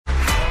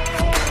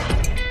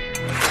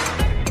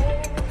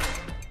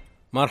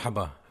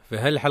مرحبا، في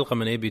هالحلقة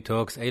من AB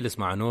توكس أجلس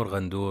مع نور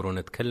غندور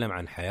ونتكلم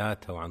عن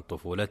حياتها وعن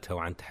طفولتها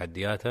وعن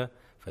تحدياتها،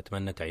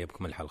 فأتمنى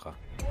تعجبكم الحلقة.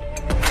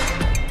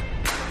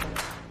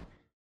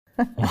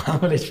 ما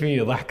عمل ايش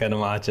فيه ضحك أنا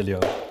معاك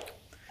اليوم.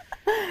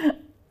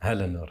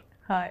 هلا نور.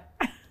 هاي.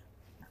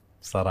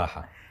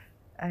 بصراحة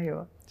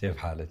ايوه كيف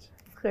حالك؟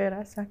 بخير،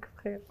 عساك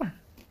بخير.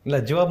 لا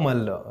جواب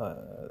مال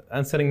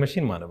انسرينج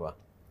ماشين ما نبغى.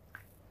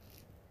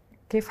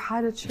 كيف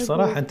حالك؟ شو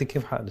بصراحة أنت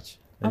كيف حالك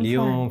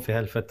اليوم في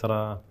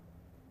هالفترة؟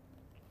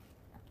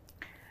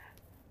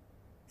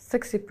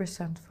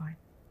 60% fine.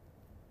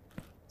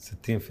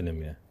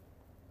 60%.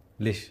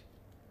 ليش؟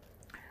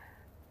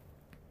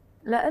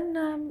 لأن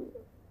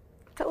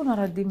تونا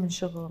رادين من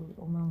شغل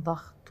ومن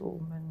ضغط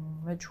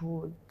ومن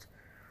مجهود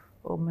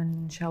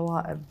ومن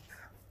شوائب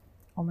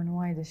ومن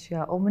وايد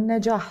أشياء ومن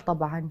نجاح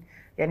طبعا.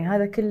 يعني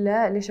هذا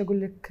كله ليش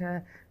أقول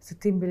لك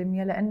 60%؟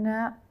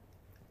 لأن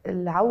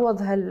اللي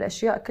عوض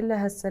هالأشياء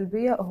كلها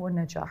السلبية هو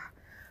النجاح،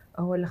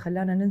 هو اللي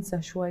خلانا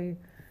ننسى شوي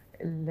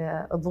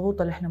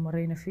الضغوط اللي احنا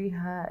مرينا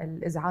فيها،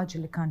 الإزعاج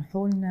اللي كان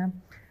حولنا،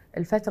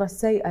 الفترة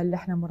السيئة اللي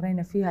احنا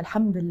مرينا فيها.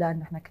 الحمد لله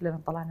ان احنا كلنا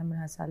طلعنا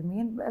منها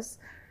سالمين، بس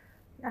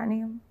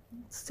يعني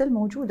ستيل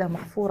موجودة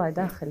محفورة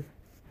داخل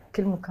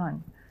كل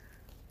مكان.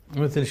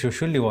 مثل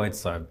شو اللي وايد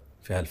صعب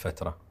في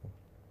هالفترة؟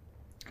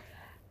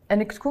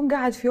 انك تكون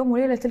قاعد في يوم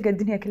وليلة تلقى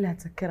الدنيا كلها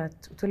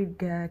تسكرت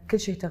وتلقى كل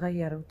شيء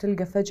تغير،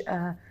 وتلقى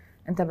فجأة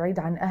انت بعيد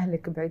عن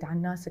اهلك، بعيد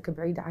عن ناسك،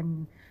 بعيد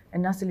عن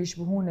الناس اللي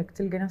يشبهونك،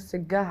 تلقى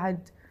نفسك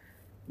قاعد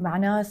مع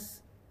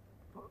ناس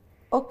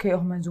اوكي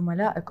هم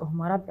زملائك،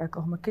 هم ربعك،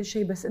 هم كل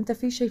شيء، بس انت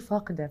في شيء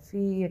فاقده،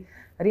 في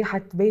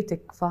ريحه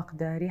بيتك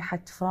فاقده، ريحه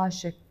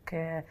فراشك،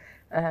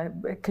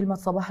 كلمه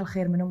صباح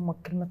الخير من امك،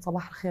 كلمه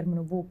صباح الخير من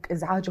ابوك،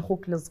 ازعاج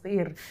اخوك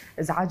الصغير،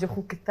 ازعاج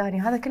اخوك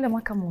الثاني، هذا كله ما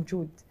كان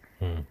موجود.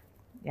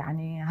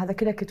 يعني هذا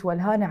كله كنت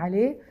ولهانه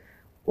عليه.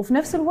 وفي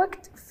نفس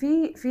الوقت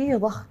في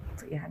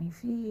ضغط، يعني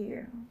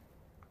في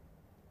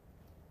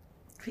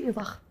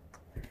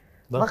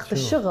ضغط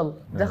الشغل،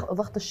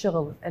 ضغط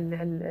الشغل،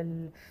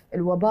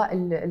 الوباء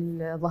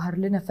اللي ظهر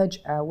لنا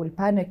فجأة،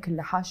 والبانيك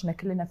اللي حاشنا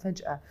كلنا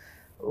فجأة.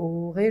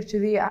 وغير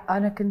كذي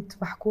أنا كنت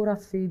محكورة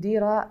في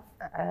ديرة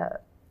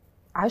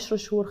 10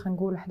 شهور، خلينا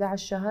نقول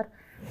 11 شهر،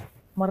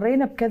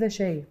 مرينا بكذا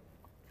شيء.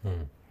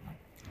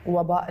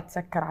 وباء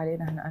تسكر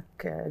علينا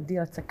هناك،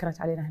 ديرة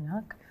تسكرت علينا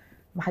هناك،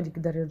 ما حد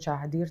يقدر يرجع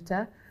على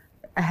ديرته،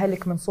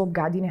 أهلك من صوب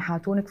قاعدين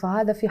يحاتونك،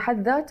 فهذا في حد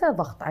ذاته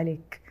ضغط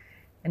عليك،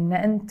 ان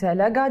انت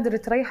لا قادر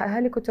تريح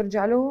اهلك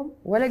وترجع لهم،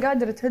 ولا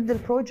قادر تهد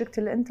البروجكت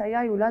اللي انت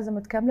جاي ولازم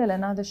تكمله،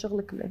 لان هذا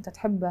شغلك اللي انت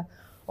تحبه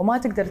وما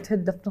تقدر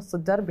تهده في نص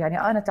الدرب.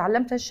 يعني انا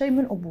تعلمت هالشيء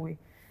من ابوي،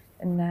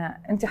 ان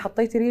انت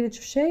حطيتي ريلك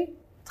في شيء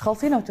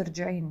تخلصينه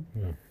وترجعين،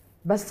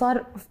 بس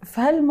صار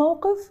في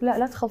هالموقف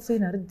لا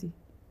تخلصينه، ردي.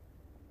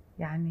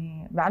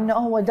 يعني مع انه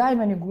هو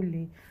دائما يقول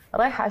لي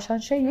رايحه عشان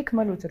شيء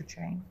يكمل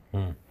وترجعين،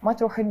 ما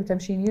تروحين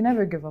وتمشين، you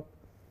never give up.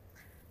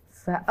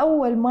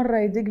 فأول مرة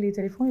يدق لي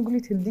تليفون يقول لي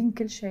تهدين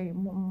كل شيء،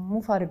 مو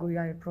فارق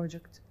وياي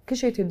البروجكت، كل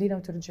شيء تهدينه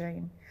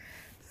وترجعين.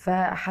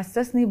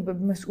 فحسسني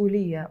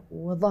بمسؤولية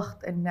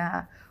وضغط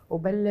إنه،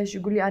 وبلش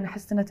يقول لي أنا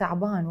حس إنه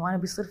تعبان وأنا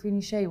بيصير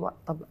فيني شيء،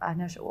 طب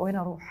أنا وين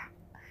أروح؟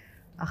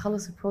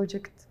 أخلص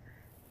البروجكت،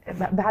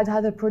 بعد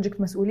هذا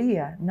البروجكت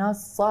مسؤولية،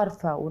 ناس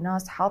صارفة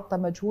وناس حاطة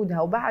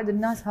مجهودها، وبعد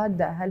الناس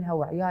هادة أهلها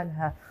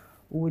وعيالها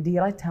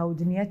وديرتها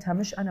ودنيتها،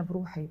 مش أنا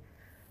بروحي.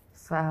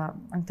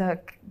 فأنت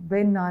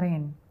بين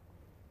نارين.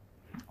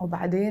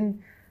 وبعدين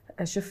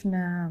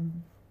شفنا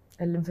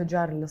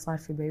الانفجار اللي صار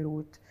في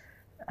بيروت،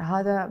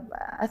 هذا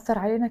أثر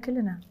علينا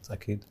كلنا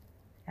أكيد.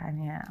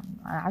 يعني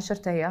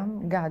 10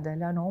 أيام قاعدة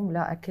لا نوم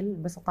لا أكل،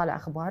 بس أطالع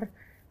أخبار،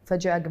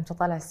 فجأة قمت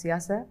أطالع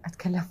السياسة،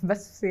 أتكلم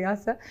بس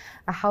سياسة،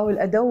 أحاول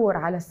أدور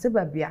على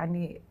السبب،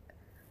 يعني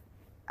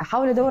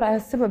أحاول أدور على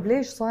السبب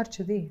ليش صار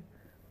كذي.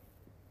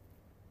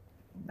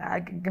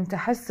 قمت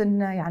أحس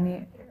إنه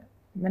يعني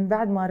من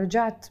بعد ما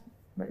رجعت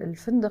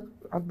الفندق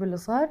عقب اللي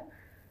صار،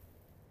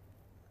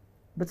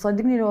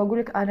 بتصدقني لو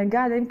اقولك انا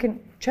قاعده يمكن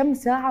كم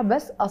ساعه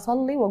بس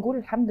اصلي واقول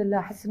الحمد لله،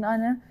 احس ان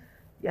انا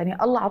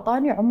يعني الله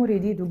عطاني عمر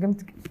جديد،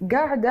 وقمت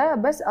قاعده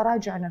بس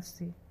اراجع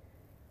نفسي.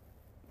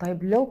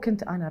 طيب لو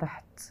كنت انا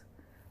رحت،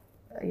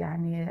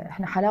 يعني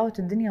احنا حلاوه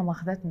الدنيا ما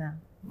اخذتنا،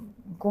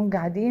 نكون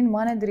قاعدين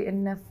ما ندري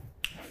انه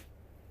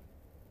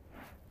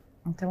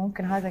انت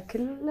ممكن هذا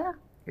كله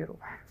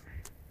يروح،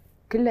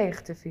 كله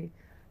يختفي.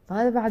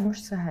 فهذا بعد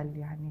مش سهل،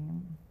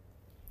 يعني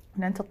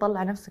ان انت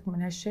تطلع نفسك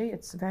من هالشيء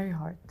it's very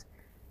hard.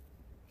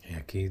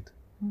 أكيد.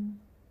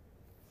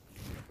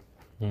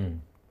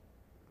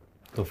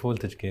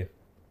 طفولتك كيف؟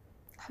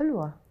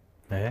 حلوة.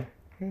 إيه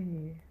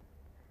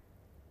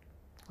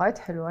وايد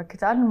حلوة.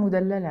 كنت أنا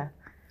المدللة،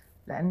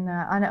 لأن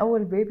أنا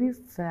أول بيبي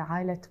في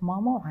عائلة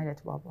ماما وعائلة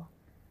بابا.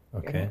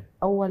 أوكي. يعني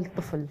أول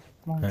طفل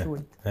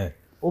موجود. هي.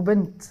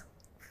 وبنت،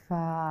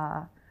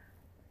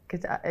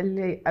 كنت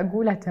اللي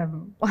أقوله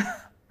تم.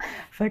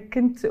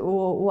 فكنت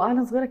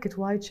وأنا صغيرة كنت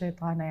وايد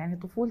شيطانة، يعني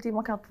طفولتي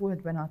ما كانت طفولة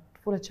بنات،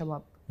 طفولة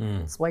شباب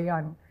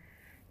صبيان.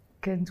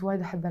 كنت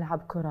وايد أحب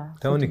ألعب كرة.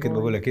 توني كنت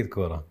بقول أكيد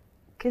كرة.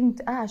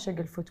 كنت أعشق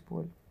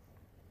الفوتبول،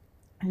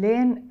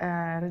 لين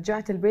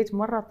رجعت البيت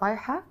مرة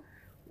طايحة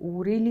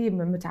وريلي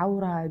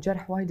متعورة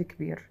جرح وايد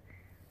كبير.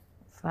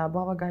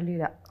 فبابا قال لي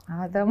لا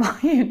هذا ما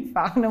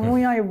ينفع، أنا مو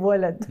جايب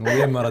ولد.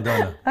 وين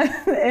مارادونا؟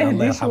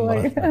 الله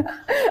يرحمه.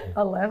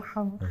 الله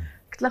يرحمه.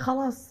 قلت له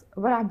خلاص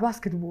بلعب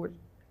باسكت بول.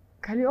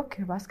 قال لي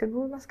اوكي باسكت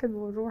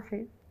بول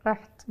روحي.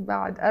 رحت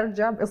بعد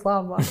ارجع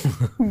باصابه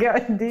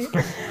قعدي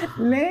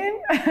لين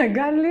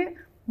قال لي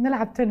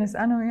نلعب تنس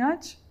انا وياك،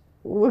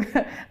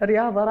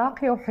 ورياضه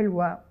راقيه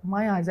وحلوه.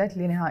 ما يازت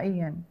لي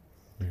نهائيا،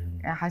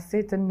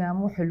 حسيت انه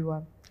مو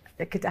حلوه.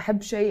 كنت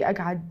احب شيء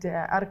اقعد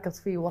اركض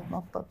فيه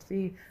واتنطط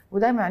فيه،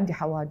 ودائما عندي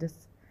حوادث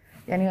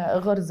يعني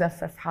غرزه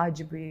في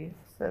حاجبي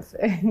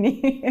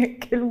في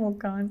كل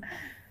مكان.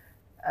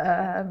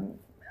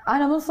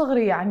 أنا من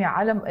صغري يعني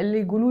على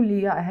اللي يقولوا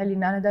لي يا أهلي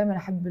إن أنا دائما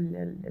أحب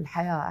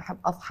الحياة، أحب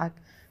أضحك.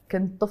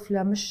 كنت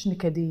طفلة مش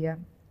نكدية،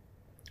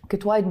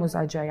 كنت وايد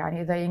مزعجة.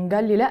 يعني إذا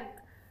ينقال لي لا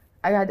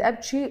أقعد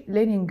أبكي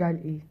لين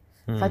ينقال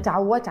إيه.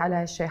 فتعودت على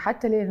هالشيء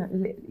حتى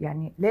لين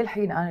يعني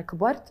للحين أنا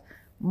كبرت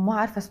ما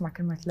أعرف أسمع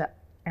كلمة لا.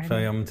 يعني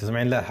فيوم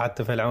تسمعين لا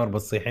حتى في العمر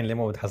بتصيحين ليه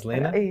ما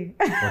بتحصلينه؟ إيه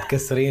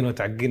وتكسرين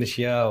وتعقين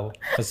أشياء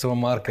في السوبر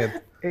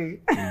ماركت. إيه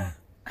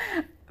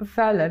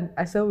فعلا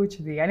اسوي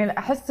كذي. يعني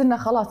احس انه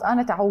خلاص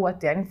انا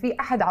تعودت، يعني في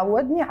احد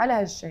عودني على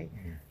هالشيء.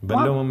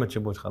 بنلوم امك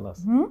ابوك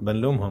خلاص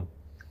بنلومهم.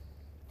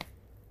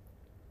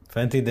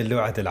 فانت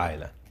دلوعه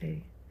العائله.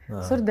 اي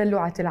صرت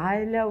دلوعه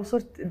العائله،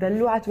 وصرت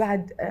دلوعه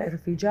بعد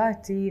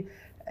رفيجاتي،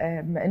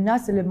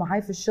 الناس اللي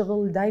معي في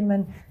الشغل.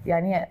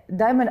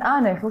 دائما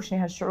انا يحوشني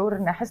هالشعور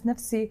ان احس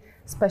نفسي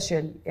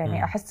سبيشل.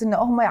 يعني احس ان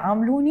هم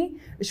يعاملوني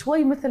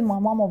شوي مثل ما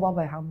ماما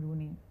وبابا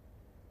يعاملوني،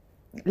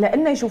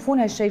 لأنه يشوفون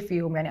هالشيء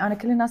فيهم. يعني أنا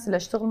كل الناس اللي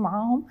أشتغل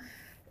معاهم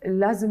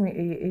لازم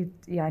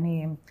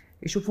يعني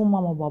يشوفون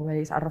ماما وبابا،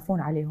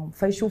 يتعرفون عليهم،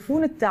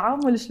 فيشوفون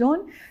التعامل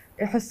شلون،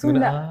 يحسون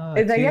لا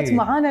إذا جت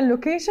معانا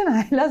اللوكيشن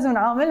لازم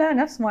نعاملها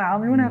نفس ما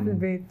يعاملونها في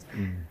البيت.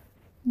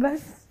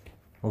 بس.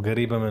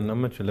 وقريبة من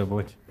أمك ولا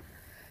أبوك؟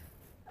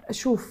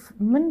 شوف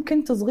من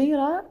كنت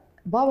صغيرة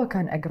بابا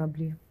كان أقرب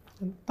لي.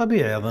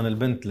 طبيعي أظن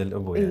البنت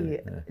للأبو يعني.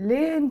 إيه.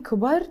 لين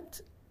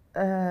كبرت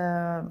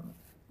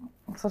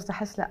صرت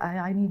أحس لا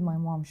I need my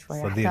mom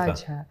شوي،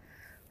 أحتاجها.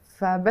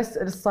 فبس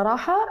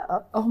الصراحة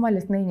هما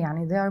الاثنين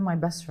يعني they are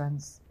my best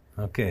friends.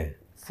 أوكي.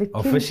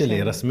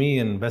 officially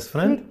رسميا best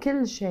friend.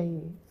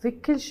 في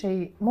كل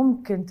شيء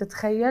ممكن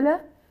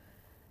تتخيله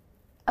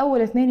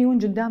أول اثنين يجون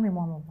قدامي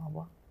ماما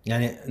وبابا.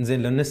 يعني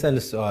زين لو نسأل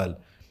السؤال،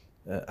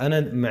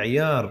 أنا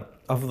معيار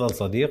أفضل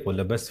صديق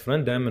ولا best friend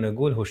دائما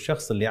أقول هو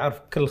الشخص اللي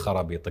يعرف كل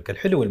خرابيطك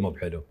الحلو والمو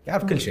بحلو،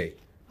 يعرف كل شيء.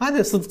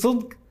 هذا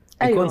صدق يكون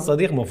أيوة.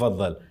 صديق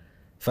مفضل.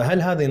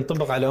 فهل هذا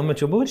ينطبق على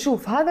أمك وأبوك؟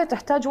 شوف هذا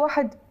تحتاج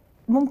واحد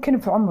ممكن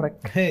في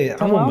عمرك. هي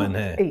عموما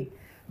هي. إيه.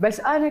 بس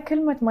أنا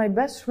كلمة my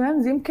best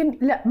friends يمكن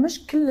لا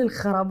مش كل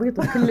الخرابيط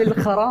وكل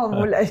الخراب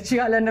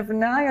والأشياء، لأن في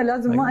النهاية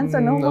لازم ما أنسى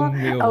أنهم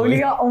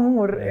أولياء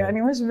أمور.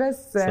 يعني مش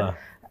بس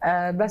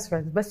best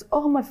friends، بس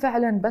هم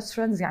فعلا best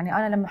friends. يعني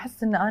أنا لما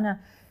أحس أن أنا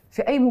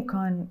في أي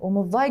مكان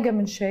ومتضايقة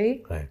من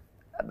شيء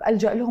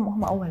ألجأ لهم،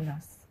 هم أول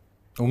ناس.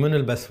 ومن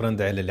البست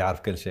فريند اللي عارف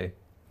كل شيء؟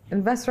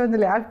 البست فريند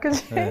اللي عارف كل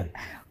شيء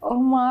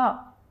هم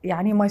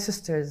يعني my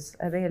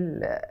sisters.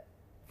 هذيل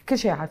كل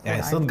شيء عارفين.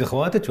 يعني صدق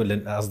اخواتك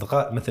ولا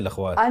اصدقاء مثل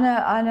اخوات؟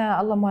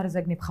 انا الله ما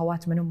رزقني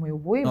بخوات من امي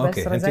وابوي،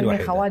 بس رزقني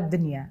خوات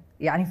دنيا.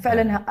 يعني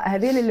فعلا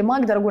هذيل اللي ما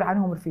اقدر اقول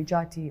عنهم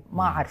رفيجاتي،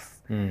 ما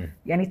اعرف.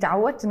 يعني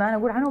تعودت ان انا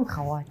اقول عنهم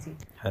خواتي.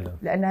 حلو.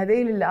 لان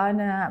هذيل اللي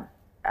انا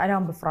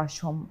انام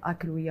بفراشهم،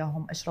 اكل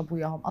وياهم، اشرب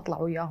وياهم، اطلع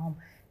وياهم.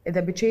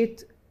 اذا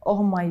بكيت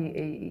هم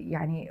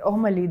يعني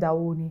هم اللي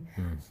يداووني.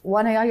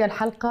 وانا جايه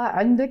الحلقه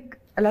عندك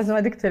لازم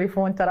ادق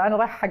تليفون، ترى انا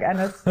رايح حق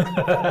انس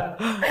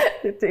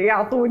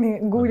يعطوني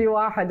قولي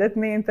 1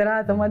 2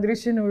 3 ما ادري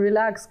شنو،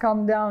 ريلاكس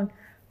كام داون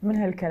من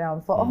هالكلام.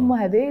 فهم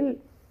هذيل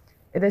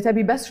اذا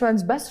تبي بس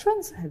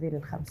فريندز هذيل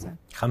الخمسه.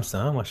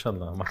 5 ما شاء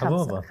الله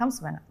محظوظه.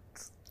 5 بنات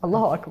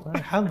الله اكبر.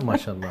 حظ ما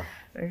شاء الله.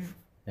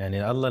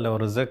 يعني الله لو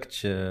رزقك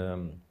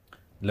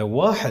لو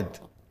واحد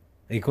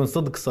يكون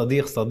صدق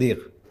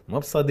صديق ما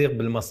بصديق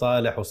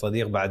بالمصالح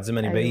وصديق بعد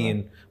زمن يبين.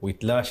 أيوة.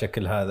 ويتلاشى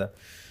كل هذا.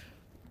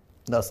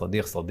 لا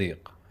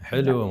صديق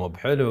حلو مو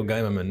بحلو،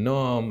 قايمه من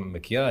النوم،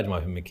 مكياج ما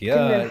في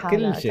مكياج،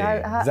 كل شيء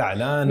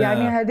زعلانه.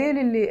 يعني هذيل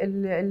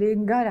اللي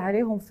ينقال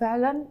عليهم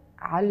فعلا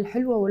على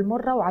الحلوه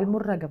والمره، وعلى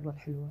المره قبل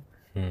الحلوه.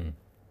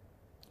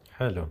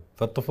 حلو.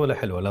 فالطفوله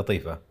حلوه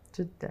لطيفه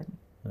جدا.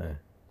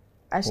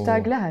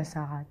 اشتاق لها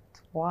ساعات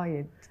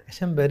وايد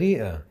عشان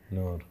بريئه.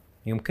 نور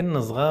يمكننا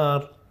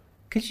صغار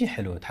كل شيء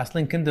حلو،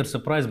 تحصلين كندر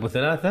سبرايز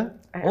ب3.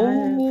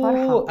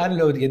 اوه انا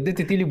لو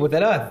يديتي تيلي ب3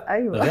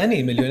 أيوة.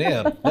 غني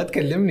مليونير. لا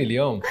تكلمني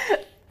اليوم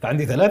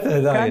عندي 3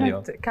 هدايا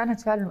اليوم. كانت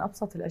فعلا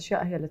ابسط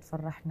الاشياء هي اللي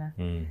تفرحنا.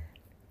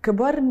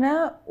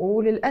 كبرنا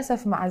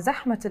وللاسف مع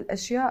زحمه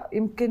الاشياء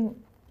يمكن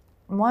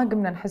ما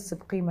قمنا نحس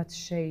بقيمه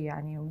الشيء.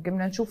 يعني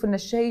وقمنا نشوف ان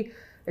الشيء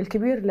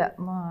الكبير لا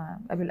ما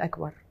ابي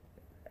الاكبر.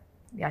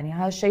 يعني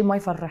هذا الشيء ما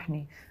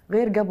يفرحني.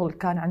 غير قبل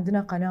كان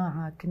عندنا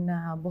قناعه،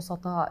 كنا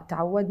بسطاء،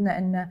 تعودنا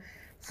ان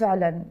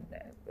فعلا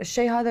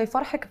الشيء هذا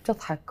يفرحك،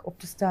 بتضحك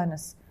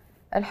وبتستانس.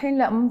 الحين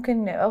لا،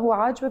 ممكن هو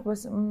عاجبك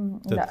بس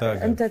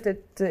لا انت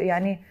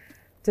يعني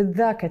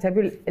تتذاكى،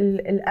 تبي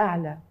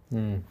الاعلى.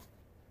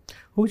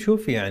 هو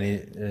شوف يعني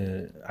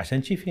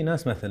عشان شي في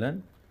ناس مثلا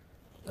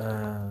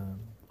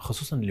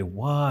خصوصا اللي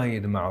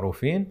وايد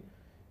معروفين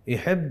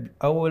يحب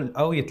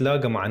او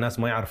يتلاقى مع ناس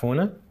ما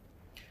يعرفونه،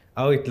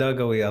 او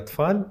يتلاقى ويا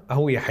اطفال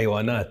او ويا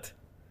حيوانات،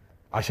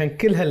 عشان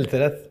كل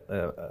هالثلاث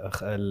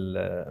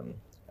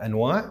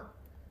الانواع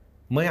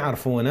ما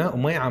يعرفونه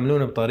وما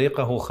يعاملونه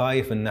بطريقه هو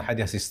خايف ان احد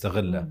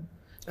يستغله.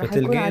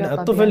 فتلقين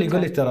الطفل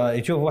يقول لي ترى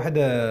يشوف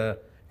واحده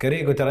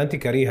كريه يقول ترى انت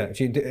كريهه،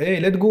 ايه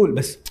لا تقول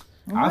بس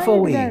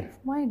عفوي،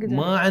 ما يقدر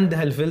ما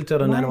عنده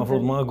الفلتر ان انا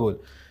المفروض ما اقول.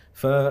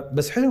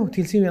 فبس حلو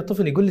تجلسين يا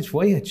طفل يقول لك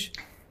شويهك.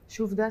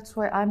 شوف ذاتس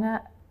واي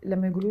انا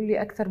لما يقولوا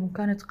لي اكثر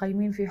مكان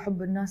تقيمين في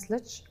حب الناس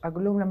لك،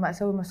 اقول لهم لما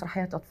اسوي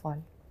مسرحيات اطفال.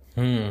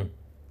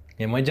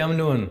 يعني ما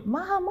يجاملون،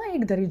 ما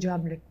يقدر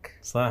يجاملك،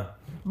 صح،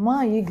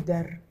 ما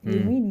يقدر.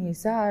 يمين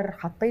يسار،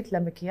 حطيت له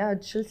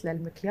مكياج، شلت له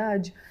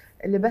المكياج،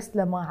 لبست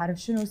له ما اعرف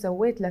شنو،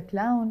 سويت له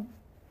كلاون،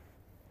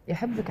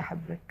 يحبك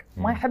يحبك.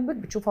 ما يحبك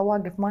بتشوفه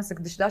واقف ماسك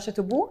دشداشه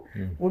ابوه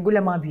ويقول له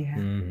ما بيها.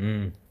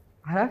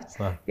 عرفت؟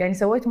 صح. يعني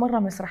سويت مره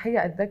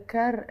مسرحيه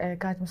اتذكر،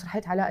 كانت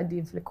مسرحيه علاء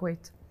الدين في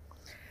الكويت.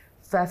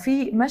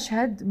 ففي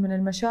مشهد من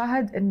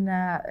المشاهد ان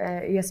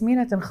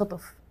ياسمينة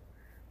تنخطف،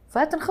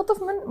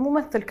 فتنخطف من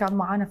ممثل كان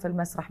معانا في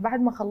المسرح. بعد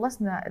ما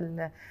خلصنا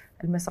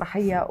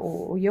المسرحيه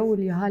ويو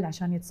اليهال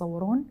عشان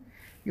يتصورون،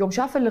 يوم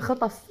شاف اللي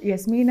خطف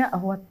ياسمينة،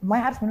 هو ما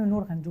يعرف منو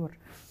نور غندور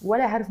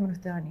ولا يعرف منو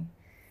الثاني،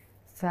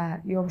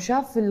 فيوم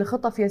شاف اللي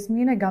خطف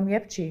ياسمينة قام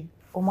يبكي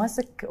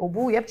وماسك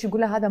ابوه يبكي،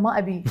 يقول له هذا ما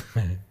ابي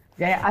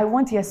يعني I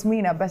want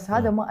ياسمينة بس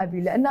هذا ما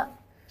ابي، لانه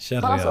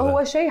خلاص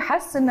هو شيء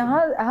حس ان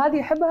هذه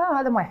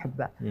يحبها، هذا ما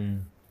يحبه.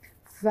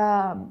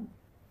 فلما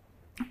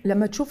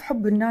تشوف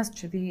حب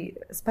الناس كذي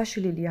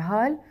سبيشلي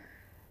اليهال،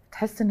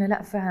 تحس انه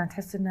لا فعلا،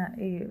 تحس انه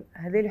ايه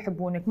هذول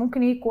يحبونك.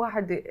 ممكن يجيك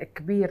واحد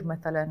كبير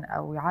مثلا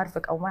او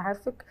يعرفك او ما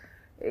يعرفك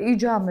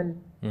يجامل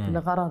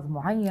لغرض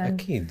معين،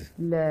 اكيد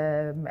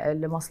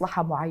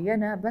لمصلحه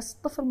معينه، بس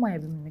الطفل ما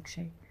يبي منك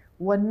شيء،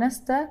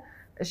 ونسته،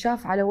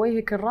 شاف على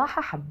وجهك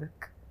الراحه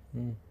حبك.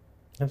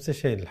 نفس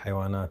الشيء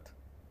الحيوانات،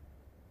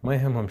 ما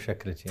يهمهم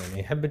شكلك، يعني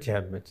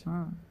يحبك.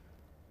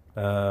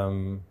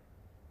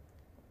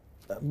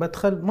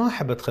 بدخل، ما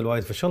احب ادخل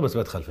وايد في الشغل، بس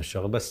بدخل في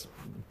الشغل بس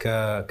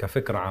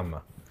كفكره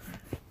عامه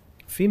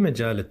في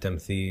مجال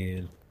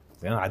التمثيل.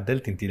 يعني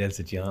عدلت انت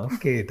للسك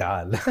اوكي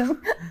تعال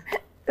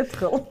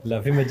ادخل.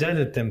 لا، في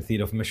مجال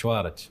التمثيل وفي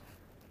مشوارك،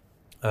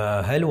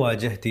 هل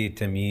واجهتي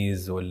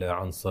تمييز ولا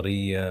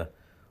عنصريه،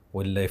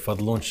 ولا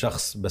يفضلون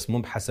شخص بس مو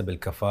بحسب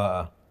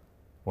الكفاءه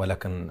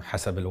ولكن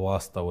حسب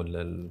الواسطه،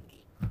 ولا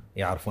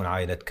يعرفون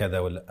عائله كذا،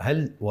 ولا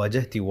هل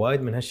واجهتي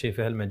وايد من هالشيء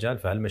في هالمجال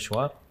في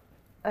هالمشوار؟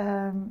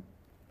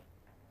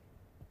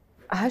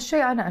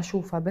 هالشيء انا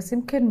اشوفه، بس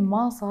يمكن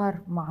ما صار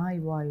معاي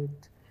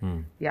وايد.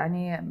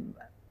 يعني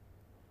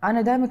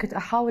انا دائما كنت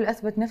احاول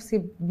اثبت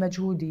نفسي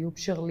بمجهودي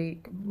وبشغلي،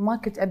 ما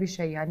كنت ابي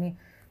شيء. يعني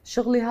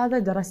شغلي هذا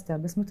درسته،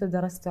 بس متى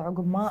درسته؟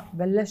 عقب ما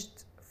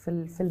بلشت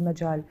في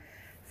المجال.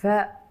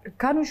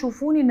 فكانوا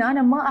يشوفوني ان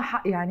انا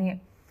يعني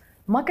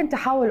ما كنت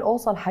احاول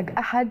اوصل حق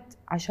احد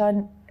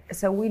عشان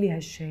اسوي لي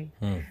هالشيء.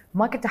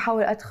 ما كنت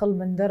احاول ادخل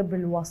من درب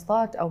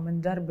الواسطات، او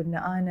من درب ان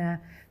انا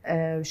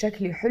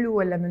شكلي حلو،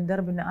 ولا من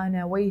درب ان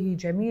انا وجهي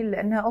جميل.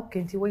 لانها اوكي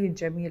انت وجهك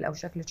جميل او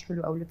شكلك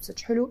حلو او لبسك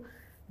حلو،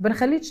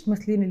 بنخليك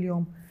تمثلين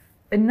اليوم.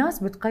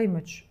 الناس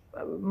بتقيمك،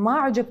 ما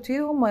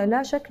عجبتيهم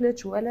لا شكلك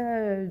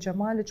ولا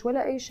جمالك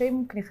ولا اي شيء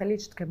ممكن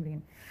يخليك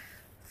تكملين.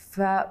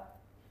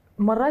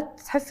 فمرات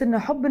تحس ان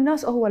حب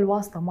الناس هو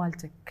الواسطه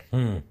مالتك.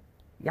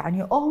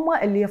 يعني هم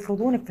اللي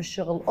يفرضونك في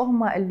الشغل،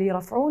 هم اللي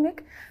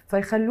يرفعونك،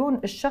 فيخلون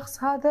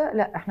الشخص هذا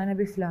لا احنا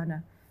نبي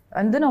فلانه،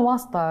 عندنا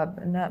واسطه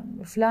ان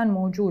فلان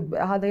موجود،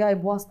 هذا جاي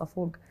بواسطه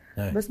فوق.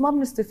 بس ما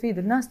بنستفيد.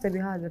 الناس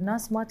تبي هذا،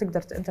 الناس ما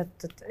تقدر انت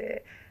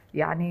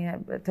يعني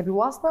تبي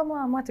واسطه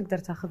ما تقدر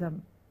تاخذها.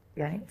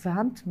 يعني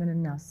فهمت من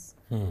الناس.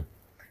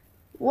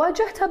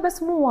 واجهتها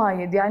بس مو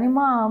وايد، يعني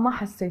ما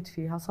حسيت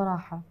فيها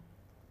صراحه.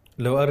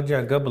 لو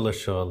ارجع قبل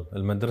الشغل،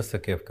 المدرسه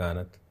كيف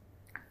كانت؟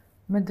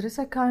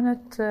 مدرسة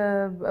كانت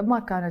ما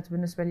كانت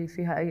بالنسبة لي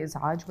فيها أي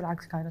إزعاج،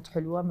 بالعكس كانت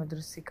حلوة.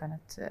 مدرستي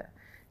كانت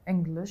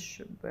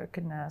إنجليش،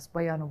 كنا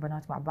صبيان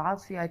وبنات مع بعض،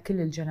 فيها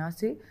كل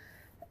الجناسي.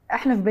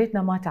 إحنا في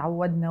بيتنا ما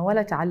تعودنا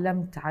ولا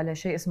تعلمت على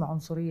شيء اسمه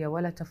عنصرية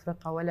ولا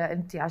تفرقة، ولا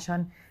أنت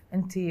عشان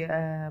أنت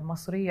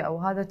مصرية أو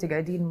هذا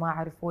تقعدين ما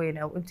أعرف وين،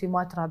 أو أنت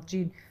ما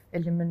ترابجين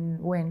اللي من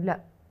وين. لا،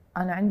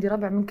 أنا عندي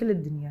ربع من كل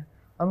الدنيا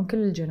أو من كل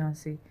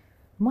الجناسي،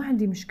 ما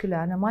عندي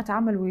مشكلة. أنا ما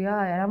أتعامل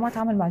وياه، يعني أنا ما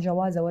أتعامل مع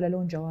جوازة ولا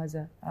لون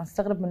جوازة. أنا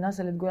أستغرب من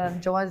الناس اللي تقول أنا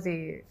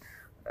جوازي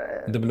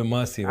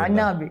دبلوماسي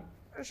عنابي.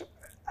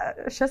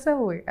 شو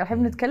أسوي؟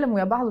 الحين نتكلم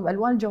ويا بعض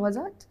بألوان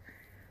الجوازات.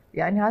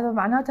 يعني هذا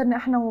معناته أن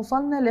إحنا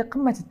وصلنا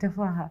لقمة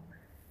التفاهة،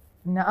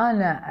 أن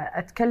أنا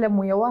أتكلم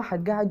ويا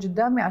واحد قاعد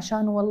قدامي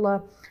عشان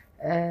والله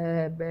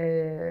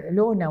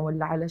لونه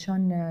ولا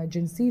علشان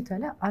جنسيته.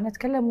 لا، أنا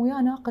أتكلم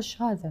وياه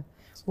ناقش هذا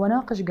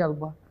وناقش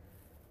قلبه.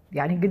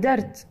 يعني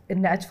قدرت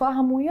ان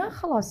اتفاهم وياه،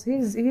 خلاص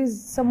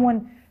he's someone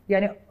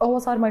يعني هو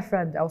صار ماي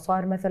فريند او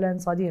صار مثلا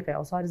صديقي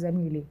او صار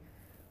زميلي،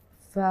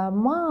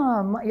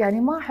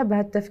 يعني ما احب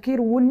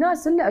هالتفكير.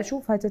 والناس اللي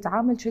اشوفها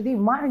تتعامل كذي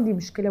ما عندي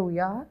مشكله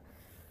وياها.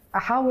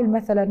 احاول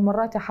مثلا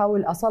مرات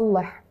احاول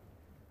اصلح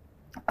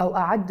او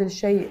اعدل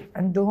شيء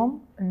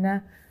عندهم،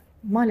 انه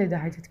ما له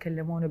داعي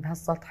تتكلمون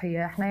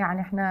بهالسطحيه.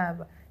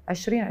 احنا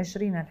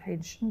 2020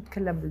 الحين شو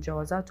نتكلم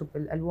بالجوازات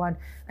وبالالوان؟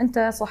 انت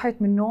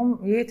صحيت من النوم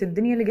جيت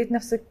الدنيا لقيت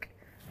نفسك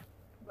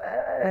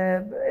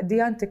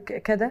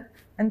ديانتك كذا،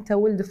 انت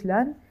ولد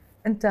فلان،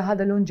 انت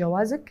هذا لون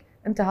جوازك،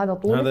 انت هذا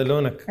طولك، هذا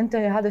لونك، انت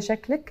هذا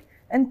شكلك،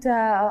 انت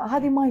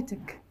هذه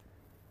مايتك.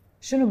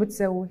 شنو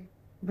بتسوي؟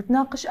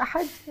 بتناقش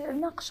احد؟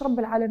 ناقش رب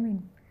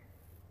العالمين.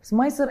 بس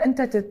ما يصير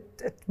انت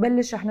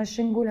تبلش، احنا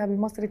شو نقولها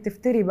بالمصري،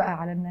 تفتري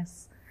بقى على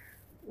الناس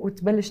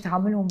وتبلش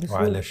تعاملهم بسوء.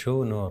 وعلى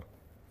شو نور؟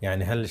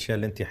 يعني هالاشياء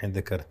اللي انت الحين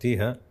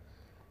ذكرتيها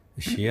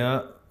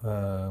اشياء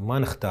ما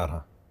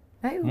نختارها.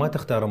 أيوة. ما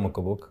تختار امك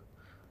وابوك،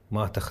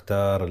 ما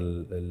تختار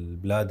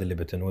البلاد اللي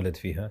بتنولد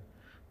فيها،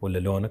 ولا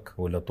لونك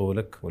ولا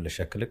طولك ولا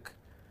شكلك،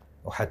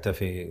 وحتى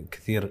في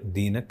كثير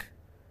دينك.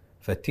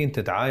 فالتين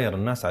تتعاير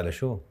الناس على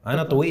شو؟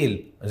 انا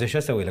طويل، زي شو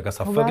اسوي لك؟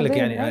 اصفق لك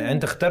يعني؟ أيوة.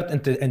 انت اخترت،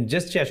 انت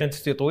انجزت شيء عشان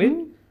تصير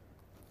طويل؟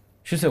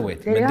 شو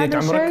سويت؟ يعني مديت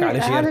عمرك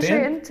على شيرتين؟ هذا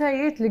شيء انت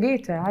جيت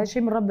لقيته، هذا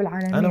شيء من رب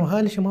العالمين. انا وهذا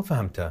الشيء ما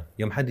فهمته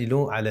يوم حد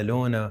يلوم على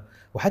لونه،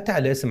 وحتى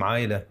على اسم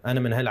عائله. انا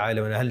من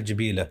هالعائله من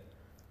هالجبيله،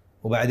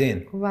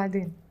 وبعدين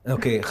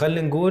اوكي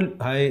خلينا نقول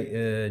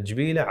هاي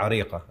جبيله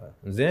عريقه،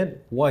 زين،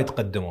 وايد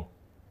قدموا.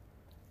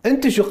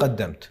 انت شو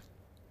قدمت؟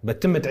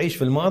 بتم تعيش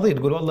في الماضي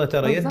تقول والله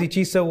ترى يدي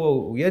شي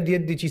سوى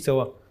ويدي شي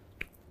سوى.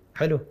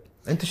 حلو،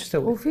 انت شو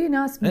سويت؟ وفي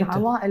ناس من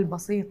عوائل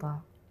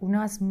بسيطه،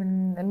 وناس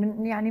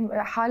من يعني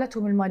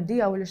حالتهم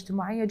الماديه او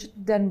الاجتماعيه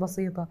جدا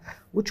بسيطه،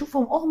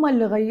 وتشوفهم هم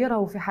اللي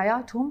غيروا في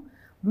حياتهم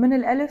من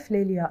الالف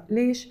للياء.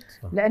 ليش؟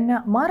 صح.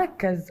 لانه ما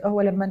ركز.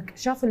 هو لما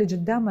شاف اللي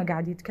قدامه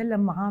قاعد يتكلم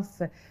معاه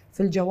في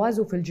الجواز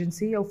وفي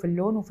الجنسيه وفي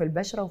اللون وفي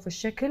البشره وفي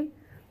الشكل،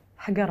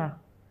 حقره،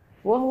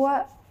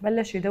 وهو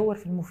بلش يدور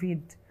في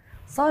المفيد.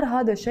 صار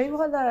هذا الشيء،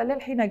 وهذا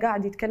للحين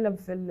قاعد يتكلم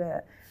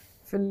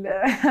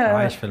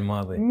عايش في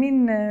الماضي.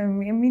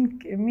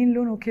 مين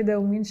لونه كده،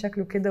 ومين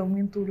شكله كده،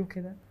 ومين طوله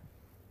كده.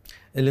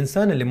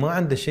 الانسان اللي ما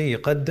عنده شيء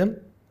يقدم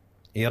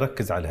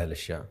يركز على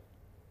هالاشياء،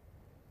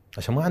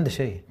 عشان ما عنده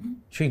شيء.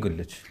 شو يقول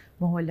لك؟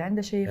 ما هو اللي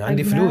عنده شيء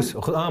عندي فلوس،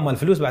 ما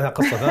الفلوس بعدها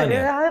قصه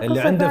ثانيه.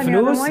 اللي عنده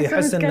فلوس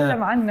يحس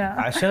انه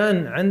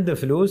عشان عنده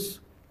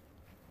فلوس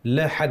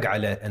له حق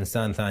على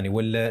انسان ثاني،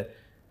 ولا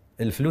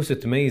الفلوس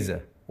تميزه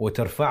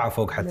وترفعه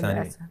فوق حد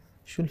ثاني.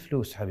 شو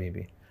الفلوس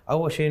حبيبي؟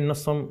 اول شيء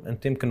نصهم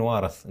انت يمكن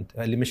وارث. انت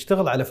اللي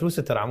مشتغل على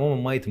فلوسه ترى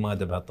عموما ما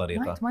يتمادى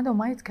بهالطريقه، ما يتمادى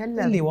وما يتكلم.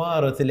 اللي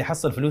وارث، اللي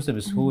حصل فلوسه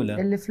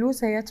بسهوله، اللي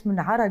فلوسه جت من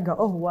عرقه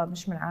هو،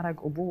 مش من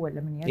عرق ابوه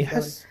ولا من يده.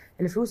 يحس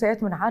اللي فلوسه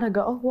جت من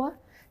عرقه هو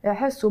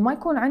يحس، وما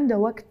يكون عنده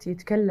وقت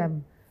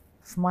يتكلم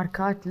في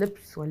ماركات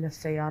لبس ولا في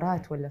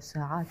سيارات ولا في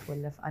ساعات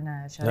ولا في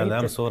انا شريت.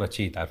 لا صوره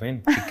شي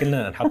تعرفين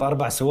كلنا نحط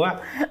 4 سواع.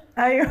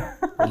 ايوه.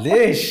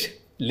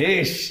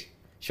 ليش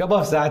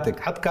شباب ساعتك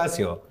حط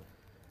كاسيو،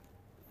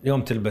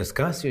 يوم تلبس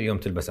كاسيو، يوم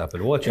تلبس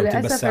ابل واتش، يوم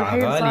تلبس ساعه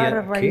غاليه. صار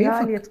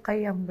الرجال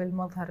يتقيم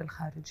بالمظهر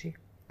الخارجي.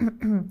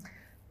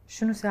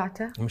 شنو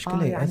ساعته؟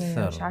 المشكله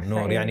يأثر يعني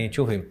نور. يعني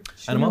شوفي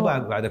انا ما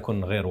قاعد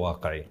اكون غير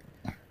واقعي.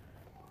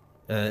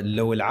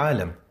 لو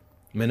العالم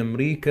من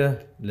امريكا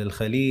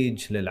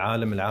للخليج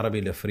للعالم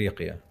العربي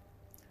لافريقيا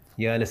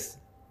جالس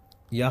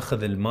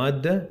ياخذ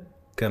الماده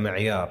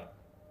كمعيار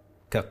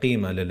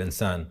كقيمه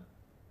للانسان،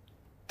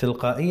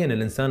 تلقائيا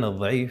الانسان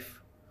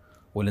الضعيف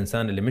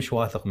والانسان اللي مش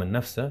واثق من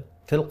نفسه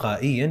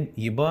تلقائيا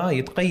يبغى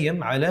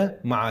يتقيم على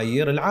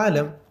معايير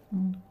العالم.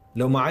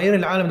 لو معايير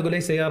العالم تقول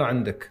اي سياره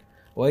عندك،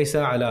 واي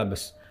ساعه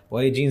لابس،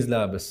 واي جينز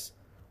لابس،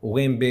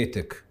 وين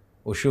بيتك،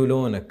 وشو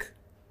لونك،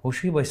 هو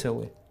شو يبغى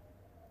يسوي؟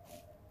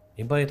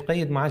 يبغى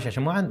يتقيد معاش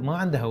عشان ما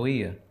عنده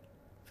هويه.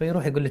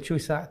 فيروح يقول لك شو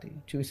ساعتي،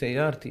 شو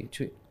سيارتي،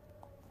 شو،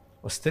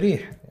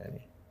 واستريح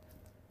يعني.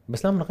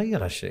 بس لازم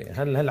نغير هالشيء.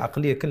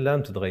 هالعقليه كلها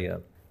لازم تتغير.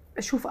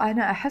 شوف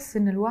انا احس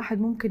ان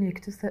الواحد ممكن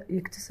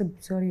يكتسب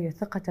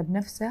ثقته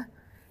بنفسه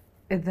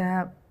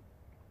اذا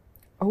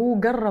هو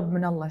قرب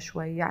من الله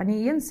شوي،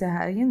 يعني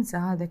ينسى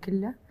هذا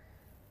كله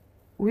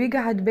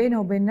ويقعد بينه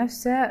وبين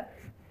نفسه،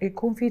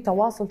 يكون في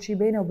تواصل شيء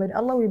بينه وبين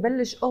الله،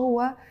 ويبلش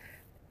هو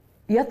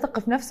يثق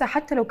في نفسه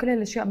حتى لو كل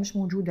الاشياء مش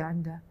موجوده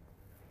عنده.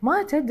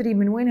 ما تدري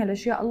من وين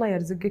هالاشياء الله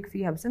يرزقك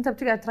فيها، بس انت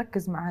بتقعد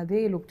تركز مع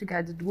هذيل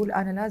وبتقعد تقول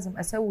انا لازم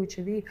اسوي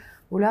كذي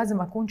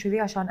ولازم اكون كذي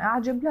عشان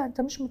اعجب. لا،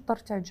 انت مش مضطر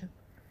تعجب.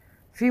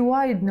 في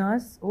وايد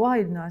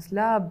ناس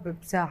لا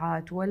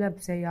بساعات ولا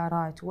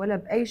بسيارات ولا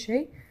باي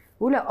شيء،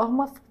 ولا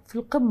هم في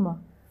القمه.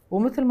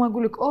 ومثل ما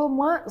اقول لك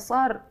هم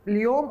صار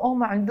اليوم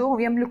هم عندهم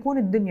يملكون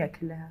الدنيا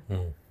كلها.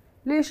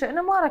 ليش؟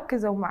 لأنه ما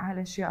ركزوا مع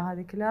هالاشياء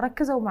هذه كلها،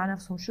 ركزوا مع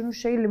نفسهم. شنو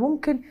الشيء اللي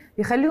ممكن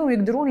يخليهم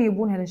يقدرون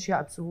يجيبون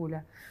هالاشياء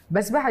بسهوله،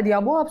 بس بعد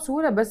يابوها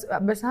بسهوله.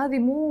 بس هذه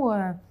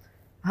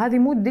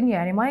مو الدنيا.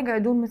 يعني ما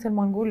يقعدون مثل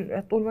ما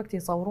نقول طول الوقت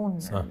يصورون.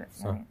 صح.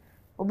 يعني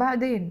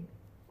وبعدين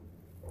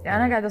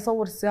يعني انا قاعده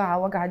اصور الساعه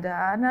واقعد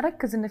انا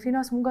اركز ان في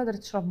ناس مو قادره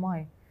تشرب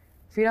ماي،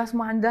 في ناس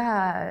ما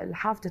عندها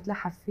لحاف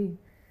تتلحف فيه،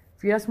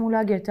 في ناس مو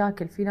لاقيه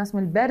تاكل، في ناس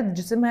من البرد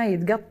جسمها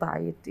يتقطع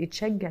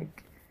يتشقق،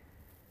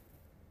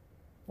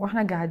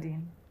 واحنا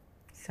قاعدين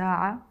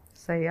ساعه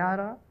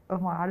سياره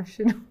وما اعرف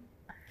شنو.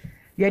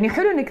 يعني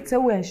حلو انك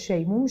تسوي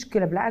هالشيء، مو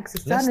مشكله، بالعكس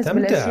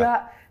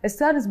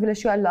استانس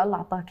بالاشياء اللي الله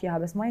اعطاك اياها،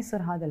 بس ما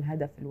يصير هذا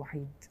الهدف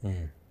الوحيد.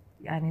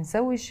 يعني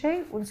نسوي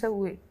الشيء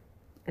ونسوي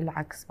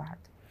العكس بعد.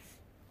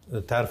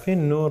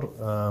 تعرفين نور،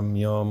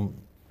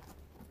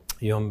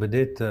 يوم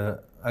بديت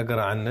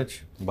اقرا عنك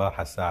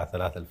بارحه الساعه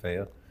 3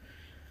 الفجر،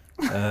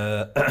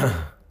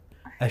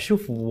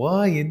 اشوف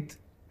وايد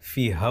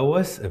في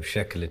هوس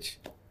بشكلك.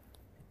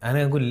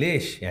 انا اقول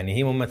ليش؟ يعني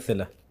هي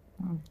ممثله،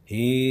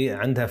 هي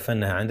عندها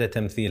فنها، عندها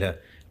تمثيلها،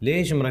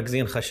 ليش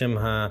مركزين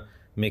خشمها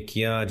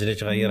مكياج؟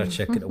 ليش غيرت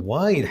شكل؟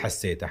 وايد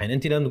حسيت الحين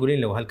انت لازم تقولين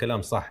لو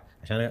هالكلام صح،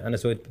 عشان انا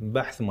سويت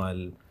بحث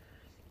مال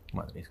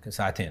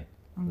ساعتين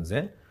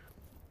زين.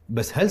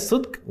 بس هل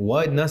صدق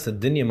وايد ناس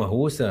الدنيا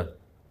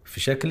مهووسه في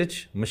شكلك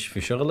مش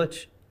في شغلك؟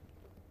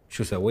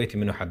 شو سويتي؟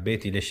 منو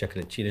حبيتي؟ ليش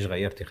شكلك شي؟ ليش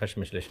غيرتي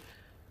خشمك؟ ليش؟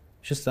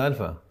 شو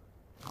السالفه؟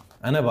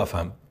 انا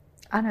بفهم،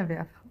 انا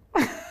بفهم.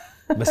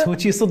 بس هو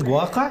شي صدق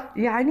واقع؟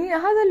 يعني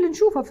هذا اللي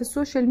نشوفه في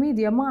السوشيال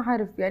ميديا، ما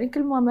اعرف يعني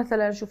كل ما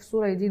مثلا اشوف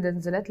صوره جديده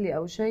نزلت لي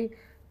او شيء،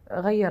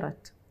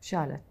 غيرت،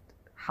 شالت،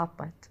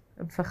 حطت،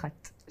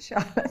 انفخت،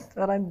 شالت،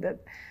 ردت.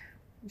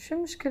 شو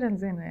المشكله؟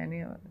 زينه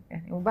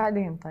يعني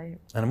وبعدين طيب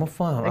انا مو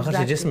فاهم اخر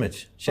شيء جسمك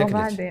شكلك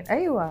وبعدين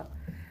ايوه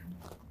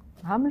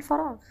هم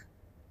الفراغ.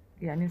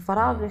 يعني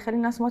الفراغ يخلي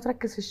الناس ما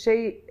تركز في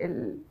الشيء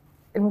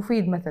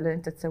المفيد. مثلا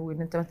انت تسوي،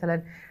 انت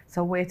مثلا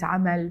سويت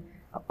عمل،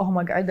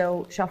 هم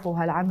قعدوا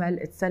شافوا هالعمل،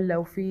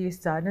 اتسلوا فيه،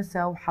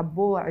 استانسوا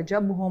وحبوه،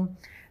 عجبهم،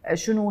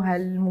 شنو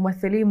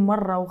هالممثلين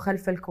مروا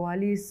خلف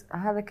الكواليس،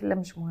 هذا كله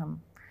مش مهم.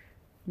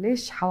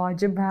 ليش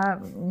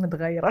حواجبها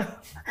متغيرة؟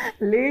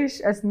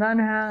 ليش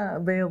أسنانها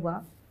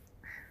بيضاء؟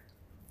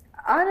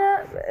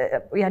 أنا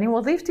يعني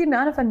وظيفتي إن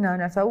أنا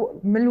فنانة،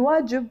 فمن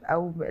الواجب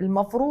أو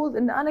المفروض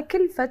إن أنا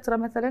كل فترة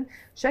مثلا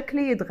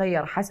شكلي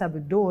يتغير حسب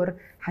الدور،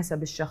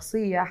 حسب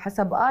الشخصية،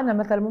 حسب أنا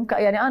مثلا ممكن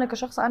يعني أنا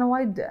كشخص أنا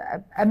وايد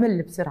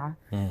أمل بسرعة،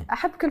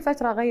 أحب كل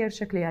فترة أغير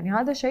شكلي. يعني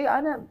هذا شيء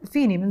أنا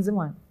فيني من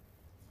زمان،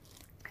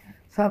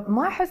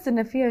 فما أحس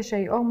إن فيها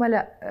شيء أو ما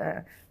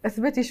لا.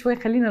 اثبتي شوي،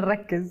 خلينا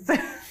نركز.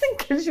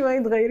 كل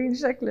شوي تغيرين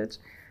شكلك.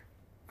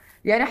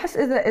 يعني أحس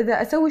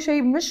إذا أسوي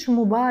شيء مش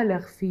مبالغ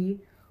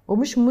فيه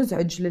ومش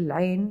مزعج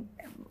للعين،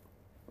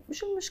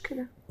 مش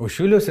المشكلة.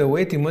 وشو لو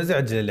سويتي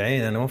مزعج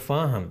للعين؟ أنا مو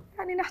فاهم.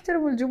 يعني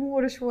نحترم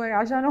الجمهور شوي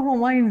عشان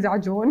هم ما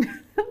ينزعجون.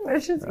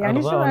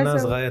 يعني شو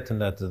الناس غاية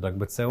لا تدرك،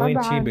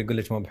 بتسوين شيء بيقول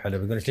لك مو بحلو،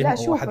 بيقول لك لا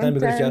شوف، حتى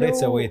بيقول لك يا ريت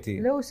سويتي.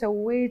 لو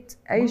سويت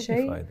أي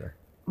شيء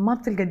ما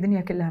بتلقى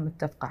الدنيا كلها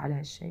متفقة على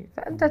هالشيء.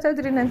 فأنت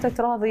تدري إن أنت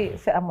تراضي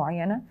فئة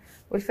معينة،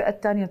 والفئة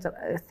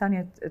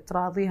الثانية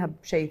تراضيها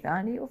بشيء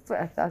ثاني،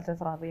 والفئة الثالثة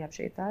تراضيها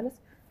بشيء ثالث،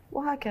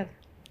 وهكذا.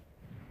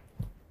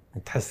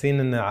 تحسين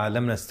إن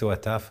عالمنا استوى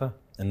تافه،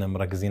 إن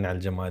مركزين على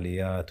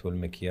الجماليات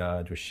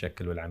والمكياج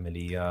والشكل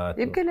والعمليات؟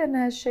 يمكن لأن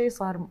هالشيء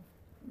صار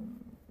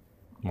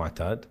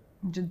معتاد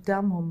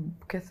قدامهم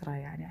بكثرة.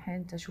 يعني الحين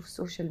أنت شوف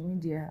السوشيال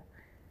ميديا،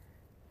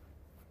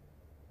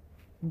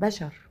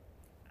 بشر.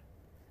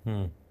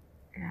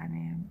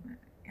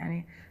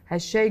 يعني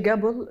هالشيء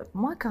قبل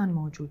ما كان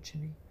موجود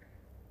كذي.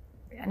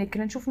 يعني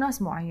كنا نشوف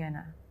ناس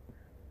معينة،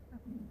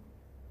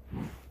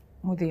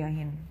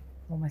 مذيعين،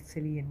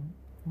 ممثلين،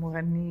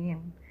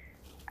 مغنيين.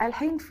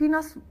 الحين في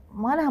ناس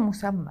ما لها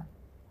مسمى.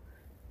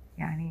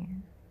 يعني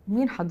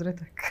مين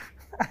حضرتك؟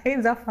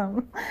 عايز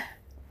أفهم.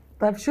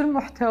 طيب شو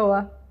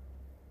المحتوى؟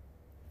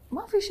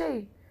 ما في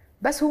شيء،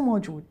 بس هو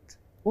موجود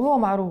وهو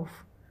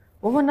معروف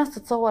وهو الناس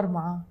تتصور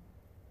معاه.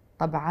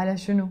 طب على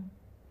شنو؟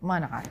 ما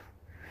نعرف.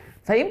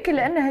 فيمكن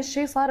لأن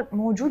هالشيء صار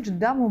موجود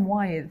قدامهم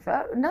وايد،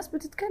 فالناس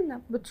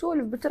بتتكلم،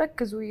 بتسولف،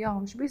 بتركز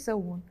وياهم ايش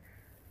بيسوون.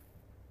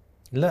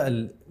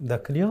 لا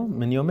ذاك اليوم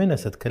من يومين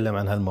أتكلم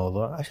عن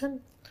هالموضوع، عشان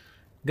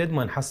قد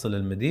ما نحصل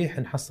المديح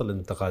نحصل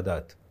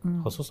الانتقادات،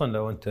 خصوصا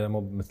لو أنت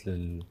مو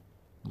مثل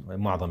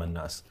معظم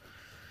الناس.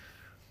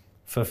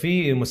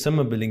 ففي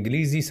مسمى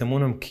بالإنجليزي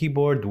يسمونهم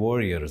كيبورد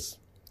ووريرز.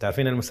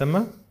 تعرفين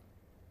المسمى؟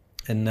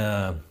 إن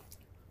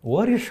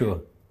وورير شو؟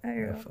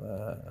 أيوة.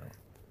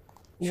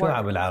 شو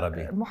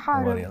بالعربي؟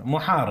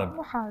 محارب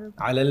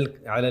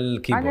على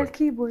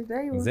الكيبورد.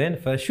 ايوه زين.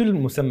 فشو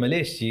المسمى؟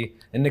 ليش شيء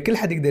ان كل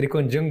حد يقدر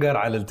يكون جنجر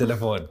على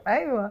التليفون.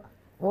 ايوه.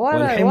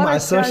 والحين مع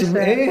السوشيال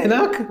ايه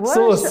هناك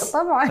صوص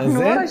طبعا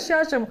ورا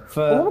الشاشه.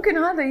 وممكن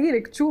هذا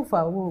يجيلك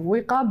تشوفه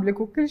ويقابلك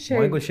وكل شيء،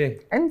 ما يقول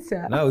شيء،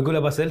 انسى. لا ويقول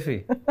ابغى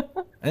سيلفي.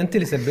 انت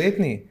اللي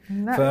سبيتني.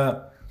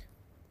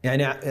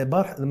 يعني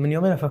من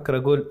يومين افكر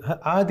اقول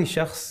عادي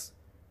شخص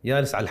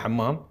جالس على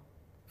الحمام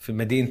في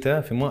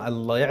مدينته في ما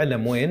الله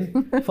يعلم وين،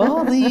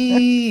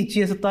 فاضي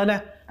شيء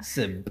تطالع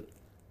سب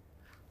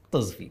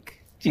طز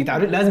فيك شيء،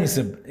 تعرف لازم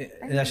يسب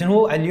عشان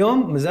هو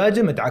اليوم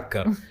مزاجه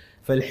متعكر.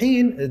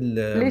 فالحين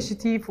ليش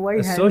تيف وجهه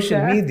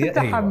السوشيال ميديا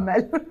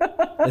تحمل.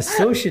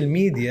 السوشيال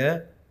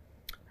ميديا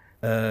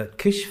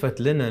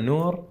كشفت لنا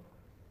نور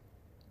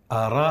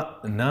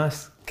آراء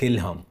الناس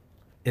كلهم.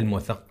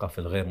 المثقف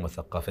الغير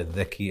مثقف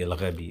الذكي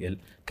الغبي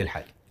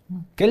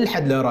كل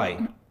حد له راي.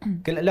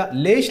 لا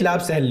ليش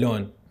لابسه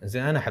هاللون؟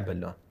 زين انا احب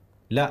اللون.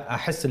 لا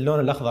احس اللون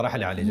الاخضر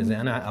احلى علي. زين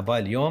انا ابغى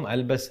اليوم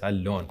البس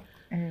هاللون.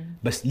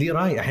 بس لي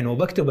راي الحين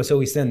وبكتب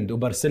بسوي سند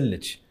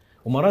وبرسلك.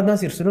 ومرات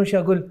ناس يرسلون شيء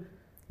اقول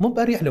مو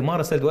بريح له ما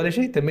رسلت ولا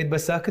شيء تميت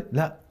بس ساكت.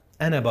 لا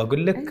انا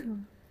بقول لك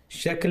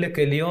شكلك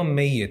اليوم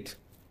ميت.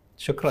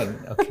 شكرا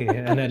اوكي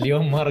انا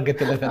اليوم ما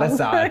رقدت الا 3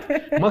 ساعات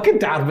ما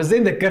كنت اعرف بس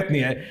زين ذكرتني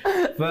يعني.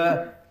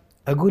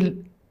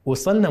 فاقول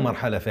وصلنا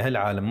مرحله في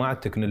هالعالم مع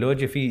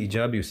التكنولوجيا في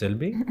ايجابي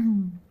وسلبي.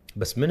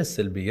 بس من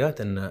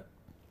السلبيات ان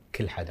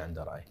كل حد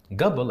عنده راي.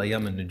 قبل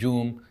ايام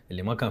النجوم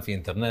اللي ما كان في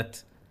انترنت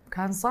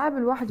كان صعب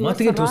الواحد ما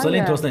تقدر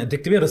توصلين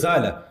تكتبين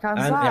رساله.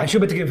 يعني شو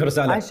بتكتبين في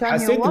رساله؟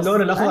 حسيت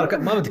اللون الاخضر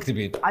ما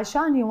بتكتبين.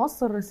 عشان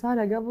يوصل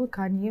رساله قبل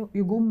كان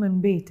يقوم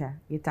من بيته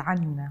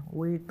يتعنى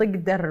ويطق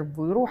درب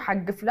ويروح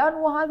حق فلان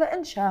وهذا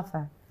ان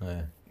شافه.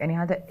 يعني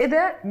هذا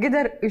اذا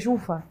قدر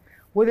يشوفه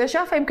واذا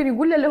شافه يمكن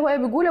يقول له اللي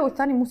هو بيقوله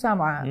والثاني مو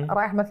سامعه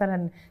رايح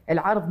مثلا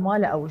العرض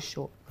ماله او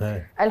الشو.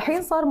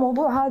 الحين صار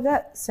موضوع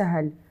هذا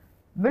سهل.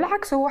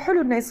 بالعكس هو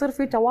حلو انه يصير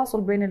في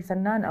تواصل بين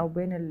الفنان او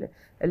بين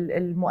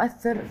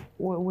المؤثر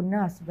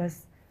والناس.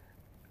 بس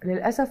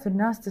للاسف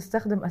الناس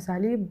تستخدم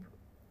اساليب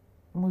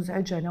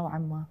مزعجه نوعا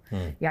ما.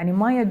 يعني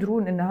ما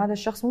يدرون ان هذا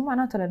الشخص مو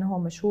معناته لانه هو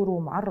مشهور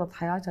ومعرض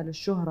حياته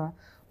للشهره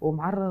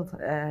ومعرض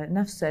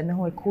نفسه انه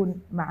هو يكون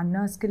مع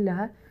الناس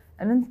كلها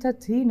ان انت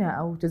تهينه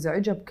او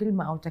تزعجه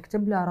بكلمه او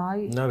تكتب له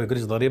راي. لا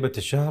بيقولش ضريبه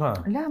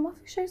الشهره. لا ما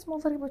في شيء اسمه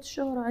ضريبه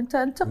الشهره. انت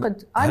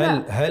انتقد.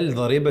 هل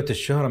ضريبه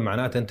الشهره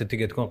معناته انت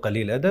تقدر تكون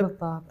قليل ادب؟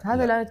 بالضبط.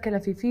 هذا لا نتكلم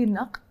فيه. في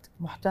نقد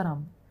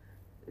محترم.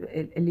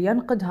 اللي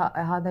ينقد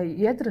هذا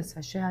يدرس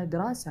هالشيء. هاي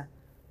دراسه.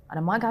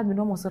 انا ما قاعد من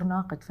النوم واصير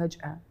ناقد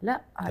فجاه.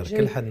 لا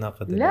كل حد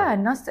ناقد. لا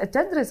الناس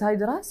تدرس. هاي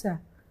دراسه.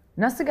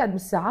 الناس تقعد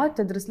بالساعات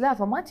تدرس. لا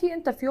فما تي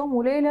انت في يوم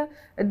وليله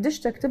تدش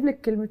تكتب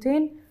لك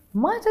كلمتين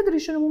ما تدري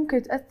شنو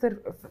ممكن تأثر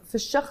في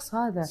الشخص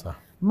هذا. صح.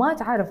 ما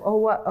تعرف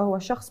هو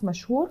شخص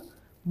مشهور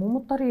مو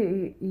مضطر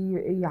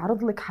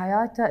يعرض لك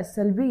حياته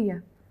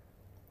السلبية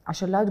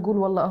عشان لا تقول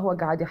والله هو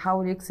قاعد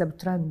يحاول يكسب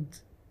ترند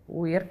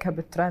ويركب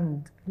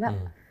الترند. لا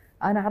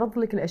أنا أعرض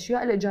لك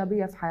الأشياء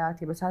الإيجابية في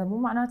حياتي. بس هذا مو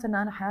معناته أن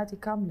أنا حياتي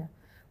كاملة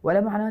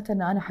ولا معناته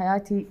أن أنا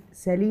حياتي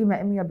سليمة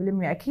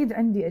 100%. أكيد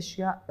عندي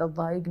أشياء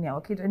تضايقني أو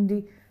أكيد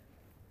عندي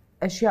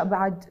أشياء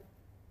بعد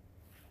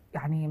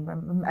يعني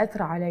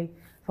مأثرة علي.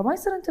 فما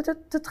يصير انت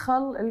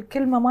تدخل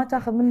الكلمه ما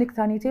تاخذ منك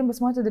ثانيتين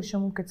بس ما تدري شو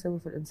ممكن تسوي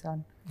في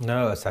الانسان.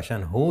 لا بس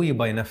عشان هو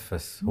يبى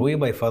ينفس هو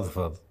يبى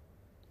يفضفض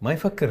ما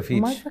يفكر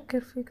فيك. ما يفكر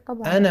فيك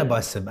طبعا. انا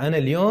بسب انا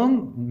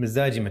اليوم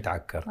مزاجي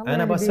متعكر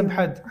انا بسب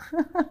حد.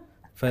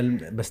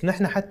 بس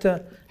نحن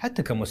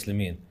حتى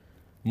كمسلمين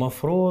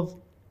مفروض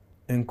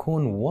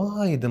نكون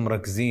وايد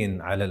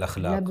مركزين على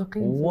الاخلاق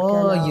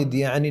وايد.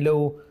 يعني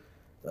لو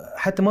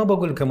حتى ما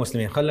بقول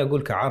كمسلمين خليني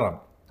اقول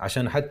كعرب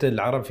عشان حتى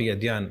العرب في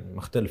اديان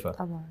مختلفه.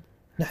 طبعا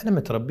نحن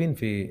متربين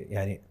في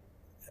يعني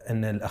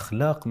ان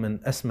الاخلاق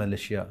من اسمى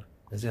الاشياء.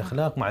 زي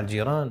اخلاق مع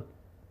الجيران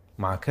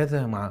مع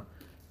كذا مع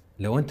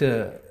لو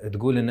انت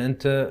تقول ان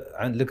انت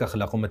عندك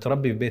اخلاق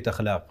ومتربي ببيت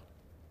اخلاق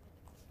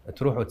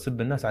تروح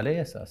وتسب الناس على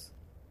اي اساس؟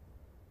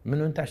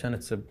 منو انت عشان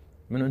تسب؟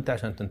 منو انت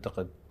عشان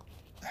تنتقد؟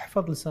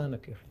 احفظ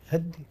لسانك يا اخي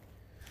هدي.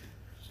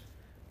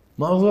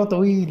 موضوع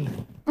طويل.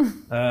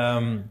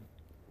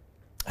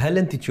 هل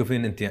انت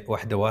تشوفين انت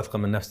واحده واثقه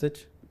من نفسك؟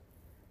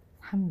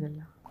 الحمد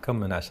لله. كم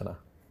من 10؟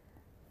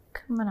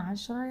 كم من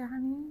 10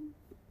 يعني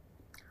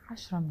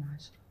 10 من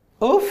 10.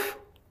 اوف.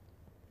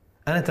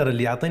 انا ترى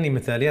اللي يعطيني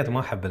مثاليات ما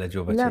احب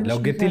الاجوبه. لو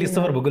قلتي لي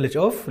 0 بقول لك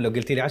اوف. لو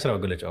قلتي لي 10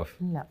 بقول لك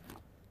اوف. لا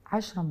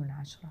 10 من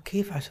 10.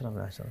 كيف 10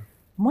 من 10؟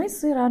 ما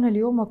يصير انا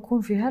اليوم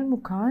اكون في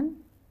هالمكان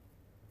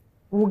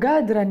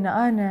وقادره ان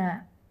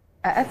انا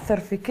ااثر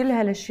في كل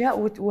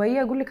هالاشياء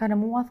وهي اقول لك انا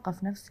مو واثقه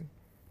في نفسي.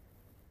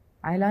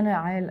 عيل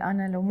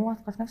انا لو مو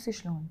واثقه في نفسي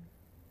شلون؟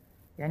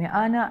 يعني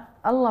انا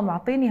الله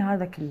معطيني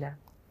هذا كله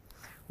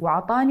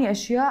وعطاني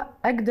اشياء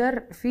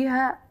اقدر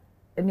فيها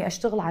اني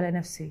اشتغل على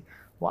نفسي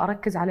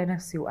واركز على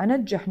نفسي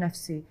وانجح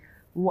نفسي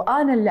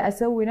وانا اللي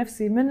اسوي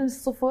نفسي من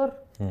الصفر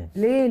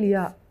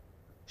للياء.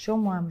 شو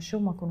ما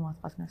اكون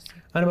واثقه في نفسي.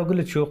 انا بقول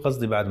لك شو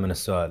قصدي بعد من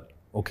السؤال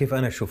وكيف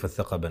انا اشوف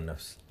الثقه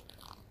بالنفس.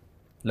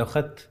 لو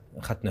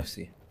اخذت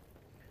نفسي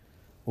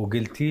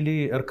وقلتي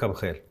لي اركب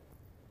خيل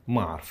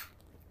ما اعرف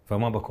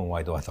فما بكون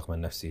وايد واثق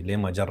من نفسي لين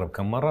ما اجرب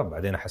كم مره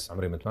بعدين احس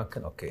عمري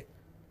متمكن. اوكي.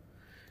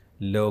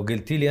 لو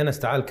قلتي لي انا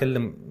تعال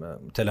كلم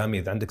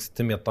تلاميذ عندك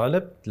 600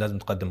 طالب لازم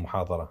تقدم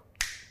محاضره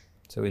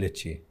تسوي لك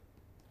شيء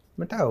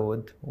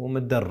متعود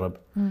ومتدرب.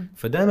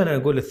 فدائما انا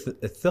اقول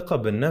الثقه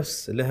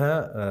بالنفس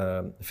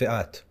لها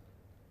فئات.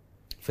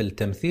 في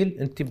التمثيل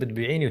انت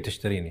بتبيعيني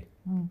وتشتريني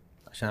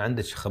عشان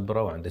عندك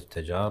خبره وعندك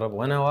تجارب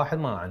وانا واحد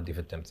ما عندي في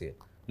التمثيل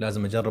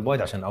لازم اجرب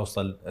وايد عشان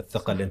اوصل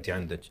الثقه اللي انت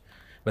عندك.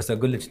 بس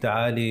اقول لك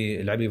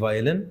تعالي العبي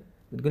فايلن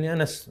بتقولي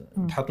انا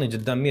تحطني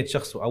قدام 100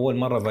 شخص واول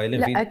مره فايلن.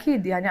 لا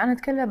اكيد يعني انا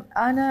اتكلم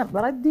انا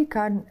بردي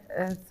كان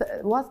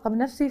واثقه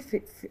بنفسي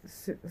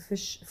في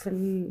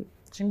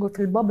شو نقول في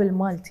البابل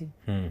مالتي.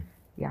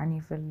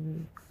 يعني في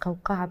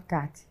القوقعه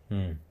بتاعتي.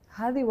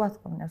 هذه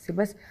واثقة من نفسي.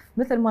 بس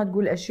مثل ما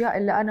تقول أشياء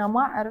اللي أنا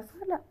ما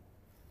أعرفها لا،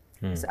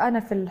 بس أنا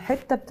في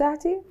الحتة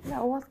بتاعتي لا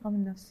واثقة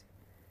من نفسي.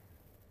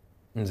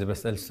 إنزين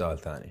بسألك سؤال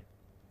ثاني.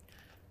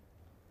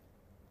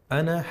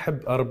 أنا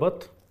أحب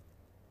أربط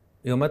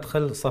يوم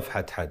أدخل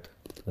صفحة حد،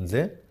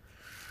 إنزين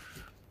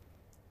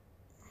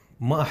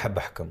ما أحب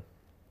أحكم،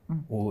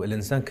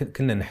 والإنسان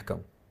كنا نحكم،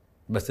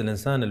 بس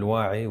الإنسان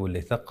الواعي واللي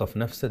يثقف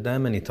نفسه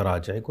دائما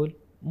يتراجع، يقول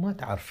ما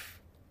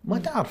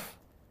تعرف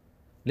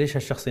ليش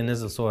هالشخص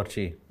ينزل صور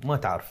شيء، ما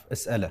تعرف،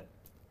 اسأله،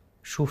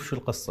 شوف شو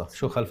القصة،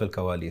 شو خلف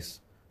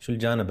الكواليس، شو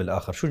الجانب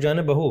الآخر، شو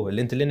جانبه هو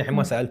اللي أنت لين الحين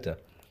ما سألته.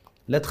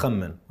 لا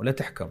تخمن ولا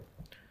تحكم.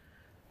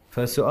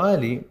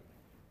 فسؤالي،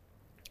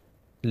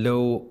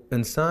 لو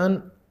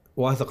إنسان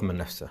واثق من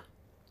نفسه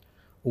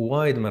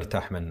ووايد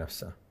مرتاح من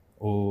نفسه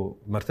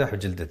ومرتاح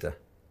بجلدته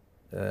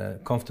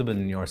comfortable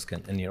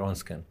in your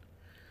own skin،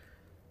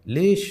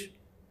 ليش؟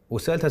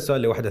 وسألت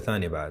هالسؤال لواحدة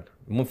ثانية بعد،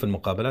 مو في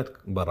المقابلات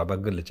برا،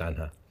 بقول لك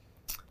عنها.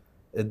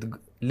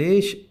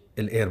 ليش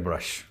الاير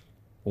برش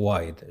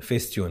وايد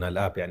فيستيون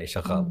الاب يعني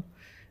شغال؟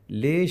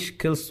 ليش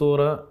كل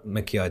صورة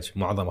مكياج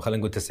معظمها، خلينا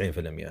نقول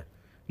 90%،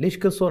 ليش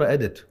كل صورة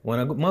ادت؟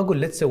 وانا ما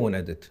اقول لا تسوون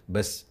ادت،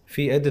 بس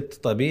في ادت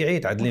طبيعي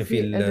تعدلين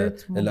فيه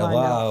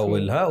الاضاءة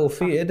والها،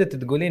 وفي ادت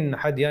تقولين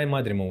حد جاي ما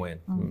ادري من وين،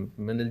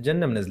 من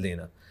الجنة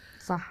منزلينه.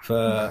 صح.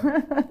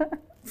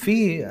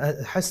 في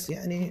احس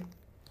يعني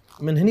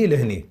من هني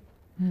لهني،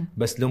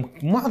 بس لو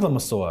معظم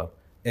الصور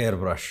اير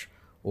برش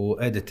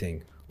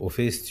واديتنج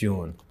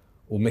وفيستيون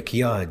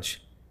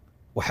ومكياج،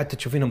 وحتى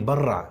تشوفينهم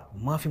برا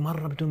ما في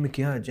مره بدون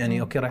مكياج،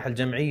 يعني اوكي رايحه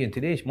الجمعيه، انت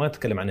ليش ما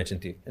تتكلم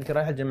عنك، انت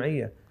رايحه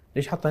الجمعيه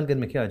ليش حاطه هالقد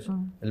مكياج؟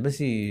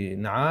 البسي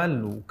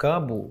نعال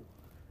وكاب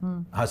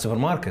هذا سوبر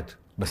ماركت.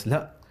 بس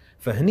لا،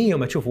 فهني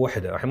يوم اشوف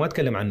وحده، الحين ما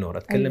اتكلم عن نور،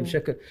 اتكلم أيوه.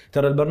 بشكل،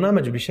 ترى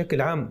البرنامج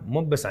بشكل عام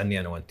مو بس عني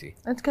انا وانتي،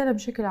 اتكلم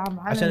بشكل عام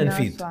عشان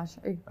نفيد،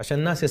 عشان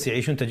الناس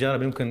يعيشون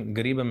تجارب يمكن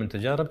قريبه من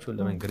تجاربك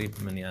ولا من قريب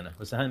مني انا،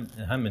 بس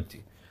اهم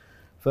انتي.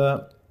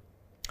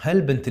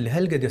 فهالبنت اللي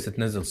هالقد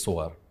تنزل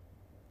صور،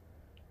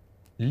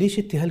 ليش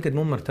انت هالقد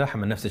مو مرتاحه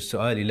من نفسك؟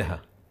 سؤالي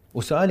لها،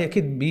 وسؤالي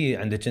اكيد بي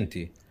عندك انت.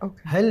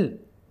 هل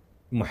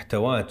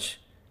محتواك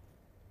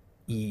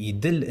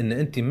يدل ان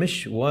انت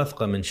مش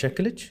واثقه من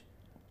شكلك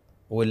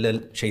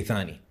ولا شيء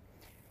ثاني؟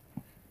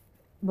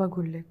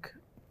 بقول لك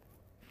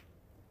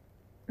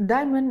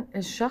دائما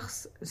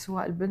الشخص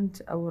سواء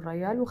البنت او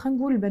الرجال، وخلينا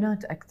نقول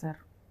البنات اكثر،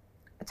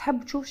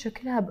 تحب تشوف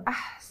شكلها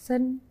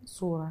باحسن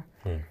صوره.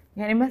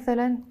 يعني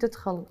مثلا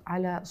تدخل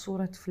على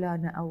صوره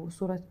فلانه او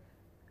صوره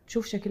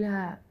تشوف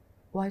شكلها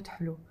وايد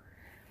حلو،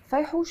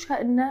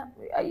 فيحوشها انه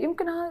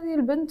يمكن هذه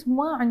البنت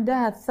ما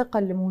عندها الثقه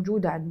اللي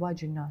موجوده عند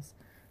باقي الناس،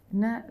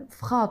 انه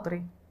في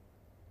خاطري.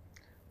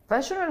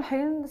 فشنو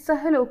الحين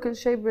سهلوا كل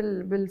شيء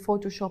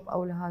بالفوتوشوب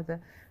او لهذا،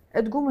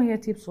 تقوم هي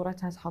تجيب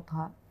صورتها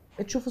تحطها،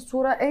 تشوف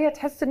الصوره هي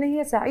تحس ان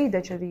هي سعيده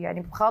كذي، يعني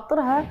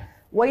بخاطرها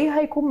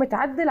وجهها يكون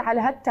متعدل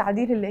على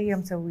هالتعديل اللي هي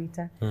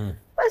مسويته.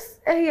 بس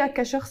هي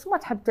كشخص ما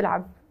تحب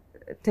تلعب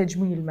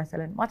تجميل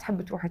مثلا، ما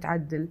تحب تروح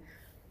تعدل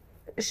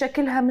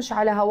شكلها، مش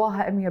على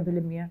هواها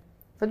 100%.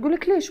 فتقول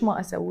لك ليش ما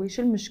اسوي،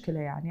 شو المشكله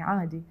يعني،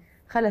 عادي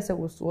خل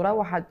اسوي الصوره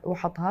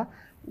واحطها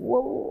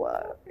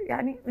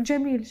ويعني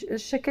جميل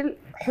الشكل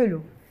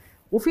حلو.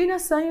 وفي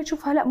ناس ثانيه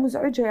تشوفها لا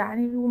مزعجه،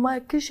 يعني وما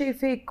كل شيء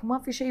فيك، ما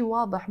في شيء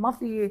واضح،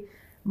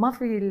 ما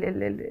في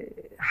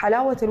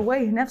حلاوه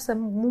الوجه نفسه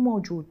مو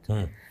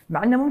موجود.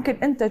 مع انه ممكن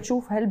انت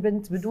تشوف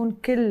هالبنت بدون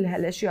كل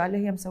هالاشياء اللي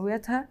هي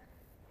مسويتها،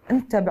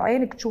 انت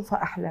بعينك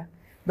تشوفها احلى،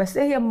 بس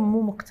هي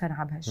مو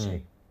مقتنعه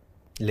بهالشيء.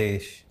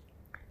 ليش؟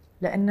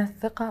 لأن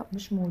الثقة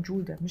مش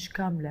موجودة، مش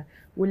كاملة،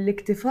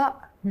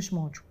 والاكتفاء مش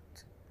موجود.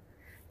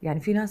 يعني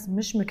في ناس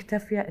مش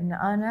مكتفية إن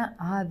أنا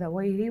هذا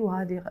وجهي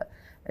وهذه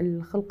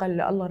الخلقة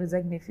اللي الله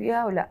رزقني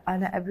فيها، ولا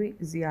أنا أبي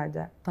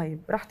زيادة. طيب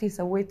رحتي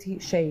سويتي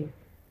شيء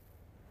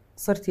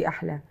صرتي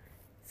أحلى،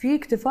 في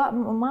اكتفاء،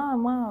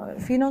 ما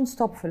في نون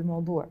ستوب في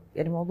الموضوع.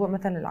 يعني موضوع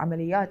مثلا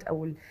العمليات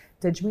أو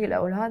التجميل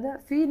أو هذا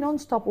في نون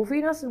ستوب.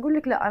 وفي ناس تقول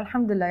لك لا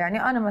الحمد لله،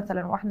 يعني أنا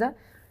مثلا واحدة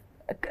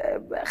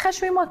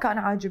خشمي ما كان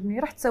عاجبني،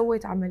 رحت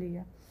سويت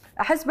عملية،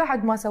 أحس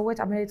بعد ما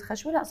سويت عملية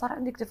خشمي لا صار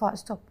عندي اكتفاء،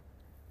 ستوب،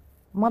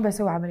 ما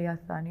بسوي عمليات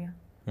ثانية.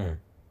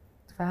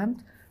 فهمت؟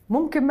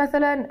 ممكن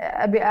مثلا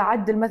أبي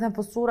أعدل مثلا في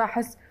الصورة،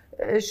 أحس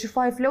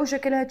الشفايف لو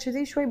شكلها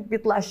كذي شوي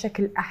بيطلع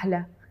الشكل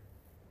أحلى،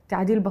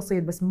 تعديل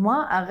بسيط، بس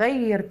ما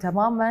أغير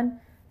تماما.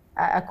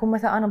 أكون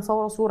مثلا أنا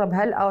مصورة صورة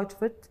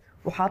بهالأوتفيت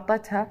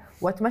وحاطتها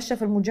وأتمشى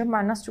في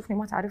المجمع، الناس تشوفني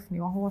ما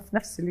تعرفني، وهو في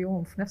نفس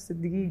اليوم في نفس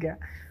الدقيقة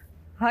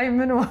هاي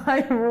منو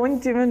هاي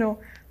وانتي منو.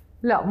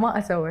 لا ما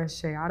اسوي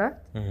هالشيء، عرفت؟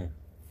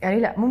 يعني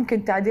لا،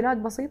 ممكن تعديلات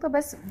بسيطه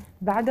بس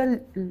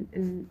بعد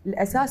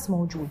الاساس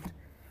موجود.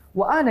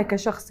 وانا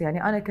كشخص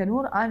يعني انا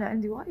كنور، انا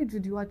عندي وايد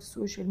فيديوهات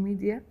السوشيال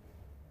ميديا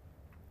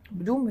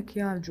بدون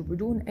مكياج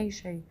وبدون اي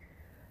شيء،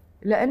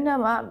 لان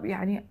ما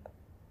يعني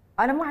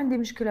انا ما عندي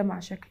مشكله مع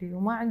شكلي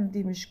وما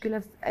عندي مشكله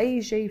في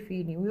اي شيء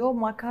فيني.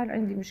 ويوم ما كان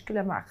عندي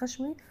مشكله مع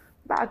خشمي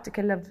بعد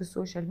تكلمت في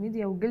السوشيال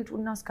ميديا وقلت،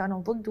 والناس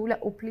كانوا ضد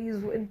ولا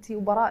وبليز وانتي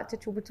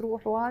وبراءتك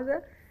وبتروح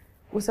وهذا،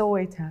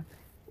 وسويتها.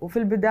 وفي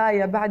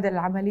البدايه بعد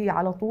العمليه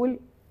على طول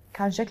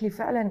كان شكلي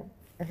فعلا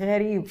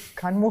غريب،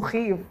 كان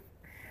مخيف،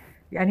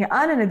 يعني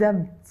انا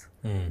ندمت.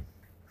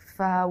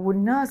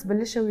 والناس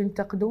بلشوا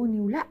ينتقدوني،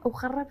 ولا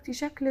وخربتي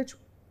شكلك.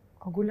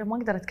 اقول له ما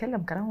اقدر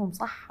اتكلم كلامهم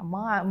صح،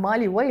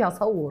 مالي وجه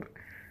اصور.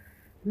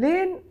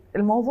 لين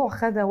الموضوع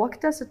خذ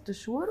وقته 6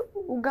 شهور،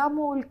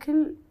 وقاموا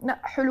الكل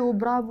حلو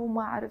برافو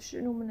ما اعرف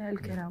شنو من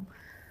هالكلام.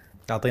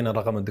 تعطينا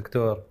رقم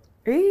الدكتور؟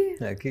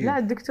 ايه اكيد. لا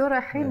الدكتور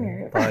الحين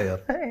يعني طاير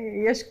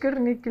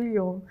يشكرني كل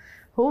يوم.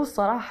 هو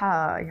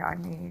الصراحه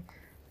يعني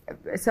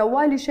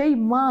سوالي شيء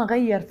ما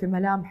غير في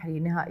ملامحي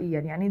نهائيا.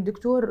 يعني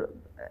الدكتور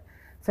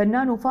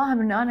فنان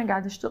وفاهم ان انا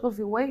قاعد اشتغل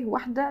في وجه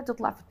واحده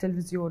تطلع في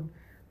التلفزيون،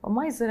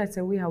 وما يصير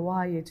اسويها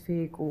وايد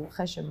فيك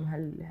وخشم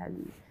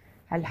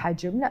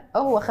هالحجم. لا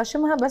هو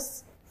خشمها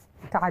بس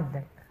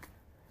تعدل.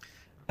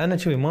 انا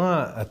شوي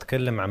ما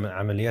اتكلم عن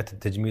عمليات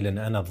التجميل ان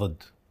انا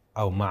ضد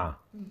او مع.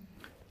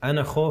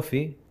 انا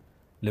خوفي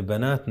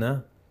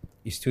لبناتنا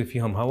يستوي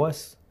فيهم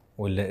هوس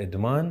ولا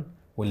ادمان،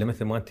 ولا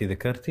مثل ما انت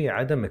ذكرتي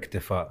عدم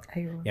اكتفاء.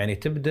 أيوة. يعني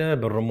تبدا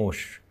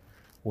بالرموش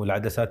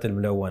والعدسات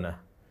الملونه،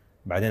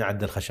 بعدين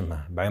عدل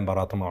خشمها، بعدين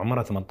براطمها،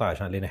 وعمرها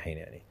 18 لين الحين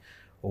يعني.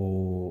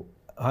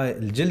 وهاي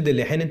الجلد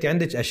اللي الحين انت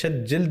عندك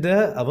اشد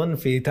جلده اظن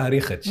في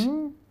تاريخك،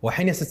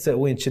 والحين يا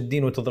تسوين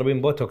تشدين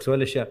وتضربين بوتوكس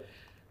ولا اشياء.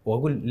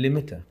 واقول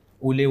لمتى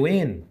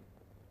ولوين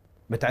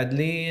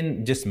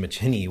بتعدلين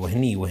جسمك هني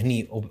وهني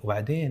وهني،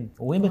 وبعدين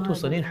وين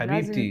بتوصلين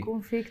حبيبتي؟ لازم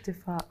يكون في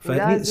اكتفاء.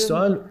 فهني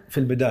السؤال في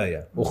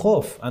البدايه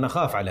وخوف. انا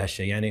خاف على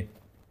هالشيء. يعني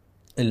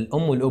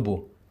الام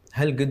والابو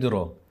هل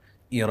قدروا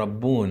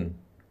يربون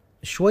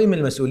شوي من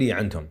المسؤوليه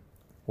عندهم،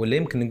 ولا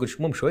يمكن نقول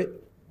مو شوي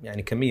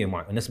يعني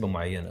كميه نسبه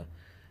معينه،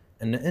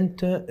 ان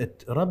انت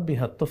تربي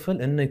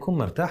هالطفل انه يكون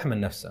مرتاح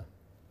من نفسه.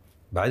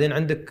 بعدين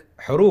عندك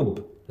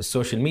حروب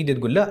السوشيال ميديا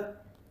تقول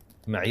لا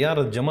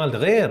معيار الجمال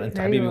غير، انت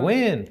حبيبي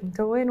وين انت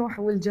وين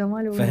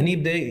والجمال وين. فهني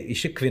يبدا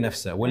يشك في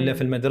نفسه. ولا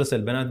في المدرسه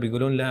البنات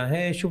بيقولون لها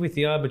هي شوفي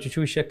ثيابك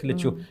شوفي شكلك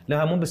شوف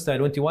لا مو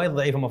بستايل وانت وايد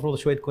ضعيفه المفروض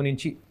شوي تكونين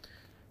شيء.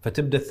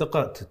 فتبدا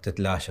الثقه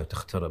تتلاشى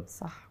وتخترب.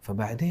 صح.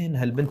 فبعدين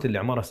هالبنت اللي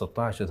عمرها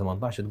 16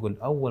 18 تقول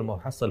اول ما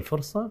احصل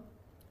فرصه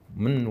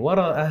من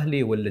وراء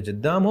اهلي ولا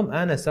قدامهم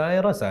انا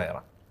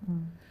سايره.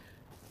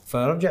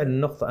 فرجع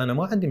للنقطه، انا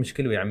ما عندي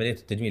مشكله ويا عمليه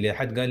التجميل. اذا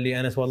حد قال لي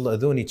انا والله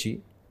اذوني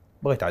شيء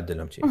بغيت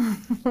اعدلهم شيء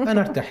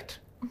انا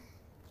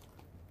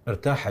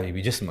ارتاح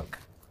حبيبي جسمك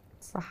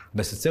صح.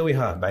 بس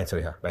تسويها بعدين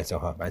تسويها بعدين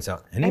تسويها بعدين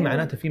تسويها. هني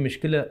معناته في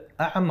مشكله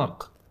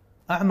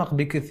اعمق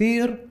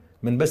بكثير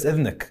من بس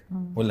اذنك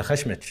ولا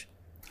خشمك.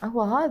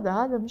 هو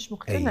هذا مش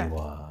مقتنع.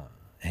 ايوه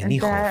هني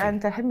خوفي.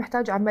 انت الحين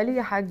محتاج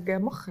عمليه حق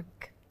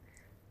مخك،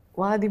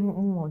 وهذه مو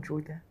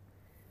موجوده.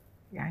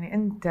 يعني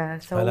انت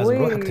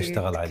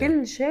سويت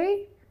كل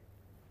شيء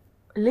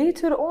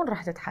ليتر اون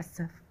راح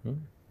تتحسف.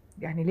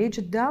 يعني ليه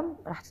قدام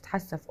راح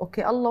تتحسف.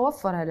 اوكي الله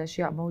وفر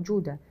هالاشياء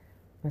موجوده،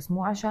 بس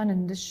مو عشان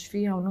ندش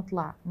فيها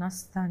ونطلع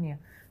ناس ثانيه،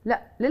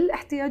 لا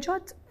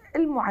للاحتياجات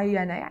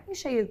المعينه. يعني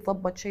شيء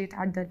يتضبط شيء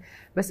يتعدل.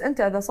 بس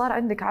انت اذا صار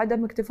عندك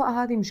عدم اكتفاء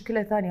هذه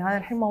مشكله ثانيه. هذا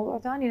الحين موضوع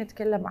ثاني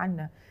نتكلم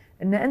عنه،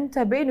 ان انت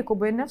بينك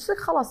وبين نفسك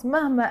خلاص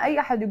مهما اي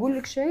احد يقول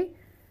لك شيء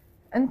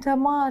انت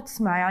ما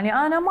تسمع. يعني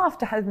انا ما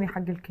افتح اذني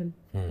حق الكل.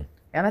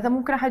 يعني مثلا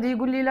ممكن احد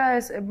يقول لي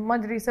لا ما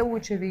ادري سوي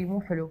كذي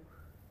مو حلو،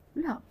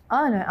 لا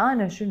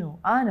انا شنو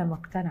انا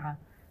مقتنعه.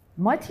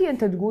 ما تي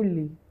انت تقول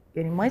لي،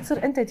 يعني ما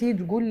يصير انت تي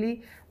تقول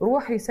لي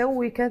روحي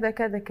سوي كذا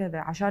كذا كذا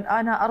عشان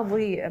انا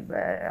ارضي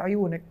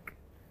عيونك.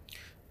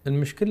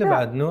 المشكله لا.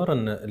 بعد نور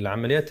ان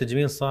العمليات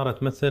التجميل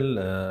صارت مثل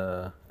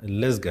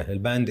اللزقه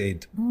الباند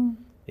ايد.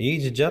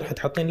 يجي الجرح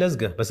تحطين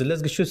لزقه، بس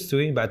اللزقه شو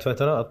تسوي بعد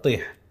فتره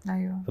تطيح.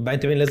 ايوه. فبعدين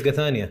تبين لزقه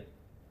ثانيه،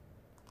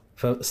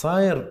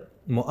 فصاير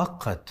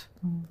مؤقت.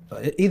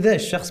 اذا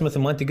الشخص مثل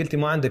ما انت قلتي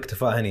ما عنده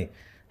اكتفاء هني،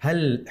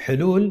 هل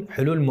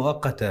حلول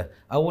مؤقته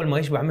اول ما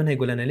يشبع منها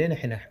يقول انا لين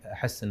الحين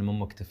احس انه مو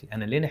مكتفي،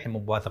 انا لين الحين مو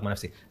بواثق من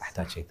نفسي،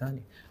 احتاج شيء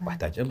ثاني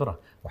واحتاج ابره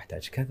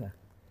واحتاج كذا.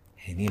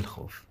 هني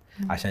الخوف.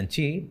 عشان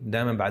شي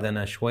دائما بعد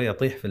انا شوي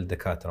اطيح في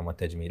الدكاتره مال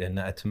التجميل، لان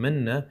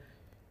اتمنى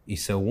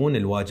يسوون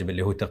الواجب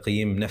اللي هو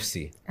تقييم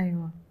نفسي.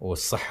 ايوه.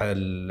 والصحه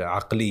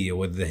العقليه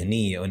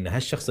والذهنيه، وان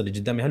هالشخص اللي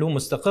قدامي هل هو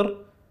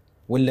مستقر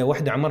ولا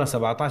وحده عمرها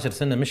 17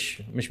 سنه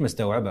مش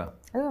مستوعبه.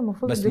 ايوه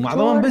المفروض بس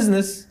معظمهم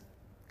بزنس.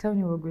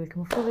 توني بقول لك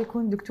المفروض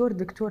يكون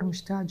دكتور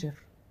مش تاجر.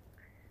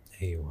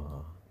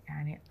 ايوه.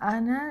 يعني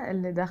انا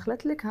اللي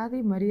داخلت لك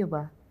هذه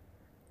مريضه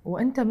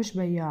وانت مش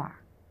بياع.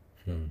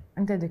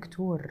 انت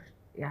دكتور.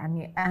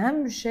 يعني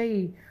اهم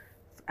شيء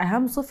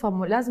اهم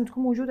صفه لازم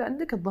تكون موجوده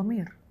عندك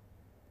الضمير.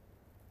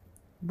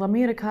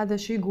 ضميرك هذا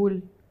شيء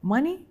يقول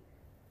ماني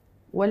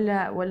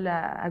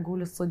ولا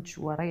اقول الصدق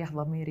واريح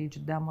ضميري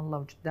قدام الله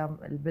وقدام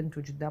البنت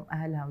وقدام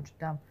اهلها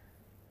وقدام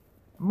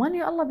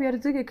ماني. الله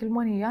بيرزقك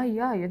الماني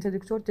ياي انت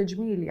دكتور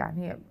تجميل،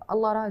 يعني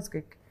الله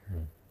رازقك.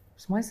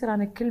 بس ما يصير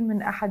انا كل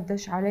من احد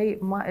دش علي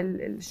ما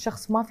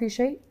الشخص ما في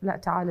شيء، لا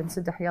تعال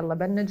انسدح يلا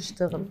بنج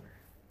اشتغل.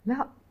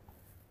 لا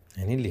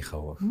يعني اللي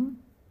يخوف.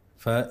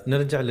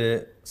 فنرجع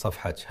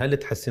لصفحتك. هل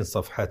تحسين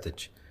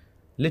صفحتك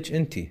لك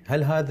انت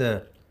هل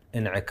هذا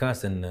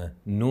انعكاس ان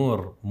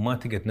نور ما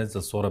تقدر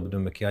تنزل صوره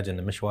بدون مكياج،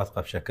 انه مش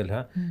واثقه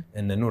بشكلها،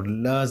 ان نور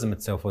لازم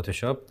تسوي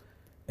فوتوشوب،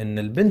 ان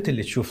البنت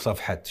اللي تشوف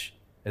صفحتك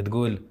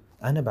تقول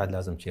انا بعد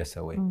لازم شيء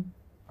اسوي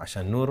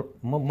عشان نور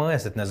ما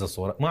تنزل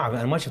صوره. ما اعرف،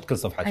 انا ما شفت كل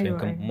صفحتك،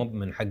 أيوة يمكن مو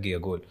من حقي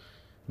اقول،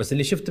 بس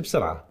اللي شفت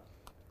بسرعه.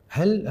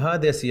 هل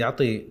هذا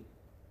يعطي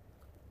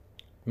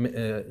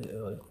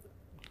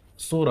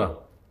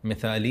صوره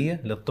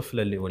مثاليه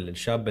للطفله اللي ولا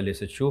الشابه اللي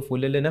تشوف،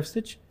 ولا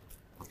لنفسك؟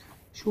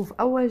 شوف،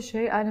 أول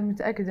شيء أنا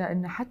متأكدة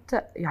إن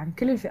حتى يعني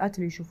كل الفئات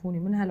اللي يشوفوني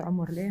من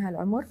هالعمر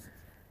لهالعمر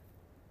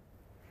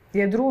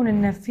يدرون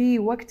إن في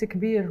وقت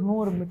كبير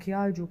نور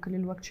مكياج وكل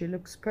الوقت she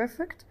looks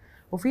perfect،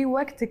 وفي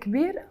وقت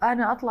كبير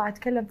أنا أطلع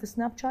أتكلم في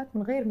سناب شات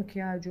من غير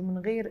مكياج ومن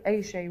غير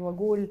أي شيء،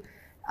 وأقول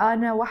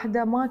أنا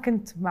واحدة ما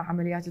كنت مع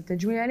عمليات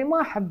التجميل، يعني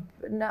ما أحب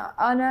إن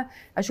أنا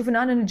أشوف إن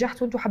أنا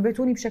نجحت وأنتم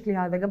حبيتوني بشكلي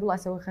هذا قبل لا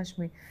أسوي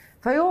خشمي.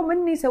 فيوم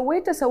إني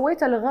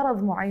سويته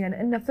لغرض معين،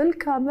 إنه في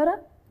الكاميرا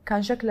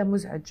كان شكله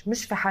مزعج،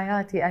 مش في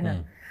حياتي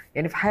أنا.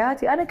 يعني في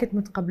حياتي أنا كنت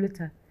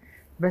متقبلته،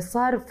 بس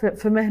صار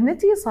في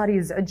مهنتي صار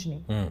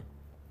يزعجني.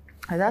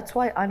 that's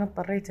why أنا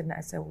اضطريت إن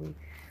أسوي.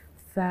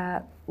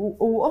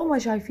 وهم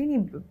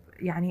شايفيني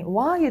يعني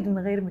وايد من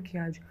غير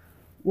مكياج،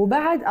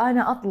 وبعد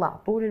أنا أطلع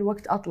طول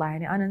الوقت أطلع،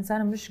 يعني أنا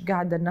إنسانة مش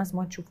قاعدة الناس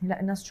ما تشوفني، لا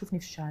الناس تشوفني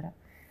في الشارع.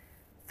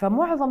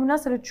 فمعظم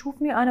الناس اللي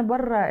تشوفني أنا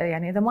برا،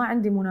 يعني إذا ما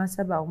عندي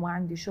مناسبة أو ما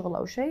عندي شغل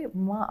أو شيء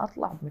ما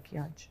أطلع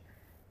بمكياج،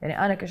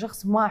 يعني أنا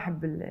كشخص ما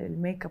أحب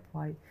الميك اب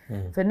وايد.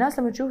 فالناس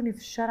لما تشوفني في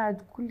الشارع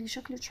تقول لي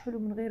شكلك حلو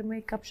من غير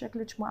ميك اب،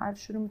 شكلك ما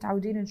أعرف شنو،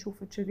 متعودين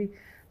نشوفك كذي.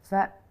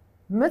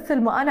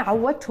 فمثل ما أنا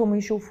عودتهم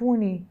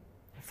يشوفوني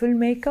في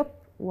الميك اب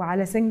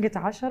وعلى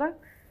سنقة 10،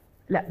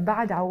 لا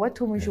بعد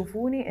عودتهم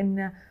يشوفوني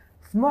إن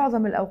في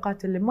معظم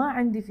الأوقات اللي ما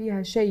عندي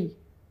فيها شيء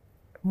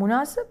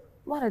مناسب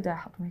ما أريد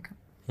أحط ميك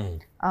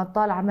اب.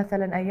 طالعة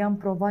مثلا أيام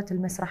بروفات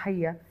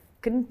المسرحية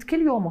كنت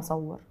كل يوم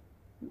أصور،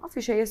 ما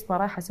في شيء اسمه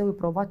رايحة أسوي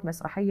بروفات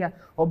مسرحية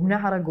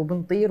وبنعرق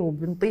وبنطير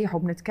وبنطيح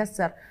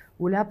وبنتكسر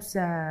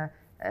ولابسة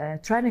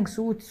تريننج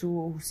سوتس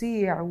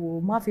وسيع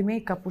وما في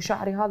ميك اب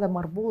وشعري هذا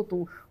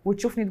مربوط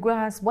وتشوفني تقول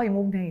أنا صبي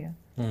مو بنية.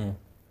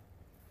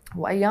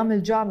 وأيام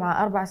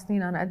الجامعة 4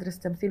 سنين أنا أدرس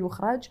تمثيل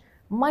وإخراج،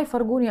 ما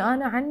يفرقوني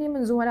أنا عني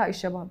من زملائي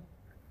الشباب،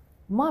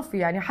 ما في.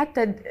 يعني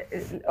حتى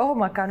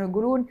هم كانوا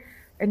يقولون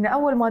إن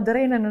أول ما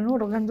درينا إن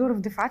نور الغندور في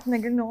دفعتنا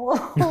قلنا أوه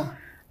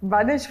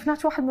بعدين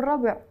شفناش واحد من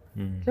الرابع.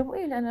 لهم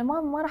إيه، لأن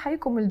ما راح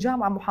أجيكم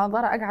الجامعة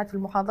محاضرة أقعد في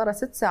المحاضرة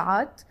 6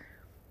 ساعات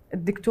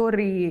الدكتور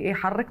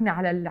يحركني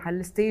على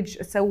الستيج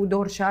أسوي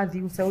دور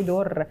شاذي وأسوي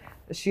دور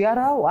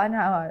شيرة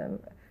وأنا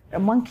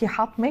مانكي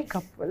حاط ميك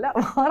اب، لا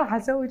ما راح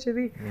أسوي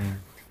كذي.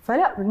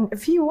 فلا،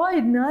 في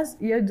وايد ناس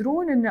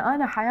يدرون ان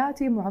انا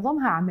حياتي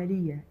معظمها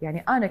عمليه،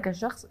 يعني انا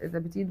كشخص اذا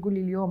بتيجي تقول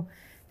لي اليوم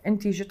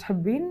انتي شو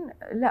تحبين،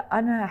 لا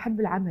انا احب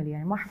العمل،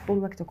 يعني ما احب طول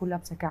الوقت اكون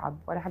لابسه كعب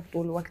ولا احب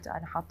طول الوقت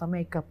انا حاطه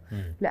ميك اب،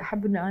 لا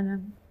احب ان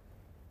انا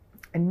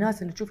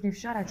الناس اللي تشوفني في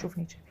الشارع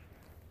تشوفني كذي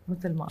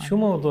مثل ما انا. شو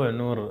موضوع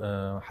نور؟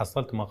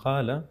 حصلت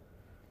مقاله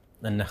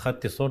ان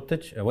اخذتي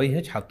صورتك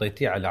وجهك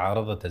حطيتيه على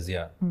عارضه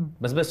ازياء،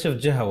 بس شفت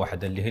جهه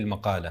واحده اللي هي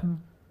المقاله.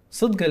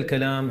 صدق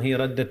الكلام هي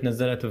ردت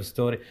نزلته في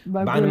ستوري،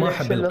 بعد ما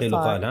احب القيل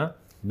وقالها،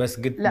 بس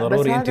قلت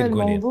ضروري انت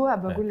تقولين الموضوع.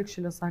 بقول لك شو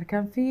اللي صار.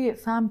 كان في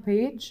فان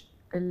بيج،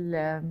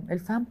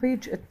 الفان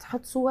بيج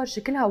تحط صور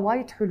شكلها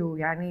وايد حلو،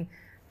 يعني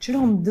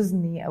شلهم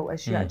ديزني او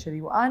اشياء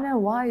كذي، وانا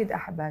وايد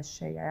احب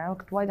هالشيء، يعني انا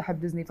كنت وايد احب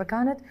ديزني،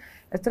 فكانت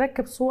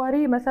تركب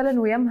صوري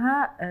مثلا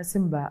ويمها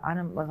سيمبا،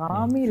 انا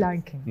غرامي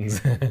لاين كينج.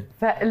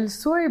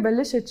 فالستوري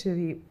بلشت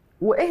كذي،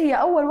 وهي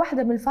اول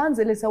واحده من الفانز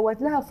اللي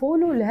سوت لها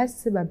فولو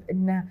لهالسبب،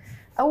 انه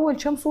اول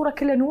كم صوره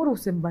كلها نور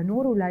وسيمبا،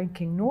 نور ولاين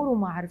كينج، نور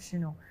وما اعرف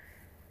شنو.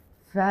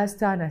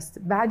 فاستانست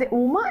بعد،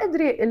 وما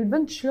ادري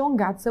البنت شلون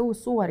قاعد تسوي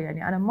الصور،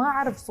 يعني انا ما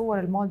اعرف صور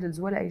المودلز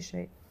ولا اي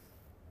شيء.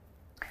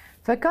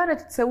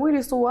 فكانت تسوي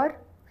لي صور،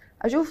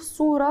 اشوف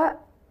الصوره،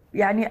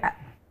 يعني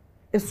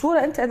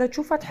الصوره انت اذا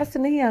تشوفها تحس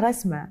ان هي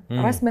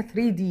رسمه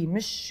 3D،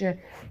 مش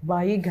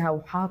بايقها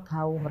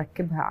وحاطها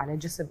ومركبها على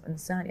جسم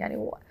انسان،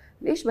 يعني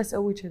ليش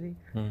بسوي كذي؟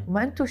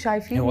 ما انتم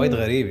شايفيني وايد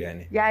غريب،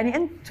 يعني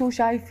انتم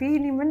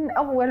شايفيني من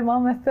اول ما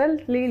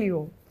مثلت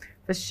لليوم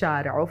في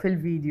الشارع وفي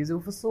الفيديوز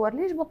وفي الصور،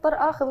 ليش بضطر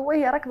اخذ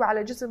وجهي ركبه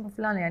على جسم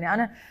فلان؟ يعني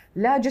انا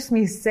لا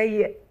جسمي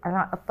سيء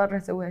انا اضطر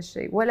اسوي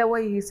هالشيء، ولا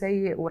وجهي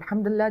سيء،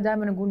 والحمد لله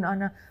دائما اقول ان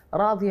انا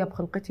راضيه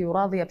بخلقتي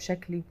وراضيه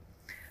بشكلي.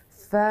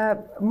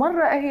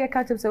 فمره هي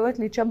كاتب سويت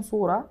لي كم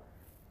صوره،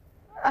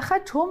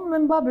 اخذتهم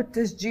من باب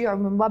التشجيع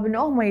ومن باب ان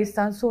هم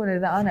يستانسون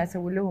اذا انا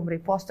اسوي لهم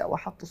ريبوست او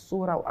احط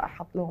الصوره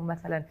واحط لهم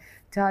مثلا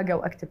تاج او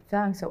اكتب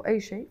ثانكس او اي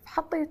شيء،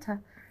 فحطيتها.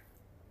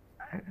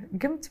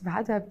 قمت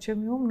بعدها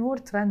بكم يوم نور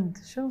ترند،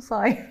 شنو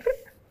صاير؟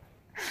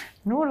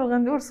 نور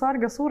الغندور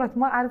سارقه صوره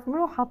ما اعرف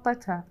منو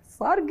حطتها،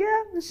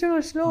 سارقه شنو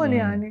شلون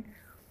يعني؟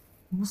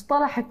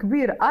 مصطلح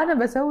كبير، انا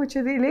بسوي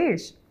كذي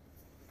ليش؟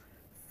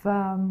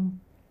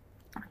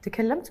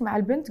 تكلمت مع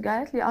البنت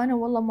قالت لي انا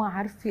والله ما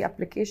اعرف، في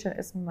ابلكيشن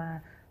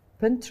اسمه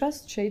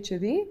بنترست شيء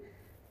كذي،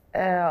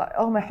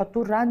 هم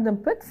يحطون راندوم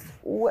بيكس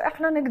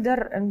واحنا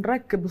نقدر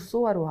نركب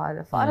الصور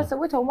وهذا، فانا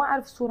سويتها وما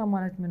اعرف الصوره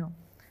مالت منو.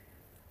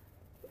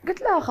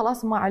 قلت لها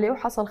خلاص ما عليه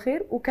وحصل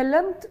خير.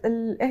 وكلمت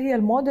هي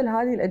الموديل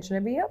هذه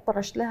الأجنبية،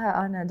 طرشت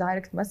لها أنا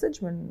دايركت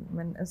مسج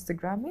من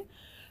انستغرامي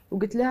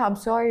وقلت لها I'm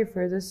sorry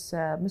for this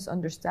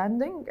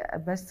misunderstanding،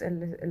 بس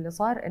اللي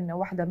صار إنه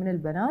واحدة من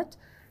البنات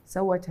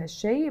سوت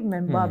هالشيء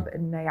من باب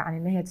إنه يعني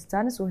إن هي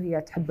تستانس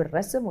وهي تحب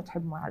الرسم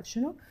وتحب ما أعرف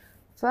شنو،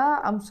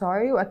 I'm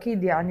sorry.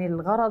 وأكيد يعني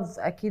الغرض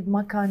أكيد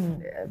ما كان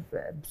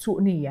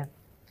بسوء نية.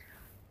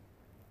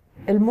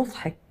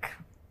 المضحك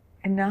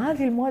إن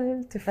هذه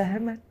الموديل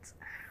تفهمت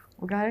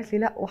وقالت لي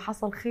لا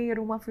وحصل خير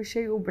وما في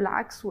شيء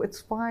وبالعكس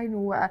وإتس فاين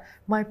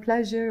وماي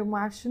بليجر وما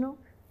أعرف شنو.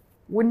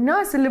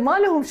 والناس اللي ما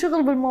لهم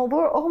شغل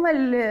بالموضوع هم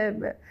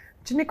اللي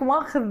كأنك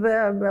ماخذ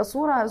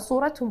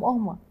صورتهم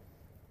هم.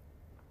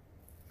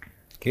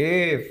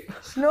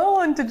 كيف؟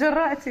 شلون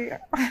تجرأتي؟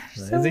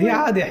 زي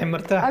عادي الحين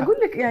مرتاحة. أقول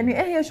لك يعني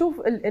هي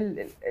شوف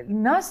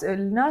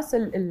الناس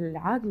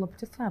العاقلة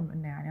بتفهم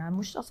إنه يعني أنا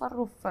مش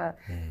تصرف،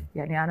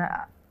 يعني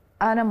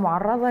أنا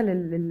معرضة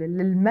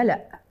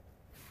للملأ،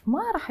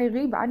 ما راح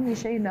يغيب عني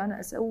شيء إن أنا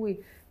أسوي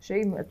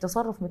شيء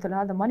التصرف مثل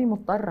هذا، ماني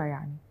مضطرة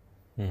يعني.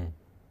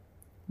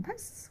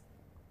 بس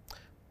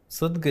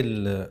صدق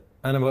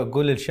أنا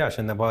بقول الشيء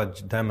عشان نبغى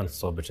دائما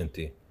تصوبك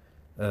أنتي.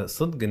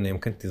 صدق إن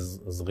يمكن كنتي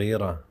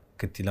صغيرة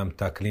كنتي لم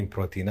تاكلين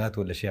بروتينات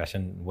ولا شيء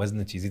عشان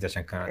وزنك يزيد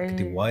عشان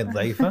كنتي وايد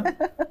ضعيفة؟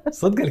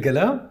 صدق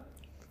الكلام؟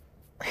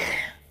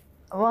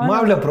 ما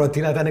عمله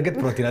بروتينات، أنا قلت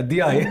بروتينات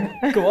دياي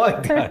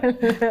وايد دياي.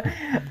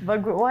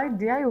 بقول وايد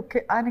دياي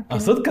أنا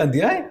كنت صدق كان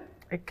دياي؟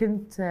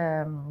 كنت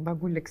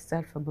بقول لك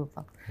السالفة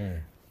بالضبط.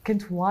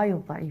 كنت وايد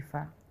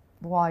ضعيفة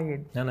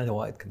وايد. أنا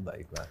وايد كنت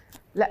ضعيف بعد.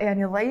 لا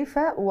يعني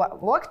ضعيفة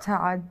ووقتها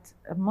عاد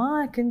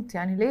ما كنت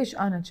يعني ليش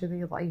أنا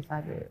كذي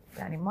ضعيفة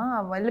يعني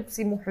ما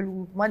لبسي مو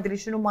حلو ما أدري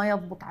شنو ما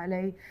يضبط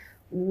علي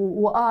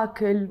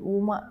وآكل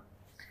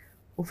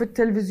وفي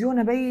التلفزيون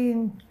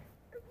أبين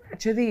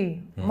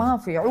كذي ما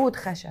في عود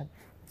خشب.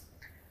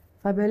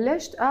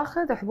 فبلشت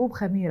آخذ حبوب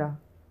خميرة،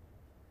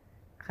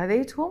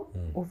 خذيتهم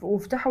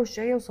وفتحوا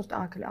الشيء وصرت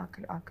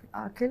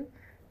آكل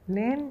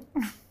لين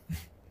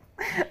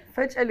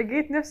فجأة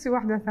لقيت نفسي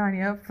واحدة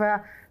ثانية.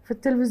 في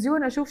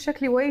التلفزيون أشوف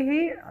شكلي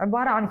وجهي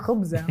عبارة عن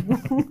خبزة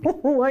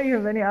وجه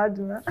بني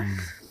آدمة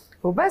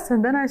وبس.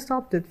 and then I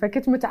stopped it.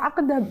 فكنت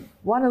متعقدة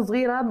وأنا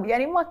صغيرة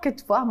يعني ما كنت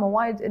فاهمة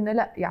وايد إنه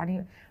لا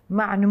يعني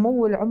مع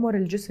نمو العمر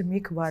الجسم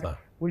يكبر صح.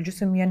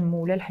 والجسم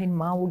ينمو للحين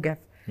ما وقف.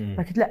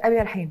 فكنت لا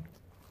أبي الحين،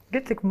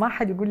 قلت لك ما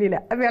حد يقول لي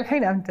لا أبي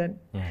الحين أمتن،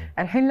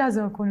 الحين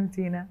لازم أكون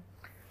متينة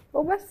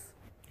وبس.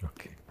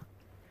 أوكي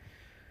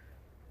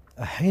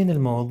الحين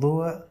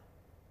الموضوع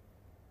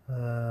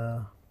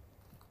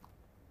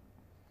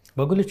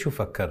بقول لك شو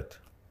فكرت،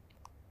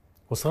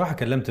 وصراحة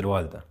كلمت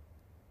الوالدة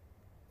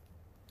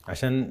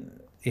عشان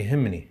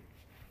يهمني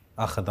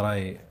أخذ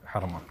رأي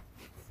حرمة،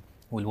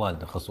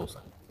 والوالدة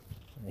خصوصا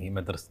هي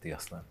مدرستي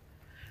أصلا.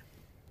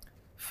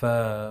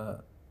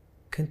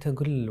 فكنت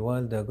أقول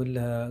للوالدة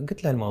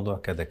قلت لها الموضوع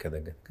كذا كذا،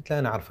 قلت لها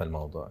أنا عارفة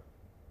الموضوع،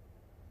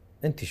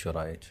 أنت شو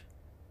رأيك؟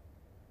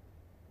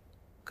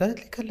 قالت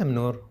لي كلم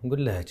نور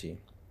وقول لها شيء.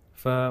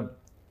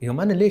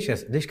 فيوم أنا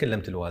ليش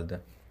كلمت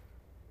الوالدة؟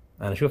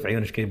 أنا شوف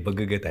عيونك كيف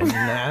بققت عندي.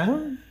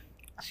 نعم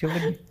شوف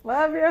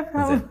ما أبي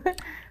أفهم.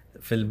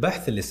 في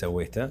البحث اللي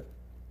سويته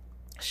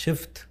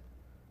شفت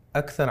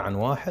أكثر عن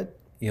واحد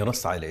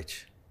يرص عليك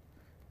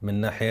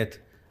من ناحية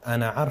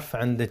أنا عارف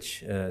عندك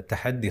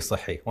تحدي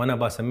صحي، وأنا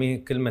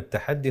بسميه كلمة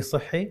تحدي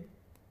صحي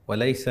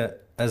وليس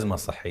أزمة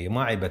صحية.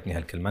 ما عيبتني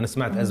هالكلمة، أنا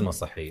سمعت أزمة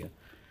صحية.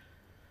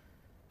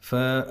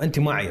 فأنت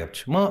ما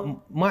عيبتش،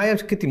 ما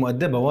عيبتش، كنتي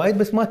مؤدبة وايد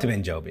بس ما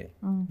تبين جاوبين.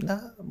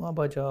 لا ما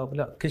بجاوب،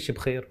 لا كل شيء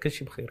بخير كل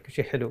شيء بخير كل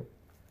شيء حلو،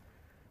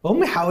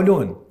 وهم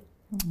يحاولون.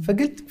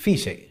 فقلت في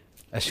شيء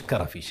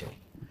أشكره في شيء.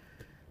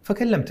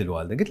 فكلمت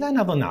الوالدة قلت لها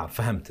أنا أظن أعرف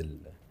فهمت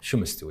شو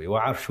مستوي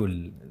وأعرف شو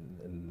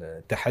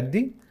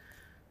التحدي،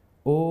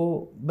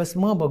 وبس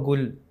ما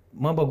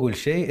بقول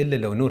شيء إلا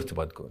لو نور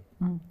تبغى تقول.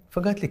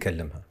 فقالت لي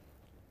كلمها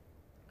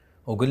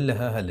وقل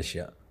لها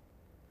هالأشياء،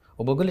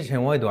 وبقول لك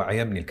وايد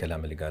عجبني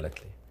الكلام اللي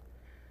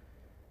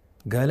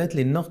قالت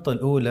لي النقطة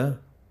الأولى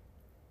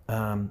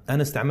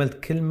أنا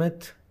استعملت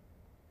كلمة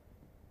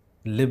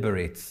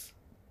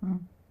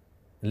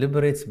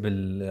liberates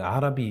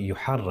بالعربي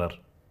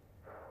يحرر.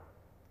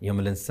 يوم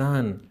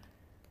الإنسان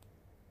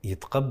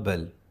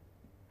يتقبل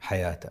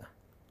حياته،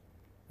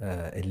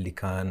 اللي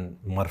كان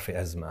مر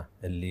في أزمة،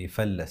 اللي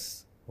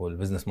فلس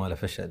والبزنس ماله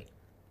فشل،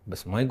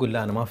 بس ما يقول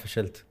لا أنا ما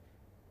فشلت،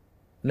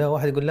 لا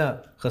واحد يقول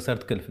لا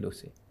خسرت كل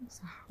فلوسي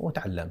صح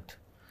وتعلمت.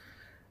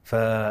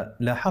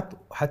 فلاحظت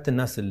حتى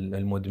الناس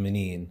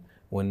المدمنين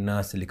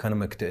والناس اللي كانوا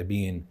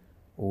مكتئبين،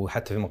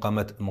 وحتى في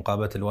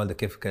مقابلة الوالدة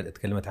كيف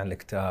تكلمت عن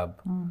الاكتئاب،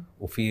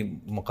 وفي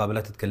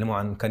مقابلات تكلموا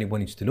عن كانوا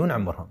يبون يقتلون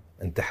عمرهم،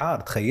 انتحار.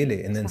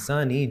 تخيلي ان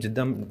انسان يجي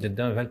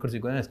قدامي في هالكرسي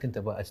يقول انا كنت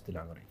ابغى اقتل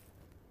عمري.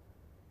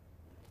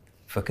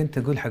 فكنت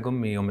اقول حق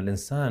امي يوم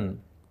الانسان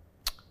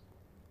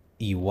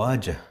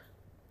يواجه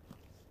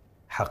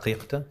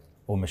حقيقته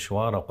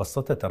ومشواره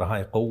وقصته، ترى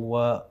هاي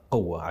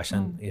قوة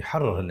عشان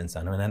يحرر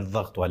الانسان من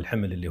هالضغط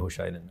والحمل اللي هو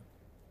شايلنه.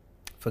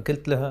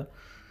 فقلت لها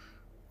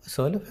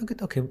اسولف،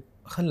 قلت اوكي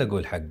خل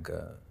اقول حق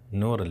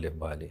نور اللي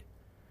ببالي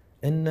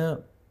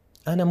إن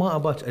أنا ما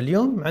أباك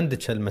اليوم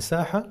عندك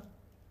هالمساحة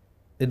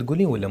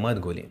تقولين ولا ما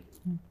تقولين،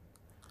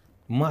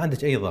 ما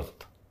عندك أي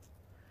ضغط،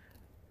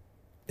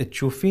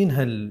 تشوفين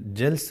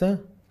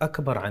هالجلسة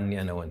أكبر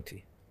عني أنا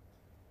وأنتي.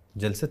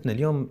 جلستنا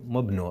اليوم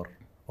مو بنور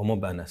ومو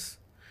بأنس،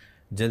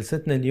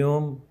 جلستنا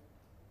اليوم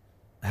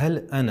هل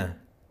أنا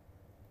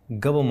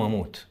قبل ما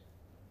أموت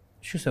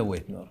شو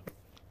سويت نور؟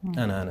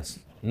 أنا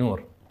أنس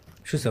نور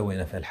شو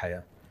سوينا في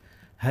الحياة؟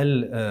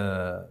 هل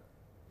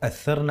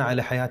أثرنا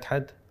على حياة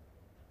حد؟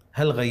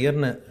 هل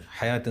غيرنا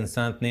حياة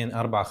إنسان 2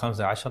 4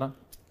 5 10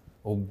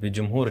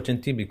 وبجمهورك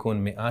أنتي بيكون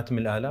مئات من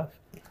الآلاف؟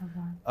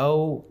 طبعا.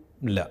 أو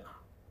لا،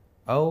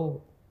 أو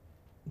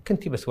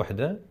كنتي بس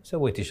وحدة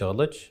سويتي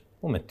شغلك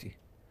ومتي.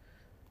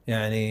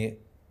 يعني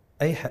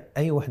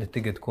أي وحدة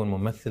تقدر تكون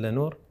ممثلة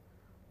نور،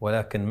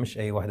 ولكن مش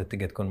أي وحدة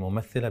تقدر تكون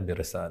ممثلة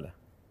برسالة،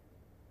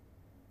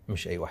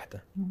 مش أي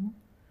وحدة.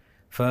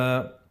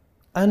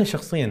 فأنا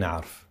شخصياً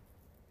أعرف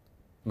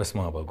بس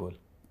ما بقول.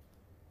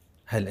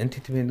 هل أنت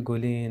تبين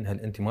تقولين؟ هل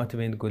أنت ما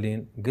تبين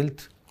تقولين؟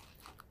 قلت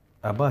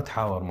أبا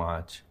أتحاور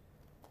معاك،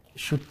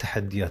 شو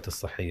التحديات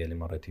الصحية اللي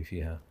مرتي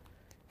فيها؟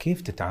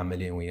 كيف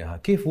تتعاملين وياها؟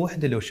 كيف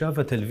وحدة لو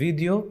شافت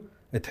الفيديو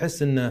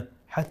تحس إنه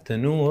حتى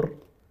نور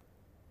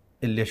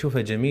اللي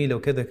أشوفها جميلة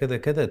وكذا كذا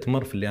كذا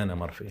تمر في اللي أنا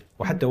مر فيه،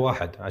 وحتى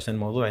واحد عشان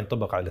الموضوع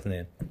ينطبق على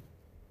 2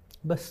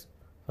 بس.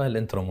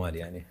 فالانترو مالي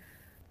يعني.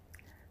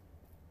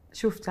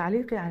 شوف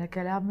تعليقي على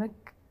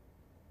كلامك،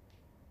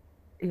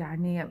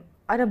 يعني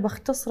أنا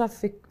بختصره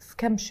في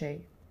كم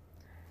شيء.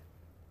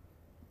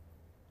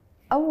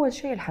 أول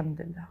شيء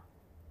الحمد لله،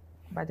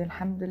 بعدين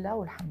الحمد لله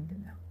والحمد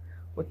لله،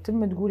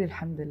 وتتم تقول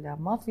الحمد لله.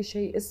 ما في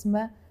شيء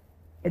اسمه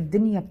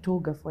الدنيا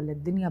بتوقف ولا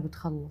الدنيا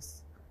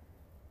بتخلص.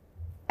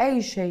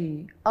 أي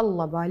شيء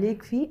الله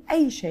باليك فيه،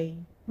 أي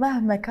شيء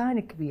مهما كان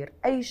كبير،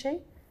 أي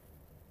شيء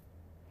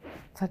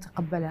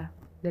فتقبله،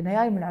 لأنه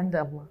جاي من عند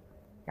الله.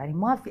 يعني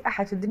ما في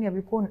أحد في الدنيا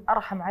بيكون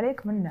أرحم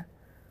عليك منه.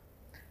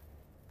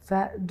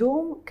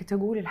 فدوم كنت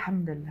أقول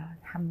الحمد لله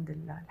الحمد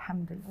لله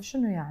الحمد لله.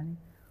 شنو يعني؟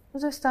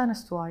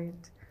 استانست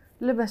وايد،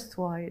 لبست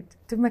وايد،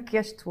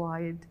 تمكيشت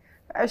وايد،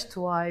 عشت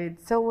وايد،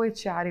 سويت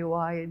شعري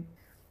وايد،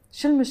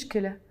 شو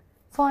المشكلة؟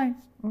 فاين،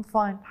 ام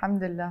فاين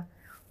الحمد لله.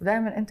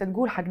 ودائما أنت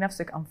تقول حق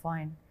نفسك ام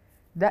فاين.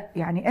 ده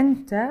يعني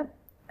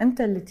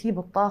أنت اللي تجيب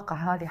الطاقة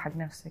هذه حق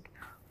نفسك.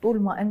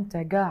 طول ما أنت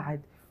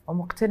قاعد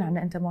ومقتنع أن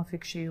أنت ما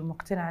فيك شيء،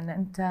 ومقتنع أن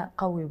أنت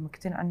قوي،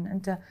 ومقتنع أن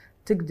أنت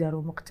تقدر،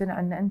 ومقتنع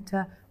أن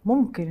أنت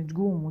ممكن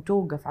تقوم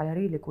وتوقف على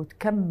ريلك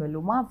وتكمل،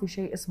 وما في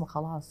شيء اسمه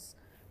خلاص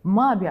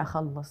ما أبي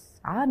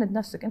أخلص. عاند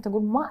نفسك، أنت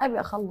قول ما أبي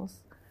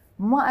أخلص،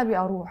 ما أبي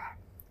أروح،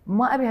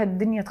 ما أبي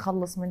هالدنيا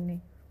تخلص مني.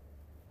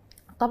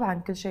 طبعا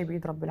كل شيء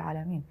بيد رب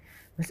العالمين،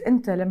 بس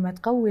أنت لما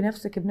تقوي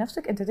نفسك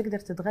بنفسك أنت تقدر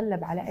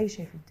تتغلب على أي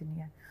شيء في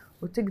الدنيا،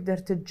 وتقدر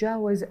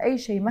تتجاوز أي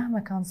شيء مهما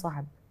كان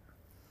صعب.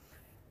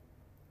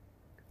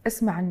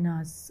 اسمع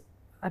الناس،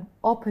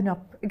 open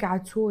up،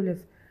 اقعد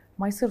سولف.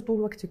 ما يصير طول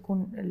الوقت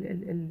يكون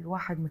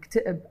الواحد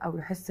مكتئب أو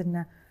يحس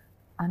إنه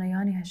أنا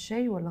ياني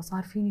هالشيء ولا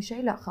صار فيني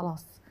شيء، لا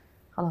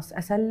خلاص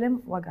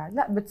أسلم وأقعد.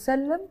 لا،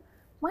 بتسلم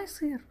ما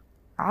يصير.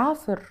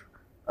 عافر،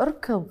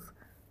 اركض،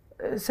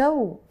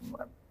 سو.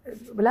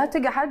 لا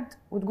تقعد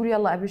وتقول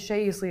يلا أبي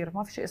الشيء يصير،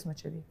 ما في شيء اسمه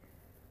كذي.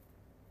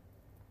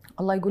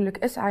 الله يقول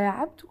لك اسعى يا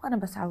عبد وأنا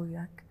بسعى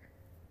وياك.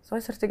 بس ما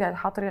يصير تقعد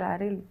حاطري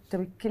العريل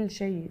تبي كل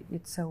شيء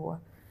يتسوى.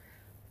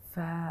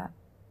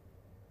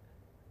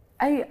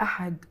 أي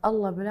أحد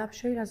الله بلا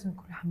بشيء لازم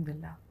يكون الحمد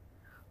لله،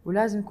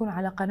 ولازم يكون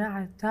على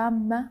قناعة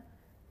تامة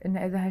إن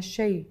إذا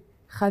هالشيء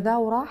خذاه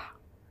وراح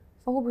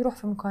فهو بيروح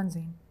في مكان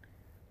زين،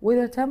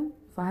 وإذا تم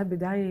فهي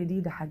بداية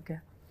جديدة حقه.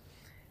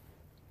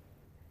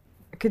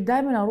 كنت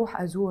دائما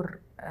أروح أزور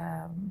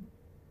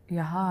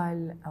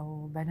يهال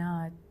أو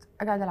بنات،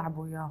 أقعد ألعب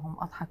وياهم،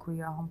 أضحك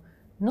وياهم.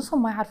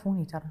 نصهم ما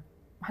يعرفوني، ترى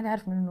ما حد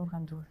يعرف من نور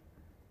غندور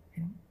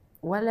يعني،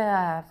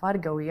 ولا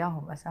فارقة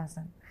وياهم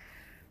أساساً.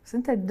 بس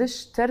أنت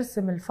تدش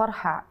ترسم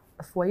الفرحة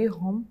في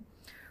وجههم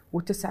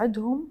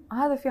وتسعدهم،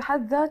 هذا في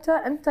حد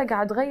ذاته أنت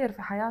قاعد تغير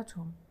في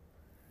حياتهم.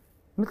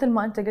 مثل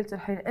ما أنت قلت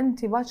الحين،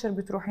 أنت باكر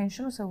بتروحين،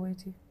 شنو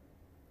سويتي؟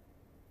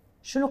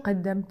 شنو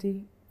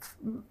قدمتي؟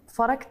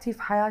 فرقتي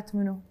في حياة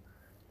منو؟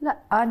 لا،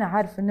 أنا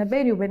عارف إن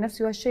بيني وبين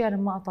نفسي وهالشيء أنا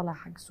ما أطلع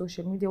حق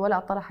السوشيال ميديا ولا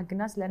أطلع حق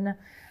الناس، لأن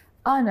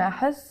أنا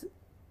أحس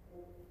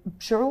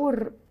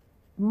بشعور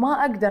ما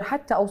أقدر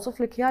حتى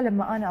أوصف لك إياه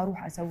لما أنا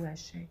أروح أسوي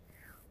هالشيء،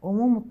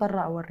 ومو مضطرة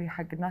أوريه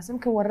حق الناس.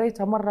 يمكن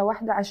وريته مرة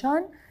واحدة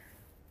عشان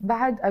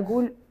بعد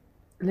أقول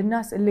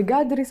للناس اللي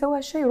قادر يسوي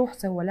هالشيء روح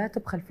سوى، لا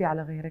تبخل فيه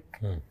على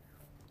غيرك.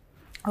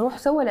 روح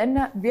سوى،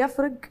 لأنه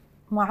بيفرق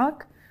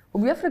معك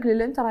وبيفرق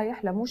للي أنت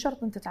رايح له. مو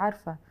شرط أنت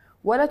تعرفه،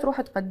 ولا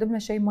تروح تقدم له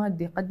شيء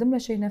مادي، قدم له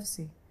شيء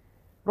نفسي.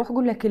 روح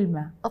قول له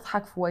كلمة،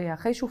 اضحك في وجهه،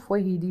 خلي يشوف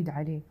وجه جديد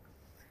عليه.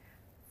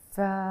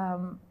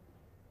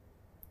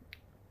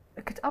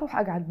 كنت أروح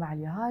أقعد مع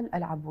اليهال،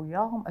 ألعب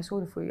وياهم،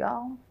 أسولف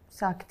وياهم،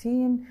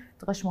 ساكتين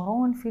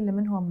تغشمرون. في اللي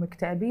منهم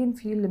مكتئبين،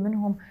 في اللي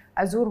منهم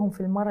أزورهم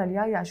في المرة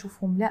الجاية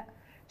أشوفهم لا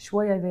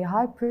شوية ذي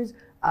هايبرز،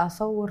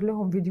 أصور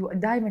لهم فيديو.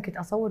 دائما كنت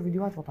أصور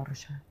فيديوهات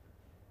وأطرشها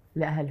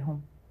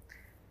لأهلهم.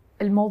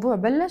 الموضوع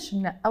بلش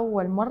إن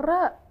أول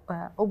مرة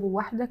أبو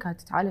واحدة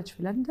كانت تتعالج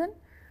في لندن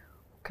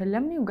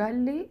وكلمني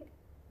وقال لي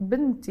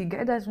بنتي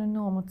قاعدة من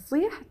النوم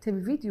تصيح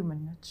تبي فيديو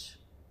منك.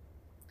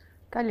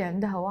 قال لي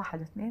عندها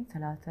 1 2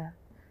 3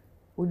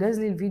 ودز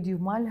لي الفيديو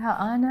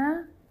مالها.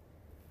 أنا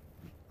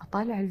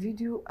أطالع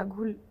الفيديو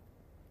أقول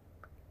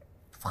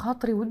في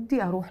خاطري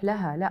ودي أروح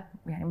لها، لا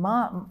يعني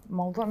ما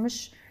موضوع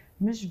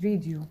مش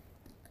فيديو.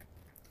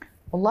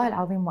 والله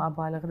العظيم ما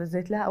أبالغ،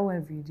 دزيت لها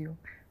أول فيديو،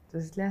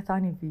 دزيت لها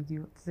ثاني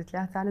فيديو، دزيت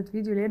لها ثالث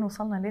فيديو، لين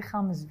وصلنا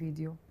ل5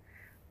 فيديو.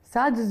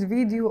 سادس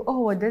فيديو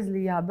هو دز لي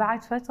إياه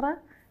بعد فترة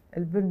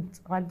البنت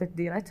ردت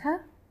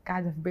ديرتها،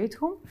 قاعدة في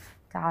بيتهم،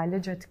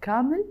 تعالجت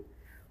كامل،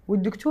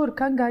 والدكتور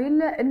كان قايل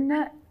له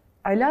إن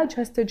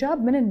علاجها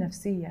استجاب من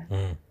النفسية.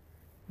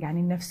 يعني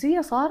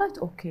النفسية صارت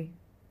أوكي.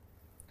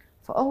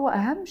 فهو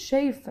أهم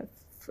شيء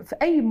في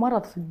أي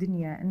مرض في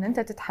الدنيا إن أنت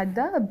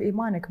تتحداه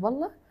بإيمانك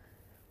بالله،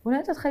 وإن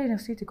أنت تخلي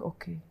نفسيتك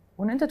أوكي،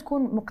 وإن أنت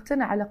تكون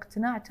مقتنع على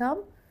اقتناع تام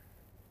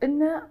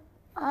إن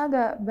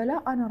هذا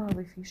بلاء أنا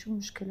راضي فيه، شو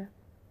المشكلة؟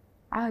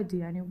 عادي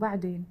يعني.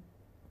 وبعدين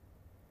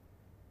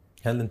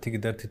هل أنت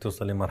قدرتي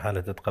توصلي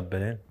لمرحلة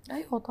تتقبلين؟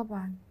 أيوة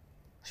طبعاً،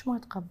 مش ما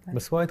أتقبل.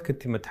 بس وايد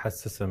كنتي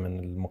متحسسة من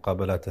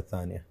المقابلات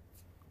الثانية.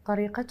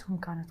 طريقتهم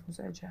كانت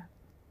مزعجة.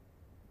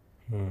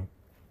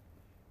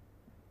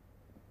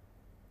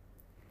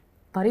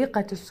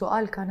 طريقة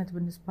السؤال كانت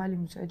بالنسبة لي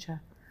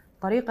مزعجة.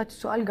 طريقة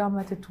السؤال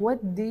قامت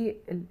تودي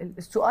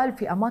السؤال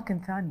في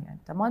أماكن ثانية.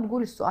 أنت ما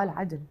تقول السؤال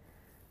عدل،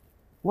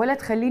 ولا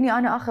تخليني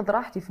أنا أخذ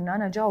راحتي في أن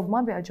أنا أجاوب.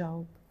 ما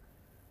بأجاوب،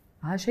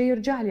 هذا شيء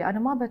يرجع لي، أنا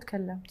ما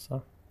بتكلم.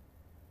 صح.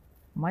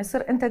 ما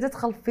يصير أنت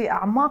تدخل في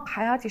أعماق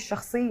حياتي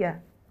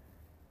الشخصية،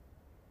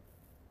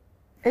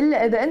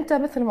 إلا إذا أنت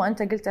مثل ما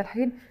أنت قلت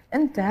الحين،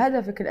 أنت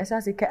هدفك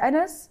الأساسي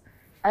كأنس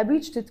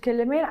أبيك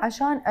تتكلمين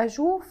عشان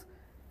أشوف،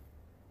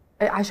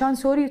 عشان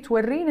سوري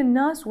تورين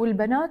الناس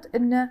والبنات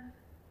إن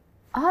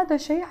هذا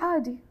شيء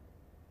عادي،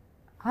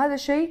 هذا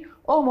شيء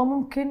ما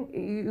ممكن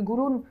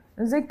يقولون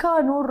زي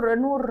كان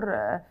نور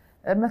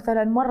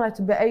مثلا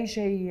مرت بأي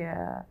شيء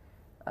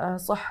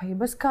صحي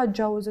بس كانت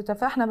تجاوزته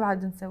فإحنا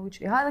بعد نسوي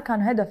شيء. هذا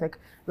كان هدفك،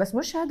 بس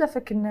مش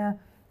هدفك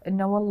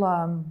إنه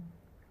والله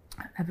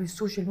أبي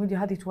السوشيال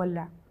ميديا هذه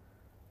تولع.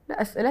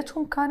 لا،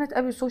 أسئلتهم كانت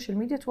أبي السوشيال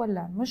ميديا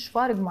تولع، مش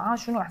فارق معاه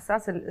شنو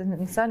إحساس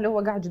الإنسان اللي هو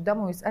قاعد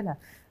قدامه ويسأله.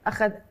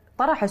 أخذ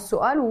طرح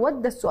السؤال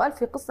وودى السؤال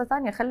في قصة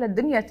ثانية، خلى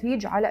الدنيا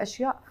تهيج على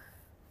أشياء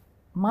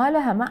ما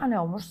لها معنى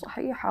ومش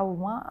صحيحة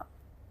وما.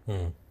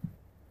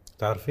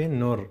 تعرفين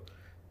نور،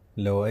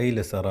 لو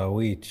أجلس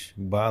أراويج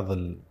بعض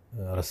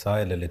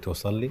الرسائل اللي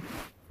توصل لي،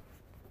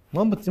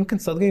 ما يمكن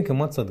تصدقين يمكن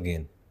ما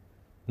تصدقين،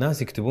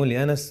 ناس يكتبون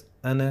لي أنس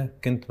أنا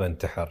كنت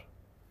بنتحر،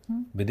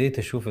 بديت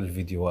أشوف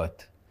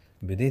الفيديوهات،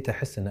 بديت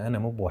أحس أن أنا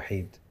مو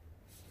بوحيد،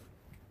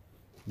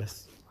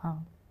 بس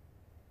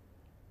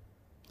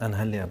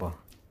أنا هاللي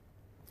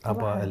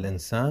أبا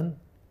الإنسان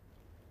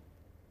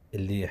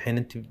اللي حين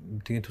أنت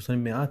بتجي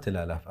توصلين مئات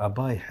الآلاف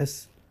أبا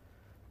يحس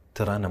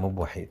ترى أنا مو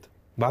بوحيد.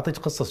 بعطيك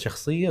قصص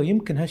شخصية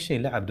ويمكن هالشيء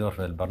لعب دور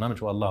في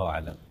البرنامج والله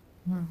أعلم.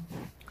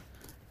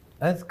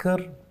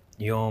 أذكر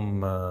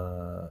يوم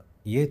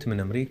جيت من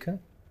أمريكا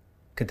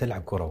كنت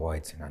ألعب كرة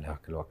وايد زين على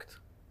هاك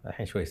الوقت،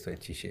 الحين شوي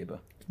استويت شي شيبة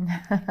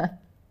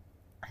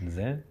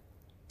زين.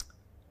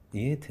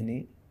 جيت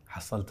هني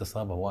حصلت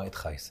إصابة وايد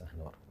خايسة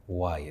نور،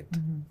 وايد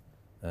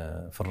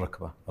في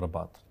الركبة،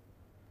 رباط.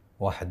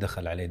 واحد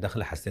دخل عليه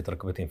دخله حسيت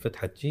ركبتي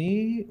انفتحت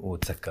جي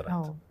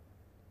وتسكرت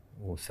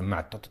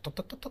وسمعت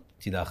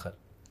جي داخل.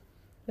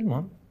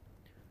 المهم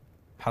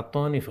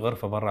حطوني في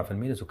غرفة برا في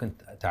الميلس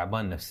وكنت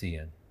تعبان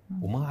نفسيا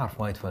وما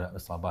أعرف وايد فرق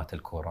إصابات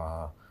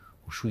الكرة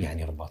وشو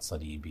يعني رباط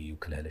صليبي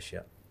وكل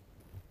هالأشياء.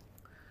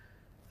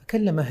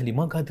 أكلم أهلي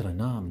ما قادر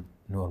أنام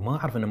نور، ما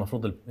أعرف أنه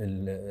مفروض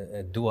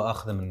الدواء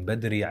أخذه من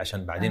بدري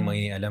عشان بعدين ما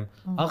يجي ألم،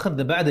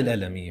 أخذ بعد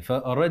الألم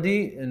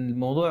فأردي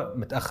الموضوع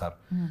متأخر.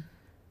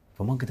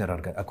 فما أقدر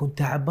أرقد، أكون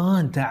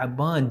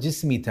تعبان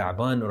جسمي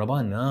تعبان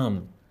وربان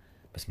نام،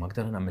 بس ما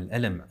أقدر أنام.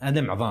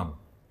 الألم عظام،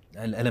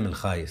 الألم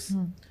الخايس.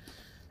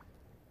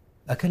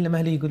 أكلم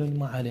أهلي يقولون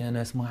ما علي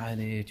أنس ما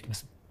عليك،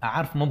 بس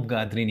أعرف ما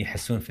بقادرين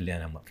يحسون في اللي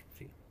أنا ما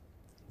فيه.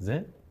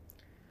 زين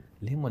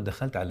ليه ما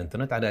دخلت على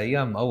الانترنت على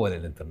أيام أول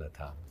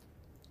الانترنت ها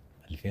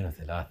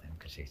 2003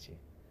 يمكن شيء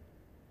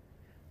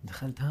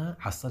دخلتها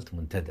حصلت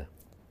منتدى.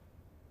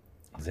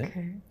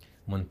 زين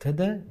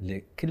منتدى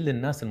لكل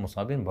الناس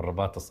المصابين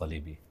بالرباط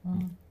الصليبي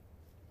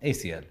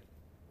ACL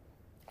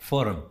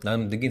فورم،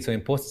 لازم تدقين تسوين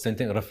بوست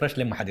سنتين ريفرش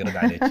لين ما حد يرد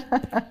عليك.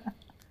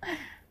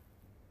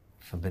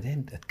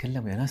 فبدأت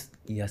أتكلم يا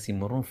ناس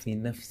يمرون في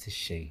نفس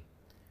الشيء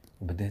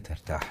وبدأت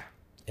أرتاح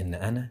إن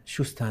أنا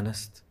شو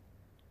استانست،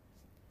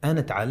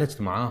 أنا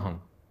تعالجت معاهم،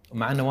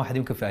 مع أنه واحد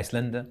يمكن في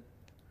أيسلندا،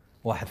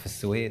 واحد في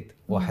السويد،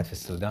 واحد في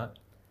السودان،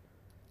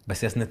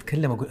 بس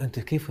نتكلم أقول أنت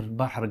كيف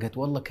البحر، قلت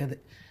والله كذا.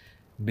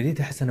 بديت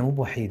أحس أنا مو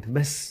بوحيد،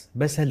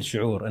 بس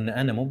هالشعور أن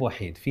أنا مو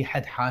بوحيد، في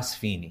حد حاس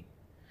فيني.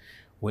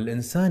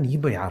 والإنسان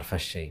يبغى يعرف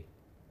هالشيء،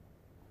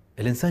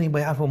 الإنسان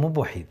يبغى يعرفه مو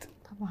بوحيد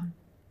طبعا.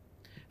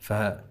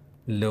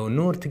 فلو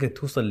نور تقدر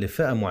توصل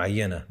لفئة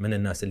معينة من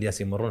الناس اللي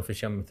يمرون في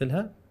أشياء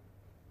مثلها،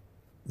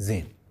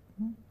 زين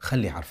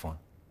خلي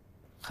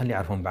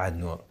يعرفون بعد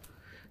نور.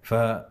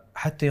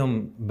 فحتى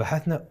يوم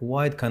بحثنا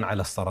وايد كان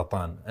على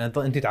السرطان.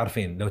 انت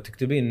تعرفين لو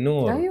تكتبين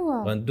نور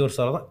أيوة. ندور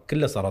سرطان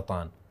كله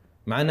سرطان،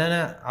 مع ان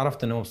انا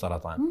عرفت انه مو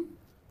بسرطان.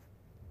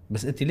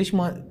 بس انت ليش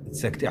ما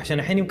تسكتي؟ عشان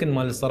الحين يمكن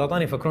مال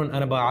السرطان يفكرون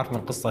انا بعرف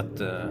من قصه.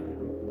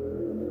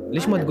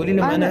 ليش ما تقولي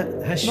لهم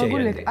انا هالشيء؟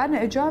 بقول لك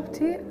انا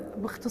اجابتي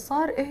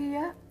باختصار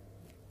هي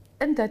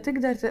انت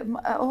تقدر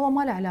هو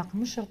ما له علاقه،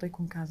 مش شرط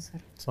يكون كانسر،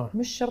 صح.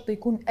 مش شرط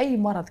يكون اي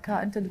مرض.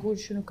 انت تقول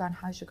شنو كان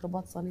حاشك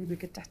رباط صليبي،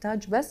 كنت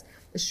تحتاج بس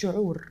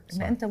الشعور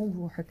ان انت مو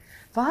بروحك.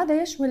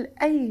 فهذا يشمل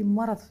اي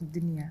مرض في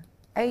الدنيا.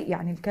 اي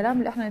يعني الكلام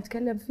اللي احنا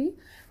نتكلم فيه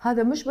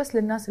هذا مش بس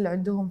للناس اللي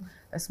عندهم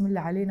اسم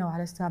الله علينا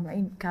وعلى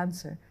السامعين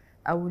كانسر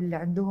او اللي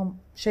عندهم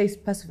شيء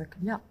سبيسيفيك،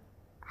 لا،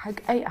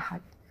 حق اي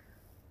احد.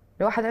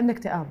 لو احد عنده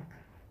اكتئاب،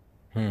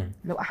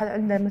 لو احد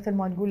عنده مثل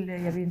ما تقول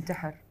يبي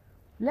ينتحر،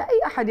 لا،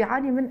 اي احد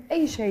يعاني من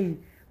اي شيء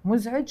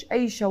مزعج،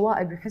 اي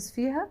شوائب يحس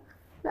فيها،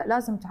 لا،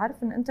 لازم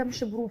تعرف ان انت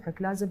مش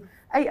بروحك. لازم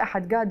اي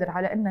احد قادر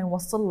على انه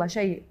يوصل له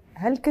شيء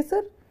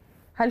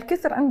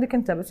هالكثر عندك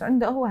انت، بس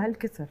عنده هو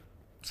هالكثر.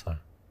 صح.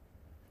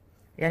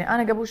 يعني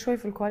انا قبل شوي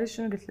في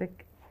الكواليشن قلت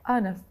لك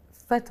انا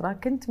في فتره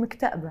كنت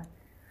مكتئبه،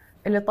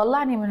 اللي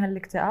طلعني من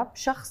هالاكتئاب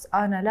شخص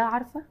انا لا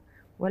اعرفه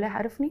ولا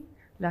يعرفني،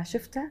 لا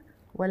شفته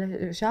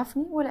ولا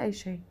شافني ولا اي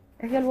شيء،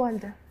 هي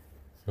الوالده.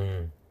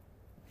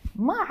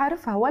 ما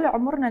أعرفها ولا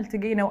عمرنا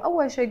التقينا،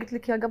 وأول شيء قلت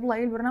لك يا قبل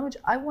أي البرنامج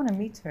I want to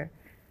meet her.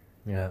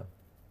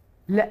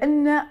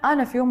 لأن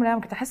أنا في يوم من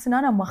الأيام كنت أحس إن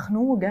أنا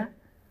مخنوقة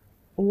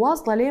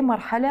وواصلة لي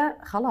مرحلة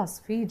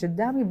خلاص في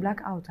قدامي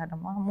بلاك أوت، أنا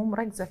مو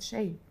مركزة في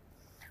شيء،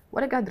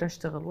 ولا قادرة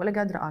أشتغل ولا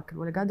قادرة أكل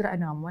ولا قادرة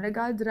أنام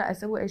ولا قادرة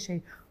أسوي أي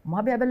شيء. وما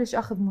أبي أبلش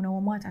أخذ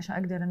منومات عشان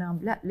أقدر أنام،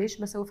 لا،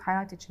 ليش بسوي في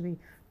حياتي كذي؟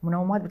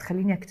 منومات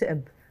بتخليني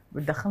أكتئب،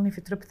 بتدخلني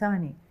في تريب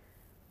ثاني.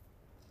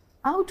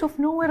 اوت اوف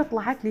نوير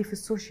طلعت لي في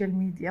السوشيال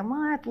ميديا،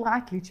 ما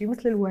طلعت لي شيء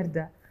مثل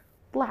الورده،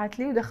 طلعت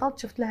لي ودخلت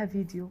شفت لها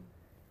فيديو.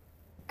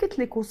 قلت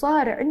لك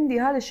وصار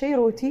عندي هذا الشيء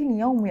روتيني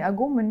يومي،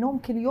 اقوم من النوم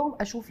كل يوم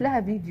اشوف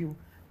لها فيديو،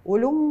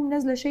 ولو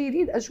منزله شيء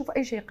جديد اشوف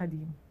اي شيء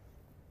قديم،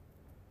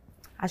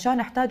 عشان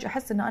احتاج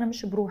احس ان انا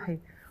مش بروحي.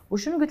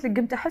 وشنو قلت لك؟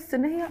 قمت احس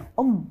ان هي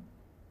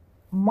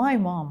ماي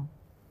مام،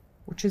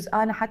 وتشز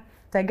انا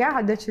حتى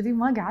قاعده كذي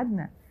ما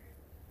قعدنا.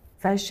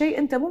 فهالشيء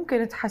انت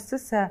ممكن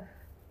تحسسها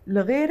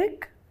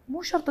لغيرك،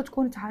 مو شرط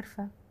تكون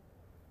تعرفه.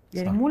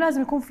 يعني صح. مو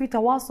لازم يكون في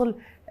تواصل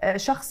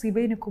شخصي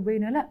بينك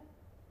وبينه، لا،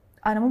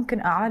 أنا ممكن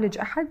أعالج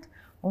أحد،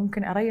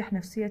 وممكن أريح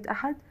نفسية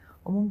أحد،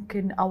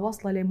 وممكن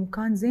أوصله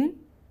لمكان زين،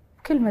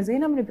 كلمة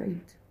زينة من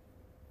بعيد.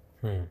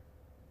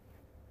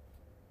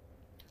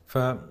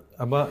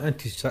 فأبا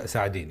أنت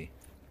ساعديني،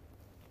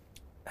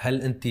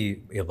 هل أنت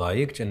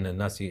يضايقك أن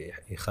الناس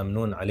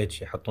يخمنون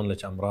عليك، يحطون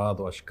لك أمراض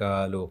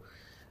وأشكال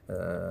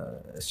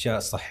وأشياء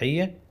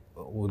صحية،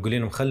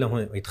 وتقولين لهم خلهم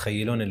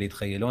يتخيلون اللي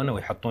يتخيلونه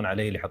ويحطون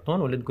علي اللي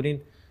يحطون، ولا تقولين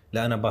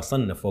لا أنا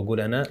بصنف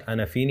وأقول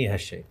أنا فيني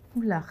هالشيء؟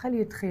 لا، خلي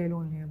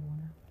يتخيلون يا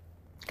ابونا.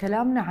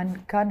 كلامنا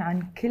كان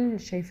عن كل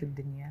شيء في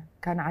الدنيا،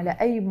 كان على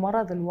أي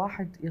مرض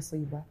الواحد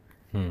يصيبه.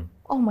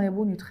 هم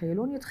يبون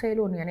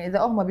يتخيلون، يعني إذا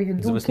هم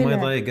بيهدون بس ما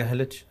يضايق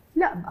أهلك؟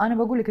 لا، أنا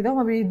بقول لك إذا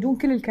هم بيهدون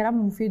كل الكلام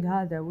المفيد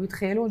هذا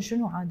ويتخيلون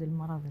شنو عاد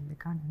المرض اللي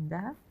كان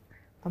عندها،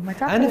 طب ما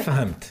أنا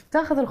فهمت،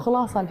 تاخذ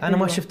الخلاصة الحلوة. أنا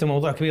ما شفت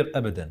موضوع كبير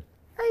أبدا.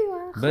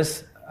 أيوة،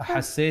 بس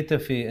حسيته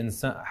في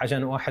إنسان،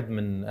 عشان واحد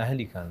من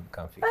أهلي كان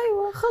فيه.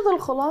 أيوة، خذ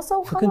الخلاصة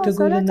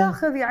وخلاص، لا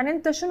تاخذ. يعني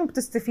أنت شنو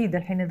بتستفيد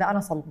الحين إذا أنا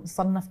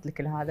صنفت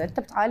لك هذا؟ أنت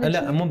بتعالج؟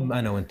 لا، مو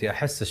أنا وأنت،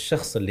 أحس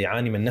الشخص اللي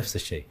يعاني من نفس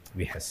الشيء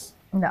بيحس.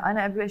 لا،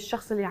 أنا أبي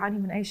الشخص اللي يعاني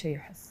من أي شيء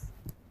يحس.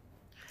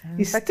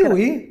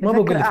 يستوي، ما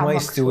بقول لك ما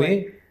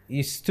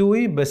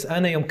يستوي، بس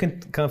أنا يوم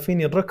كان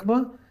فيني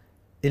الركبة،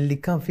 اللي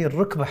كان فيه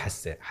الركبة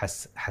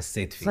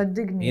حسيت فيه.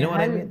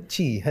 صدقني،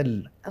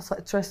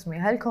 trust me،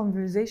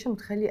 هالconversation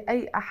بتخلي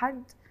أي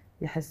أحد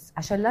يحس،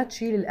 عشان لا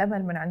تشيل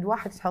الأمل من عند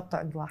واحد تحطه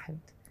عند واحد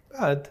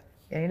بعد.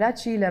 يعني لا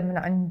تشيله من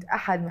عند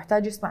أحد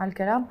محتاج يسمع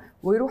الكلام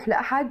ويروح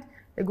لأحد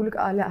يقول لك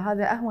لا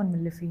هذا أهون من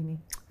اللي فيني.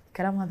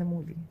 الكلام هذا مو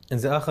بي.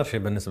 إنزين، آخر شيء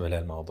بالنسبة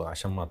لهالموضوع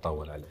عشان ما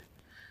أطول عليه،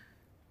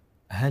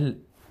 هل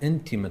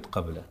أنت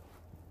متقبلة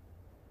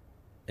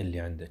اللي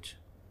عندك؟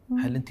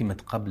 هل أنت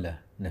متقبلة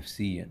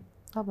نفسيا؟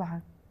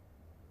 طبعا.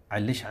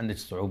 ليش عندك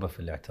صعوبة في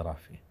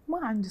الاعتراف فيه؟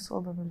 ما عندي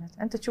صعوبة بالله،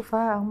 أنت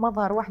تشوفها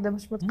مظهر واحدة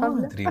مش متقبلة؟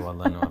 ما أدري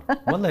والله نور،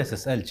 والله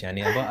أسألك،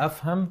 يعني أبغى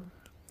أفهم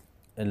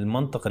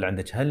المنطق اللي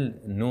عندك. هل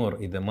نور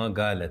إذا ما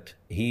قالت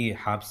هي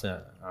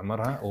حابسة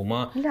عمرها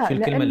وما شو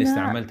الكلمة اللي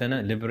استعملت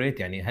أنا ليبريت،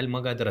 يعني هل ما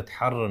قادرة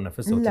تحرر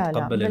نفسها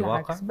وتتقبل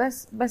الواقع؟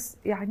 بس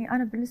يعني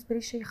أنا بالنسبة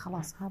لي شيء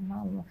خلاص،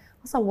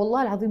 أصلا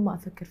والله العظيم ما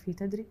أفكر فيه،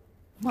 تدري؟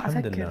 ما أفكر.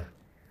 الحمد لله.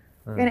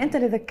 يعني أنت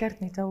اللي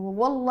ذكرتني تو،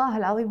 والله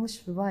العظيم مش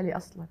في بالي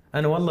أصلاً.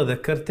 أنا والله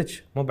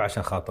ذكرتك مو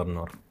بعشان خاطر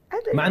نور،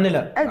 مع إنه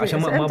لا، عشان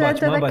ما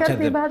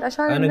بكذب.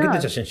 أنا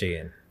قلت عشان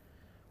شيئين.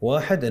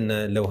 واحد،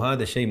 إنه لو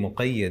هذا شيء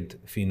مقيد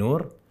في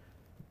نور،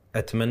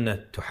 أتمنى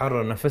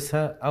تحرر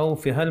نفسها أو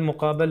في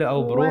هالمقابلة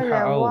أو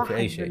بروحها أو في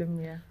أي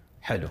شيء.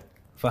 حلو،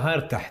 فها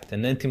ارتحت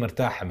إن أنت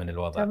مرتاحة من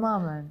الوضع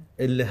تماماً.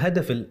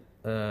 الهدف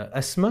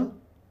الأسمى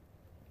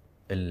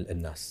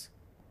الناس،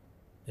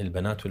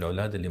 البنات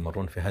والأولاد اللي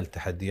يمرون في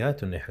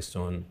هالتحديات، وإنه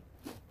يحسون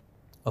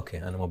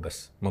أوكي أنا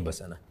مو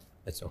بس أنا،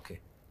 اتس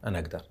أوكي أنا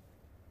أقدر.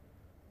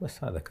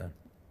 بس هذا كان.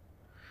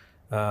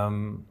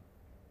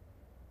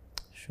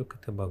 شو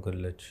كنت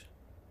بقول لك؟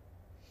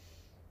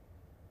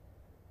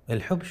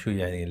 الحب شو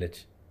يعني لك؟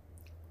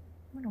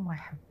 منو ما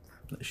يحب؟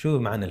 شو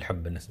معنى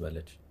الحب بالنسبة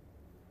لك؟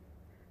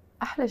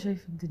 أحلى شيء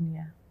في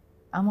الدنيا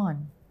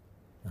أمان.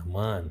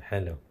 أمان،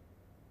 حلو.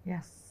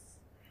 يس.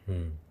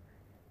 مم.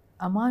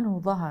 أمان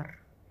وظهر،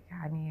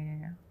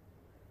 يعني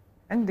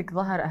عندك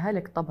ظهر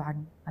أهلك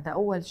طبعا، هذا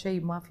أول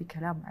شيء ما في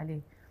كلام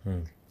عليه.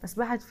 مم. بس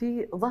بعد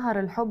في ظهر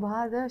الحب،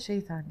 هذا شيء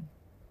ثاني.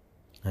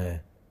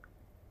 ايه.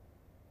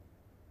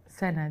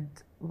 سند،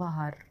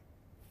 ظهر،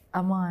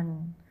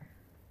 أمان.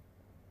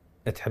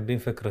 تحبين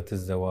فكرة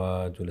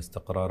الزواج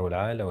والاستقرار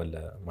والعائلة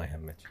ولا ما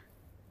يهمك؟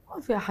 ما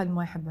في أحد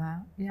ما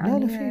يحبها يعني.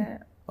 لا في.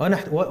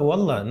 أنا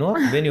والله نور،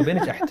 بيني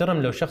وبينك أحترم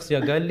لو شخص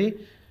قال لي،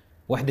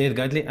 وحده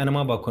قالت لي أنا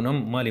ما بكون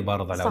أم، مالي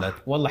بارض على أولاد،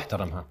 والله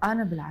أحترمها.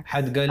 أنا بالعكس.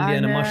 حد قال لي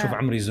أنا ما أشوف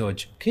عمري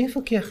زوج،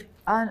 كيفك يا أخي؟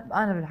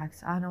 أنا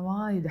بالعكس، أنا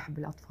وايد أحب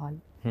الأطفال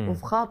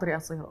وفي خاطري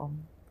أصير أم،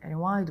 يعني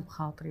وايد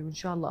بخاطري، وإن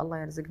شاء الله الله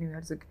يرزقني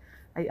ويرزق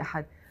أي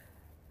أحد.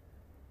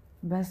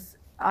 بس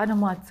أنا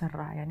ما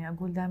أتسرع، يعني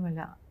أقول دائما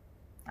لا،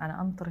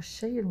 أنا أنطر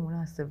الشيء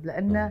المناسب،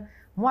 لأنه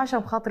مو عشان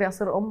بخاطري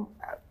أصير أم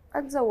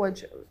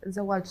أتزوج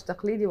زواج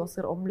تقليدي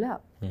وأصير أم، لا.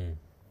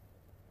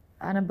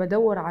 أنا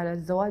بدور على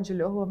الزواج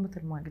اللي هو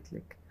مثل ما قلت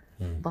لك،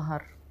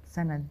 ظهر،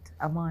 سند،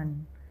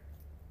 أمان.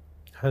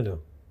 حلو.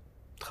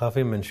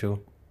 تخافين من شو؟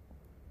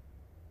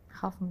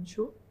 خاف من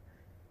شو؟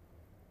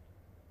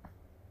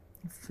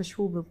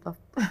 فشو بالضبط؟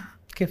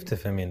 كيف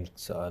تفهمين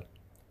السؤال؟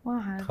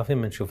 ما أعرف. تخافين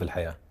من شو في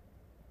الحياة؟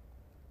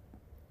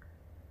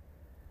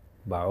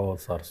 بعوض،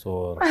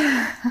 صرصور،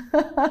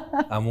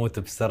 أموت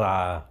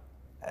بسرعة،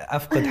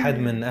 أفقد حد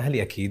من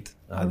أهلي أكيد،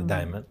 هذا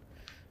دائما.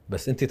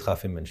 بس أنتي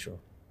تخافين من شو؟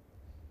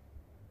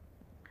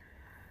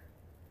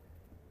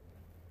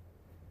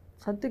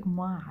 صدق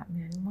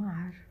يعني ما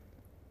أعرف.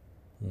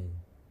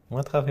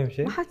 ما تخافين من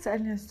شيء؟ ما حد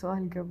سألني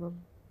هالسؤال قبل.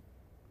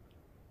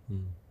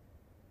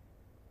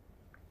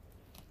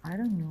 I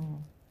don't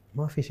know.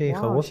 ما في شيء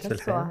يخوفك في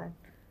الحياة؟ السؤال.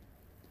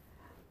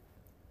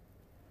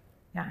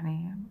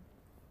 يعني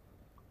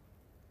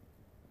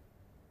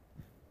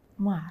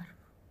ما أعرف،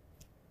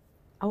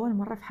 أول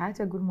مرة في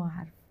حياتي أقول ما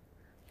أعرف.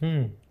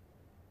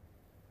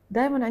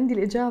 دائما عندي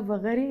الإجابة،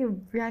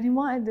 غريب يعني،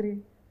 ما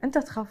أدري. أنت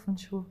تخاف من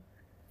شو؟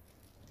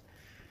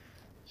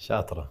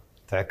 شاطرة،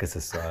 تعكس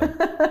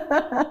السؤال.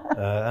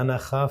 أنا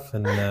أخاف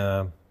إن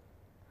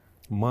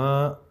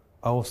ما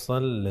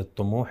أوصل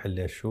للطموح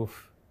اللي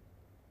أشوف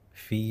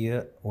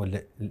فيه،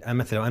 ولا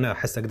مثلا لو أنا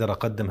أحس أقدر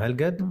أقدم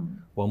هالقد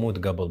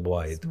وأموت قبل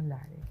بوايد. بسم الله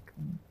عليك.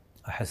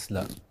 أحس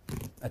لا،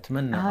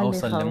 أتمنى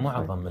أوصل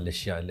لمعظم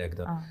الأشياء اللي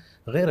أقدر.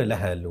 غير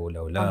الأهل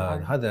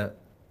والأولاد، هذا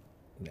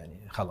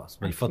يعني خلاص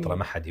بالفطرة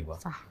ما حد يبغى.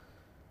 صح.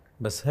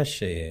 بس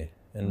هالشيء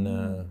إن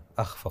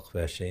أخفق في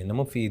هالشيء، إنه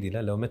مو في إيدي.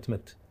 لا، لو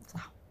مت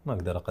صح، ما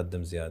أقدر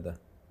أقدم زيادة،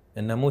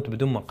 إن أموت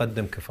بدون ما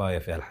أقدم كفاية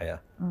في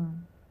هالحياة.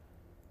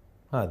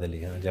 هذا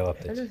اللي أنا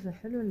جاوبتك.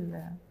 حلو.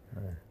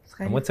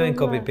 مو تسوين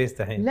كوبي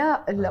بيست الحين؟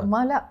 لا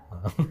ما لا.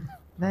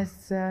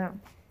 بس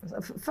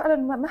فعلا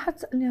ما حد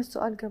سألني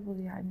هالسؤال قبل،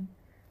 يعني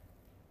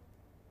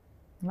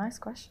nice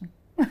question.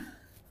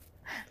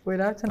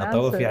 without an answer.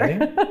 أطوف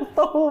يعني؟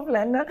 طوف،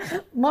 لأنه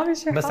ما في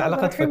شيء. بس على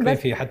الأقل تفكرين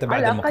فيه حتى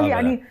بعد المقابلة. على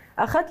الأقل يعني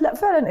أخذت لا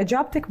فعلا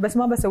إجابتك، بس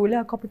ما بسوي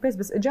لها كوبي بيست،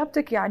 بس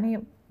إجابتك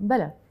يعني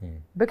بلا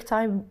بيك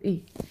تايم.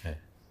 إيه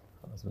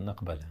خلاص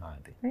بنقبلها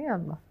عادي.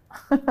 يلا.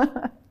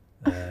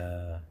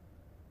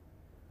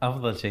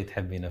 أفضل شيء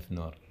تحبينه في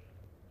نور؟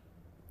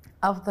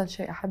 أفضل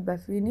شيء أحبه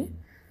فيني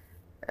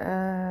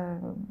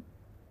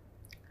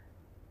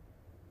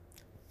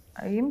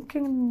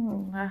يمكن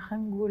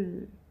خلينا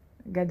نقول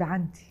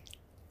جدعنتي.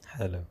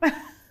 حلو.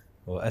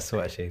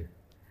 وأسوأ شيء؟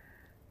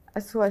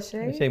 أسوأ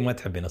شيء ما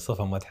تحبينه،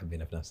 صفة ما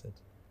تحبينه في نفسك؟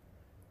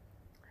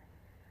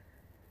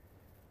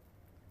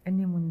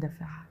 إني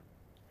مندفعة.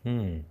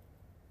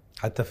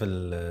 حتى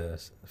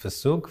في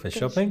السوق، في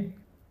الشوبينج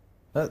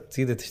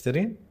تقدر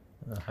تشترين؟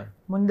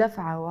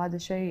 مندفعة، وهذا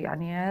شيء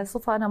يعني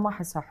صفة أنا ما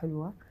أحسها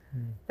حلوة،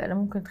 لأنه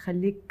ممكن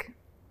تخليك،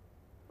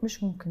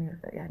 مش ممكن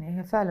يعني،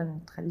 هي فعلا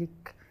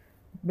تخليك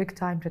بيك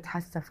تايم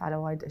تتحسف على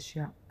وايد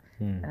أشياء.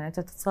 يعني أنت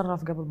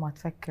تتصرف قبل ما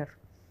تفكر،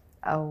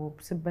 أو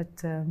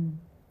بسبة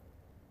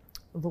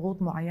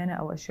ضغوط معينة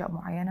أو أشياء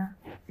معينة،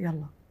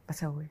 يلا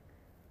بسوي.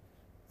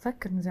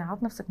 فكر زين،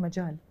 عط نفسك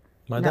مجال.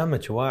 ما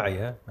دامك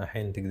واعية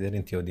الحين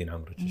تقدرين تودين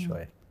عمرك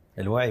شوي.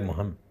 الوعي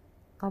مهم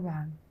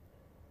طبعا.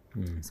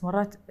 بس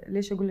مرات،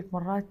 ليش أقول لك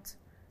مرات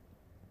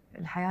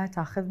الحياة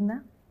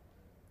تاخذنا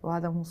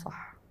وهذا مو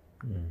صح.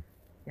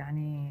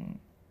 يعني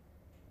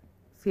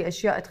في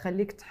أشياء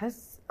تخليك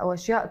تحس، أو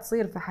أشياء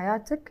تصير في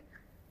حياتك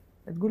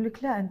تقول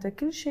لك لا، أنت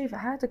كل شيء في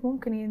حياتك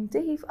ممكن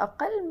ينتهي في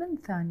أقل من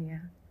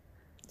ثانية.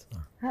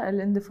 صح.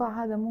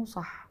 الاندفاع هذا مو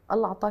صح.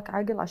 الله أعطاك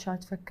عقل عشان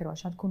تفكر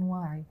وعشان تكون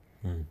واعي.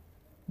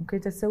 ممكن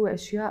تسوي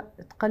أشياء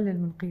تقلل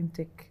من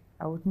قيمتك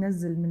أو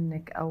تنزل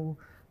منك أو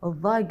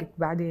تضايقك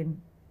بعدين،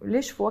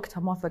 ليش في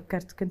وقتها ما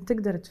فكرت؟ كنت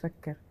تقدر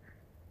تفكر،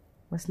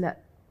 بس لا،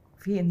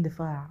 في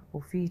اندفاع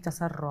وفي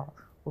تسرع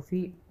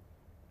وفي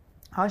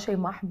هذا شيء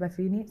ما احبه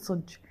فيني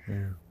صدق،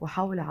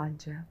 واحاول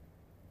اعالجه.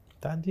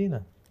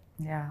 تعدينا.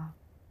 يا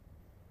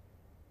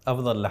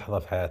افضل لحظه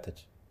في حياتك؟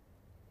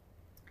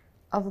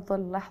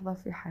 افضل لحظه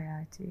في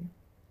حياتي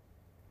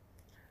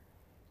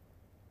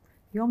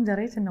يوم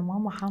دريت ان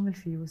ماما حامل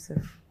في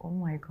يوسف. او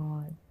ماي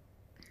جاد.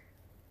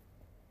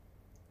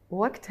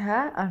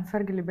 وقتها انا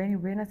الفرق اللي بيني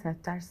وبينها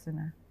 13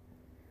 سنه.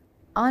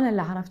 انا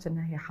اللي عرفت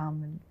انها هي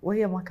حامل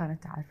وهي ما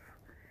كانت تعرف.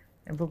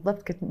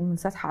 بالضبط كنت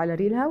منسدحه على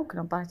ريلها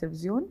وكنا نطالع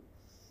تلفزيون،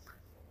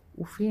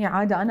 وفيني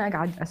عاده انا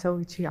اقعد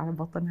اسوي شيء على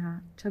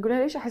بطنها. اقول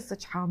لها ليش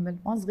احسك حامل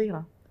وانا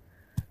صغيره؟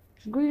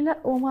 تقول لي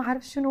لا وما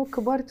اعرف شنو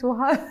كبرت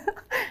وهذا.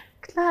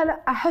 قلت لها لا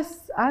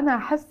انا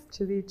احس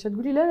كذي.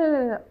 تقول لي لا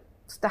لا لا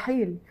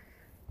مستحيل.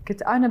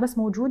 كنت انا بس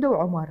موجوده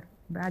وعمر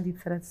بعدي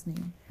ب3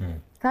 سنين.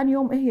 ثاني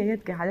يوم هي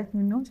جت قعدت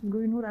من النوم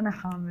تقول لي نور انا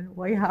حامل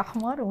وجهها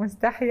احمر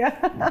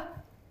ومستحيه.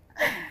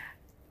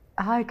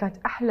 هاي كانت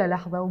احلى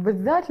لحظه،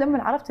 وبالذات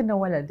لما عرفت انه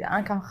ولد. يعني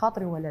انا كان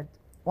خاطري ولد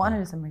وانا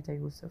اللي سميته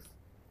يوسف.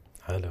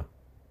 حلو.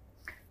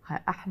 هاي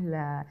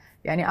احلى.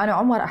 يعني انا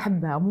عمر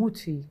احبه اموت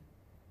فيه،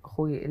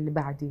 اخوي اللي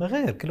بعدي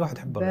غير كل واحد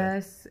يحب غير.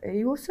 بس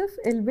يوسف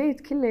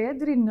البيت كله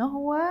يدري انه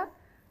هو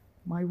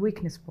ماي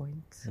ويكنس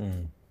بوينت.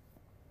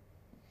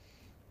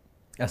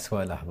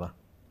 أسوأ لحظه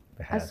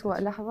بحياتك؟ أسوأ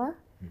لحظه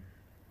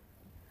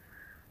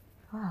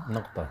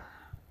نقطه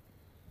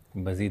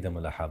بزيد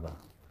ملاحظه.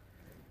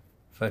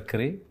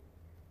 فكري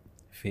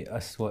في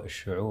أسوأ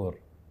الشعور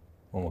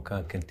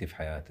ومكان كنتي في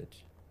حياتك،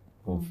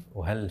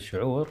 وهل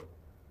شعور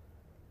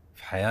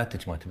في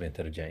حياتك ما تبين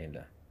ترجعين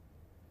له؟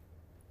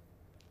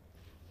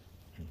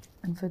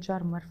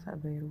 انفجار مرفأ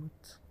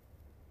بيروت.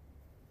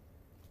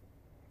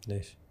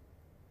 ليش؟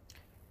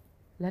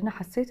 لأن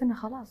حسيت إنه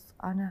خلاص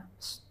أنا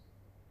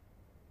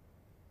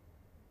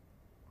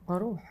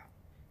بروح.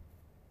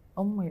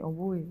 أمي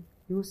أبوي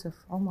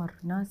يوسف عمر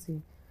ناسي.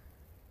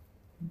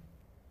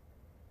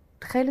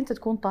 تخيل أنت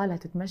تكون طالع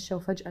تتمشى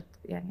وفجأة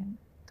يعني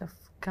أنت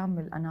في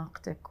كامل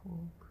أناقتك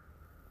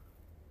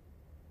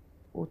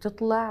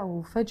وتطلع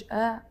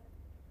وفجأة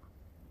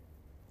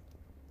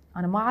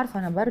أنا ما أعرف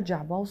أنا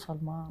برجع بوصل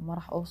ما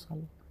راح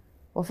أوصل.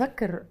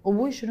 وأفكر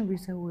أبوي شنو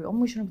بيسوي،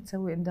 أمي شنو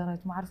بتسوي إن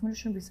دريت، ما أعرف منو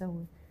شنو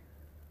بيسوي.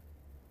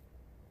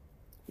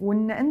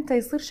 وإن أنت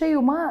يصير شيء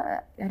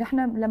وما يعني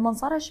إحنا لما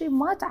صار هالشيء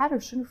ما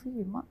تعرف شنو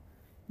فيه.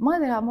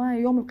 ما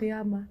يوم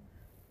القيامة،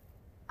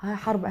 هاي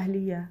حرب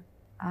أهلية،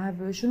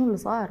 شنو اللي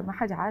صار ما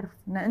حد عارف.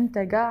 إن أنت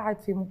قاعد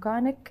في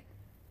مكانك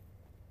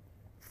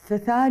في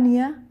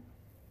ثانية،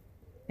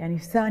 يعني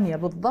في ثانية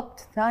بالضبط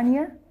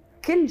ثانية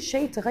كل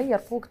شيء تغير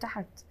فوق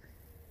تحت.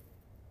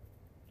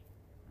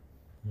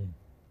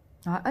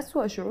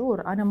 أسوأ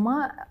شعور. أنا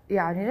ما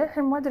يعني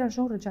للحين ما أدري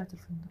شلون رجعت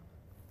الفندق.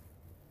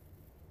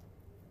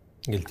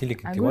 قلتي لي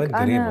كنت وايد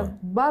قريبة. أنا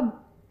باب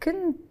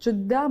كنت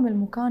قدام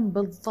المكان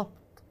بالضبط.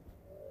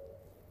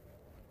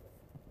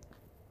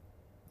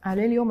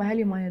 على اليوم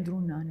أهلي ما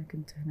يدرون أنا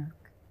كنت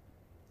هناك.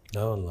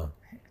 لا والله.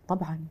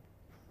 طبعا.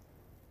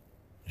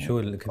 شو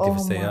اللي كنتي في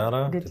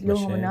السيارة؟ قلت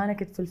لهم إن أنا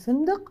كنت في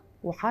الفندق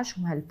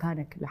وحاشهم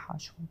هالبانيك اللي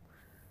حاشهم.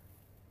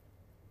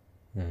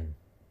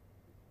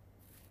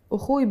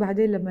 أخوي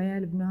بعدين لما جاء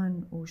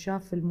لبنان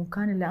وشاف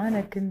المكان اللي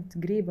أنا كنت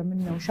قريبة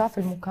منه وشاف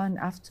المكان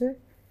أفتر،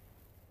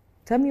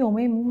 تم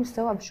يومين مو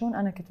مستوعب شلون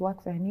أنا كنت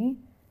واقفة هني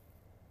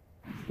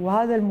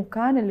وهذا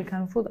المكان اللي كان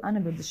المفروض أنا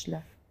بدش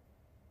له.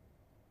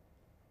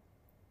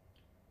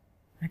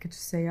 أنا كنت في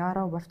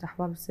السيارة وبفتح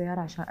باب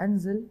السيارة عشان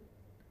أنزل،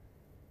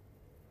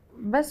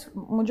 بس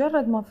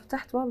مجرد ما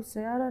فتحت باب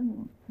السيارة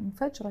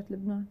انفجرت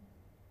لبنان.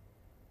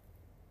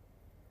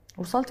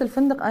 وصلت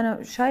الفندق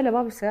أنا شايلة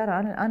باب السيارة،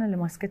 أنا اللي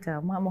ماسكتها.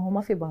 ما هو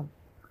ما في باب،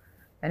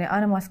 يعني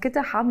أنا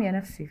ماسكتها حامية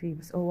نفسي فيه،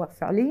 بس هو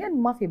فعليا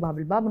ما في باب.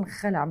 الباب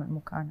انخلع من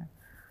مكانه.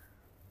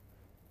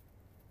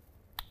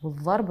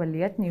 والضربة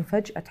اللي جتني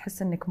فجأة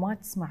تحس إنك ما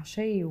تسمع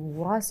شيء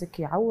وراسك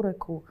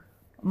يعورك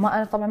ما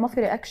أنا طبعا ما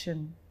في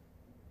رياكشن،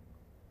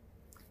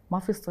 ما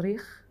في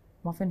صريخ،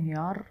 ما في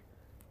انهيار،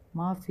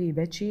 ما في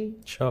بكي،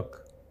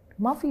 شوك،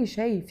 ما في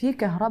شيء. في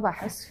كهرباء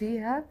أحس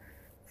فيها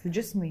في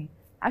جسمي.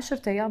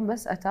 10 أيام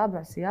بس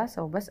أتابع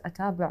سياسة وبس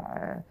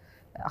أتابع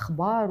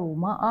أخبار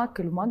وما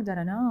آكل وما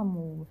أقدر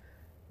أنام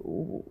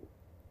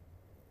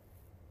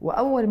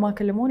وأول ما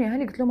كلموني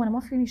أهلي قلت لهم أنا ما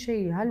فيني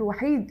شيء.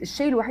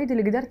 الشيء الوحيد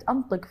اللي قدرت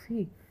أنطق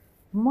فيه،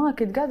 ما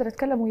كنت قادرة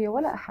أتكلم ويا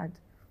ولا أحد.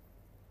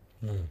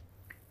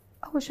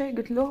 أول شيء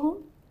قلت لهم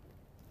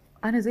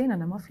أنا زين،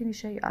 أنا ما فيني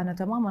شيء، أنا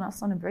تمام، أنا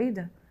أصلاً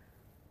بعيدة،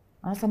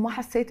 أنا أصلاً ما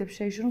حسيت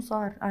بشيء. شنو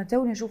صار؟ أنا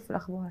توني أشوف في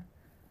الأخبار.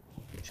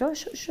 شو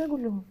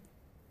أقول لهم؟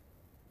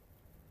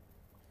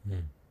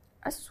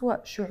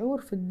 أسوأ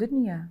شعور في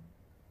الدنيا.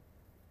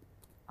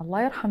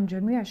 الله يرحم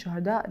جميع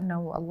شهدائنا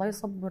والله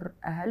يصبر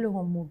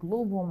أهلهم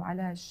وقلوبهم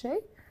على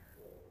هالشيء.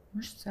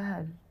 مش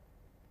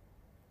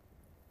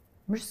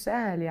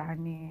سهل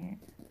يعني.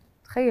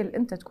 تخيل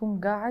أنت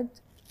تكون قاعد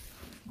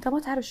أنت ما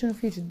تعرف شنو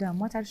فيه قدام،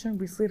 ما تعرف شنو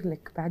بيصير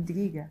لك بعد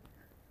دقيقة.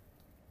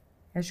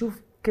 يعني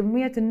شوف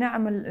كمية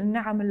النعم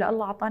اللي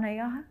الله عطانا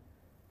إياها.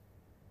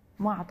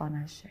 ما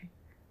أعطانا هالشيء.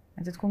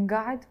 أنت تكون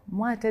قاعد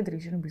ما تدري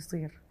شنو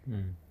بيصير.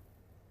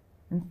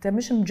 أنت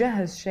مش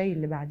مجهز شيء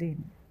اللي بعدين.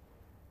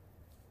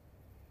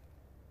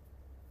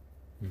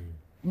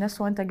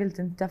 نفس وأنت قلت،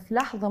 أنت في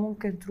لحظة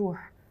ممكن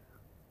تروح.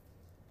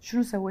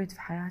 شنو سويت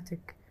في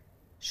حياتك؟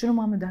 شنو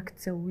ما مداك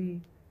تسويه؟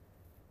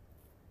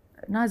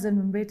 نازل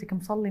من بيتك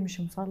مصلي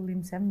مش مصلي،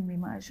 مسمي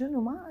ما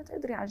شنو، ما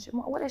تدري عن شيء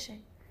ولا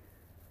شيء.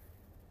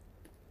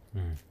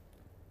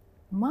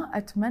 ما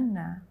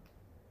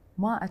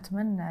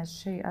أتمنى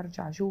هالشيء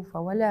أرجع أشوفه،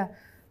 ولا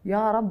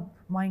يا رب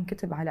ما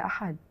ينكتب على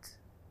أحد.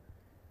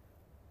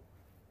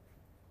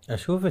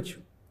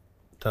 أشوفك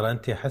ترى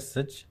أنت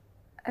أحسك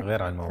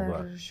غير عن الموضوع.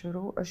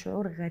 أكثر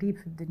شعور غريب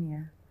في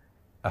الدنيا.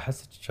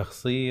 أحسك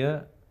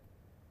شخصية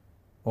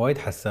وايد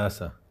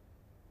حساسة.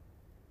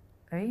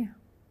 أي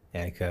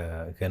يعني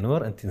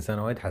كنور أنت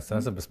إنسانة وايد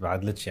حساسة، بس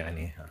بعد لك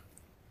يعني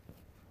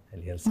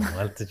اليلسة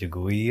مالتك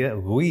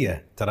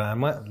قوية ترى.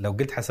 ما لو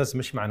قلت حساس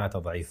مش معناته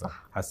ضعيفة.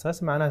 صح.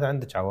 حساس معناته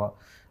عندك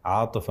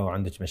عاطفة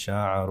وعندك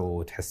مشاعر،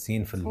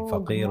 وتحسين في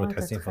الفقير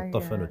وتحسين في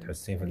الطفل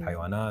وتحسين في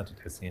الحيوانات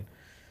وتحسين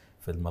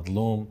في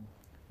المظلوم.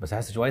 بس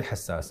أحسك وايد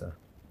حساسة،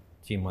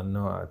 شي مال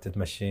نوع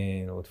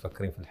تتمشين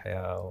وتفكرين في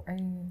الحياة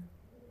أي.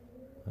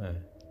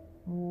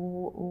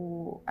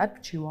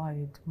 وأبكي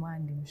وايد، ما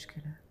عندي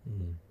مشكلة.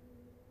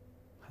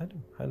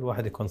 حلو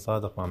واحد يكون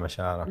صادق مع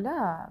مشاعره.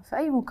 لا، في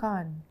أي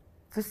مكان.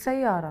 في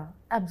السيارة،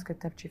 أمس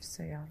كنت أبكي في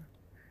السيارة.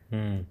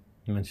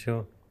 من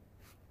شو؟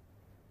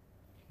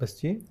 بس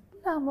شي؟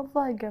 لا،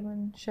 متضايقة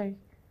من شيء.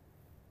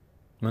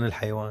 من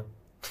الحيوان؟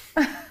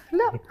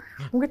 لا،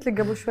 وقلت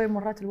لك قبل شوي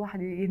مرات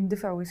الواحد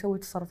يندفع ويسوي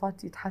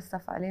تصرفات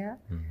يتحسف عليها.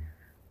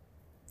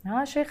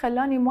 شيء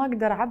خلاني ما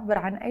أقدر أعبر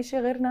عن أي شيء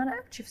غير إن أنا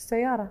أبكي في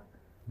السيارة.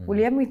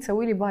 واللي يمي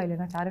تسوي لي باي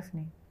لأنها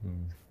تعرفني.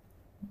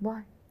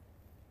 باي.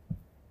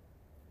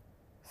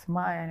 بس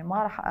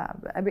ما راح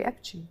أبي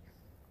أبكي.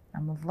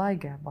 أنا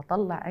متضايقة،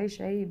 بطلع أي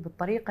شيء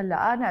بالطريقة اللي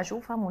أنا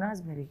أشوفها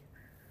مناسبة لي.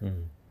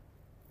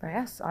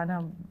 فيس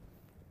أنا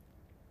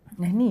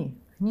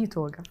هني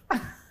توقف.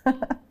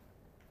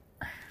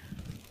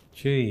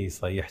 شو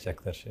يصيحك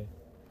أكثر شيء؟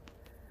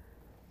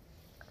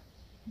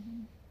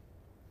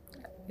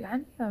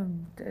 يعني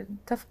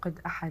تفقد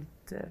أحد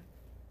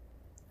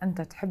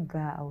أنت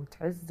تحبه أو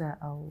تعزه،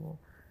 أو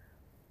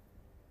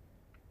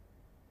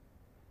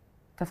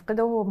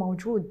تفقده وهو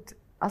موجود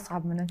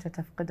أصعب من أنت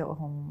تفقده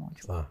وهو موجود.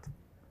 صح.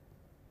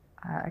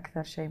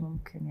 أكثر شيء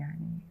ممكن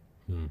يعني.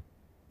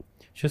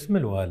 شو اسم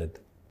الوالد؟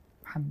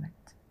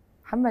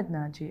 محمد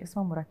ناجي،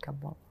 اسمه مركب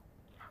بابا.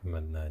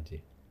 محمد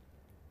ناجي.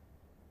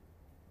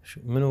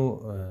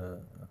 منو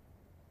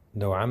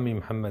لو عمي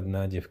محمد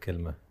ناجي في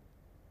كلمة،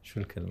 شو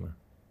الكلمة؟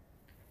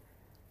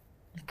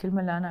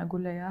 الكلمة اللي أنا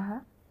أقول له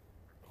إياها.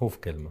 هو في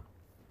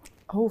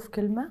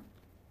كلمة.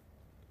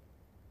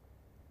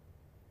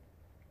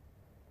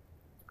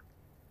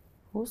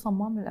 هو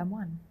صمام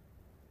الأمان.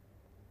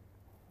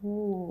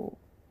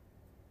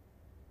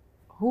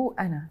 هو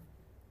أنا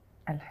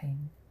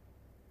الحين.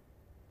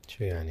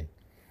 شو يعني؟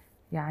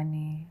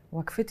 يعني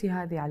وقفتي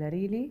هذه على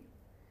ريلي،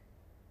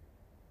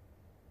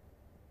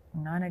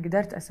 إن أنا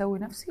قدرت أسوي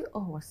نفسي،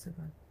 هو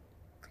السبب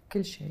في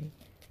كل شيء.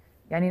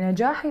 يعني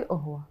نجاحي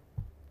هو.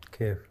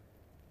 كيف؟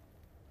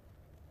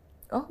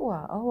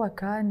 هو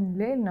كان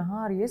ليل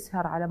نهار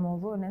يسهر على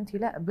موضوع إن أنتي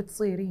لا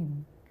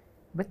بتصيرين،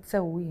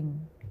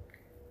 بتسوين.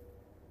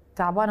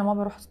 تعبانة ما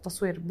بروح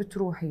التصوير،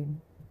 بتروحين.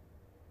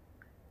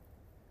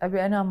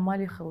 أبي أنام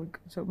مالي خلق،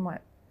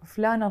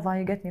 فلانة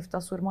ضايقتني في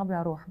تصوير ما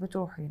بروح،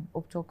 بتروحين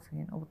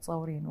وبتوقفين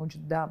وبتصورين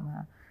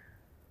وقدامها.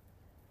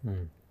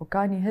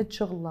 وكان يهد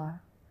شغله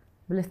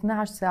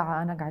بال12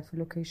 ساعة أنا قاعد في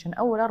اللوكيشن.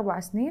 أول 4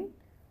 سنين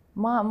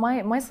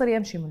ما يصير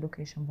يمشي من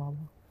اللوكيشن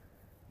بابا.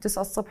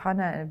 9 الصبح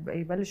أنا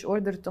يبلش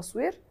أوردر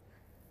التصوير،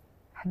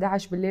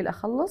 11 بالليل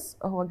أخلص،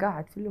 هو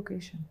قاعد في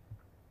اللوكيشن.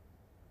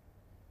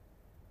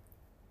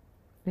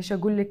 ليش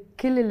أقول لك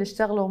كل اللي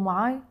اشتغلوا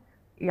معاي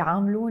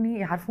يعاملوني،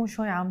 يعرفون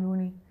شلون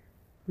يعاملوني؟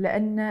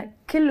 لأن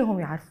كلهم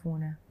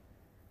يعرفونه.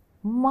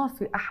 ما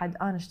في أحد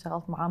أنا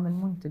اشتغلت معاه من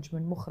منتج،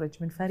 من مخرج،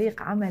 من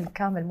فريق عمل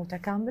كامل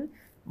متكامل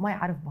ما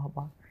يعرف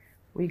بابا،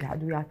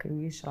 ويقعد وياكل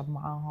ويشرب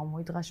معاهم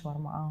ويتغشمر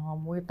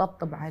معاهم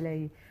ويطبطب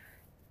علي.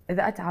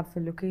 إذا أتعب في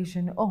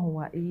اللوكيشن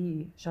هو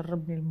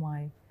شربني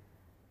الماي.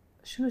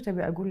 شنو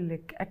تبي أقول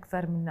لك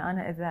أكثر من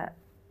أنا إذا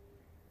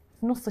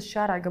في نص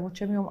الشارع قبل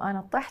كم يوم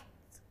أنا طحت،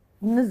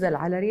 نزل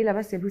على ريله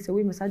بس يبي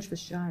يسوي مساج في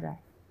الشارع.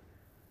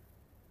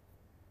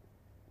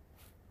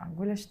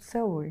 أقول إيش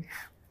تسوي؟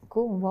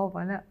 قوم بابا.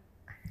 لا،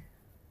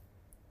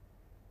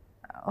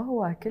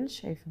 هو كل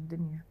شيء في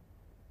الدنيا.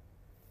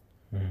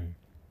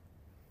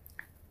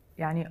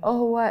 يعني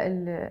هو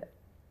اللي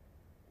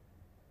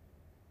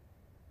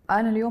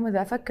أنا اليوم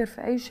إذا أفكر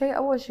في أي شيء،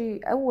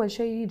 أول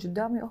شيء يجي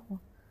قدامي هو.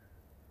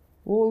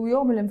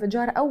 ويوم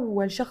الانفجار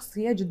أول شخص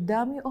يجي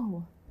قدامي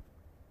هو،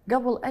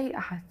 قبل أي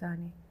أحد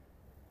ثاني.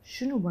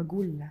 شنو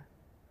بقول له؟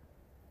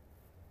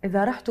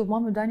 إذا رحت وما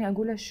مداني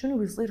أقول له شنو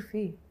بيصير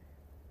فيه؟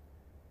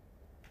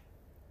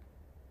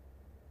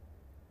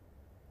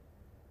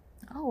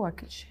 هو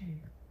كل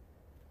شيء.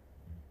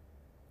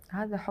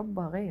 هذا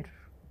حبه غير.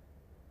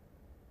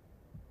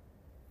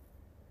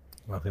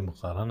 ما في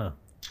مقارنة.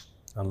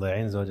 الله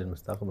يعين زوج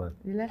المستقبل.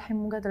 للحين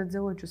مو قادرة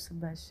أتزوج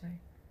وسب هالشيء.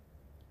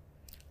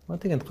 ما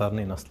تقدر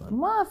تقارنين أصلا.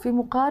 ما في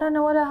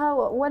مقارنة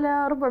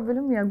ولا ربع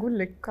بالمية. أقول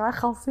لك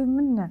خالصين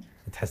منه.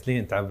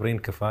 تحسين تعبرين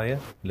كفاية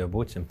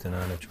لأبوك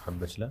امتنانك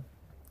وحبك له؟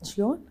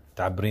 شلون؟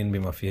 تعبرين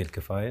بما فيه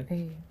الكفاية؟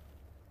 إيه.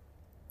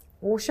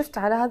 وشفت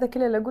على هذا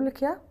كله اللي أقول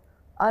لك يا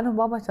أنا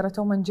وبابا ترى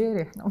توم أند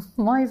جيري، إحنا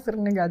ما يصير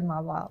نقعد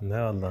مع بعض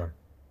لا والله.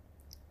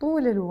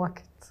 طول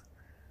الوقت.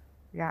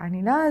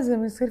 يعني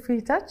لازم يصير فيه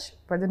تاتش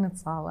بعدين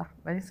نتصالح،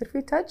 بعدين يصير فيه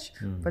تاتش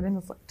بعدين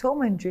نتصالح.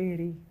 توم أند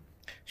جيري.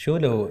 شو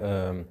لو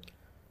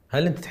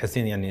هل أنت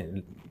تحسين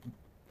يعني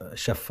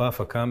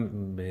شفافة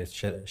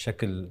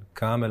بشكل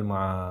كامل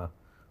مع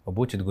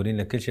أبوك، تقولين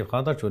له كل شيء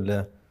بخاطرك،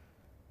 ولا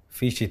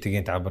في شيء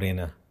تقين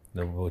تعبرينه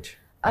لأبوك؟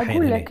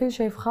 أقول لك كل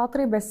شيء في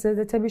خاطري، بس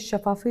إذا تبي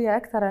الشفافية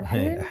أكثر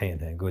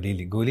الحين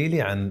قولي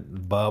لي عن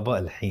بابا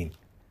الحين.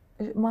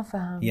 ما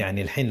فهم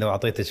يعني الحين لو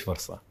أعطيتك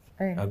فرصة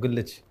أيه؟ أقول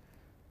لك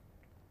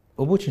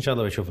أبوك إن شاء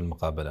الله بيشوف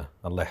المقابلة،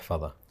 الله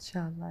يحفظه إن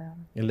شاء الله يا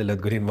رب. إلا لو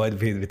تقولين وايد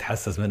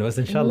بيتحسس منه، بس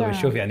إن شاء الله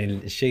بيشوف يعني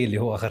الشيء اللي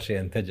هو آخر شيء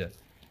أنتجه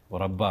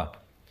ورباه.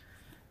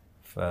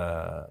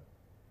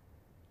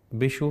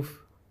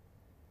 بيشوف،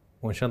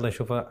 وإن شاء الله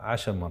يشوفه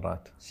 10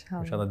 مرات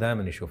إن شاء الله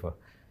دائما يشوفه.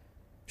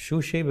 شو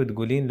شيء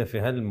بتقولين له في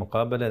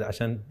هالمقابلة؟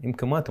 عشان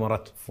يمكن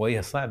مرات في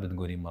وجهه صعب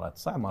تقولين،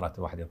 مرات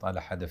الواحد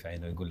يطالع حدا في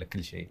عينه ويقول له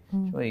كل شيء،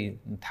 شوي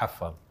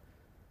نتحفظ.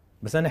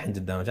 بس أنا الحين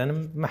قدامك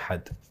أنا ما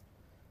حد،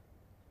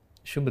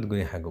 شو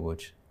بتقولين حق أبوك؟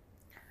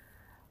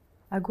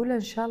 أقول إن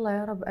شاء الله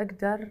يا رب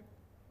أقدر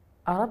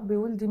أربي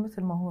ولدي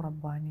مثل ما هو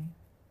رباني،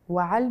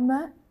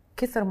 وعلمه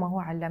كثر ما هو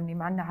علمني،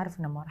 مع أنه عارف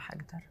إنه ما راح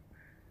أقدر.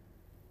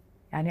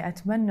 يعني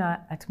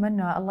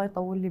أتمنى الله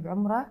يطول لي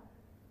بعمره،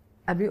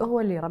 أبي هو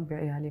اللي يربي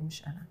عيالي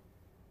مش أنا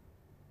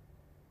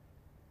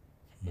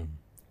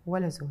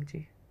ولا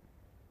زوجي.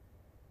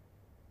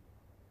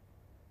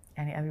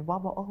 يعني أبي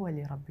بابا هو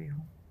اللي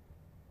يربيهم.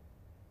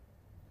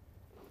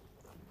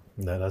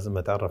 لا لازم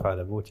أتعرف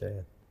على أبوك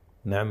يعني.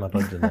 نعم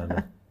الرجل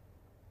هذا.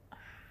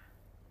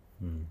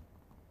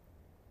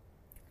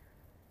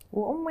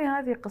 وأمي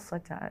هذه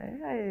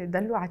قصتها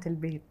دلوعة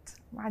البيت،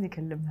 ما عاد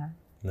يكلمها.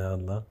 لا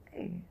والله.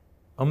 إيه.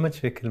 أمك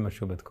في كلمة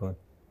شو بتكون؟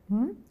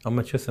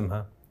 أمك شو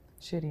اسمها؟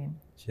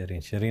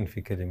 شيرين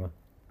في كلمة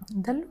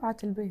دلوعة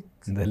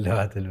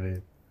البيت.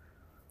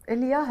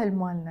 اللي ياهل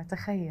مالنا.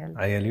 تخيل.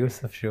 عيال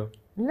يوسف شو؟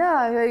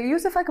 لا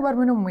يوسف أكبر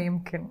من أمي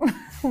يمكن.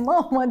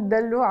 ماما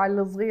الدلوعة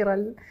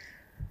الصغيرة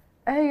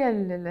هي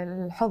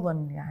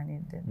الحضن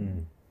يعني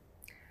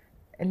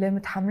اللي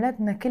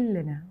متحملتنا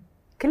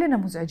كلنا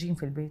مزعجين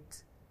في البيت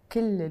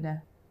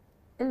كلنا،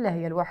 إلا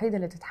هي الوحيدة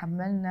اللي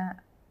تتحملنا،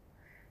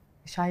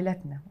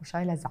 شايلتنا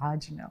وشايلة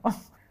ازعاجنا.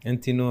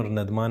 أنت نور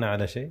ندمانة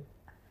على شيء؟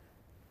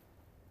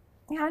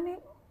 يعني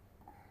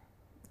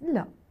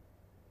لا.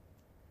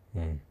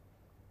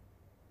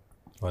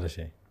 ولا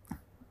شيء.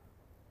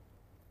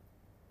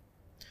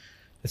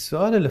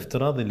 السؤال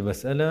الافتراضي اللي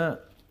بسأله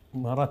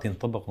مرات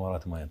ينطبق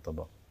مرات ما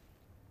ينطبق،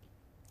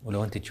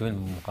 ولو أنت تشوفين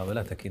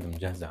المقابلات أكيد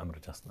مجهزة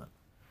عمرك أصلا.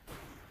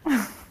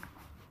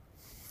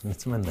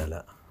 نتمنى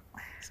لا،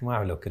 بس ما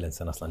أعرف لو كل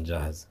إنسان أصلا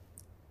جاهز.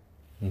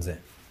 إنزين.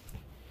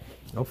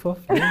 أوف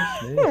ليش؟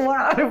 ما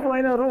أعرف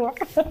وين أروح.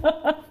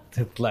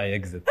 تطلع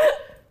يكذب.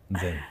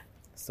 إنزين.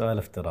 السؤال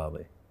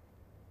افتراضي.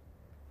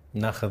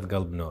 ناخذ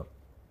قلب نور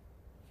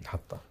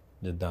نحطه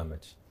قدامك،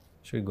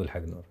 شو يقول حق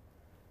نور؟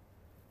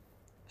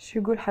 شو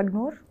يقول حق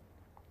نور؟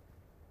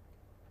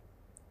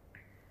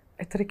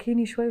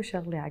 اتركيني شوي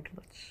وشغلي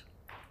عقلك.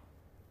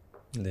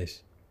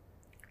 ليش؟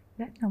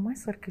 لأنه ما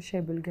يصير كل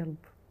شيء بالقلب.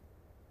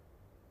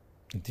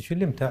 انت شو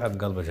اللي متعب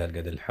قلبك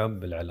هالقد؟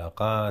 الحب،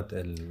 العلاقات،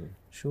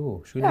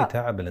 شو اللي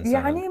تعب الانسان؟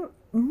 يعني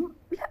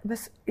لا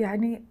بس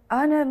يعني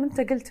انا من انت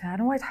قلتها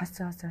انا وايد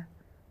حساسه،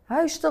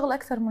 هاي اشتغل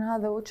اكثر من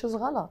هذا وتشز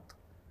غلط.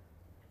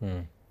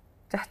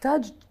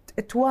 تحتاج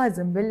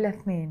توازن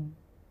بالاثنين.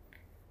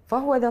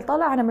 فهو اذا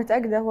طلع انا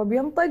متاكده هو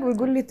بينطق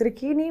ويقول لي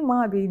اتركيني،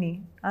 ما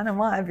ابيني، انا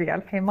ما ابي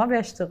الحين، ما ابي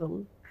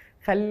اشتغل،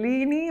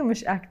 خليني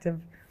مش اكتف،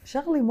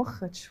 شغلي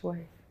مخك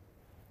شوي.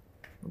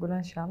 بقول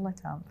ان شاء الله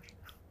تامر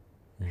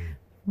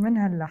من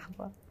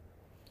هاللحظه.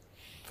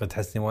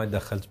 فتحسني وايد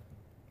دخلت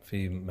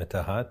في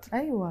متاهات.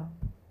 ايوه.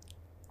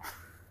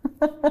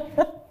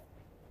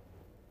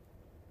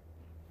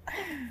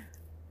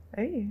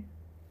 اي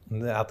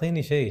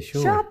اعطيني شيء.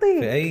 شو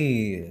في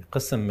اي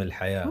قسم من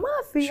الحياه ما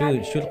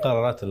في شو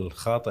القرارات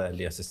الخاطئه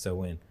اللي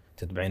تسوين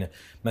تتبعينها؟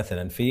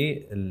 مثلا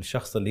في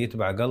الشخص اللي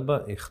يتبع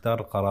قلبه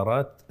يختار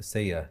قرارات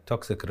سيئه،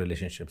 توكسيك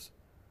ريليشن شيبس،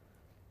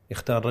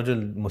 يختار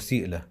رجل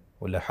مسيء له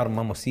ولا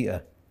حرمه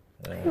مسيئه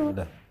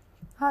له.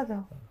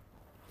 هذا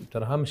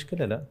تراها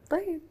مشكله. لا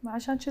طيب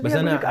عشان كذا بس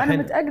انا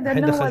متاكده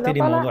انه هو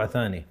دخلتيني موضوع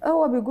ثاني.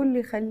 هو بيقول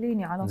لي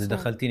خليني على صوت.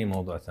 دخلتيني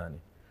موضوع ثاني.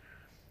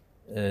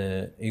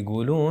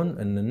 يقولون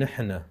ان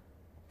نحن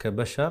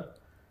كبشر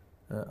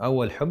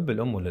اول حب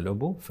الام ولا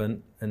الابو،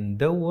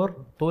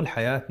 فندور طول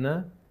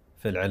حياتنا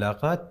في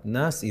العلاقات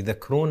ناس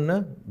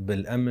يذكرونا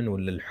بالامن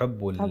ولا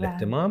الحب ولا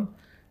الاهتمام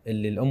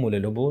اللي الام ولا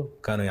الابو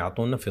كانوا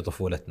يعطونا في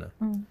طفولتنا.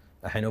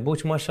 الحين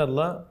ابوك ما شاء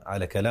الله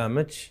على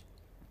كلامك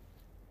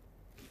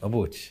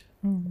ابوك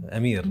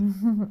امير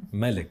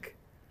ملك،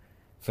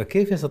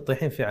 فكيف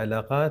تطيحين في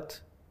علاقات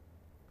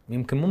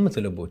يمكن مو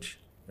مثل ابوك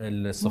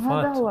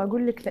الصفات؟ هذا هو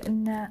اقول لك،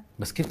 لانه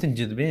بس كيف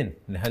تنجذبين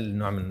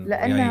لهالنوع من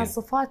لانها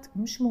الصفات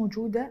مش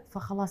موجوده،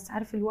 فخلاص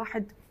تعرف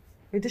الواحد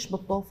يدش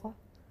بالطوفه.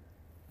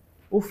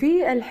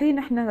 وفي الحين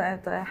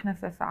احنا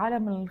في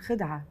عالم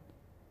الخدعه.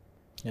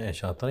 ايه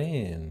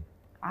شاطرين.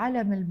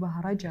 عالم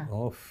البهرجه.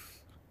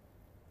 اوف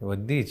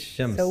يوديك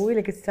الشمس، يسوي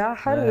لك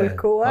الساحر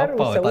والكور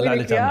ويسوي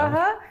لك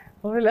اياها،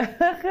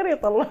 وبالاخر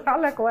يطلع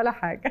لك ولا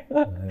حاجه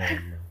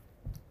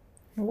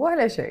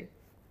ولا شيء.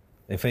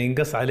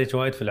 فينقص عليك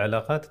وايد في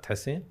العلاقات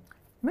تحسين؟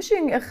 مش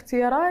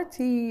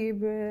اختياراتي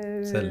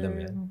سلم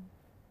يعني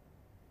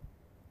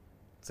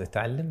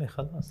تعلمي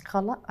خلاص.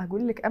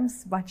 اقول لك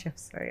امس باكر في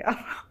السياره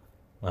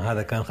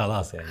هذا كان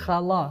خلاص يعني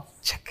خلاص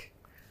تشك.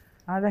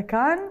 هذا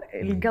كان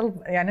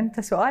القلب يعني. انت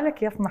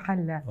سؤالك في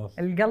محله.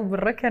 القلب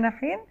الركن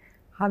الحين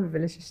حابب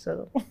ليش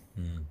اشتغل.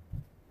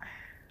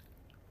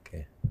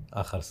 اوكي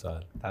اخر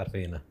سؤال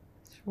تعرفينه.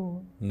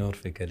 شو؟ نور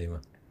في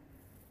كلمه.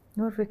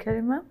 نور في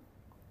كلمه.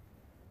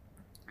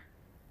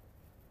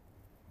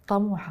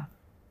 طموحه.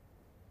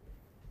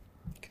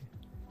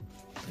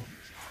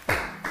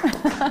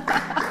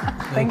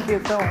 Thank you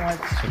so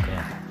much.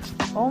 شكرا.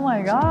 Oh my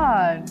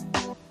god.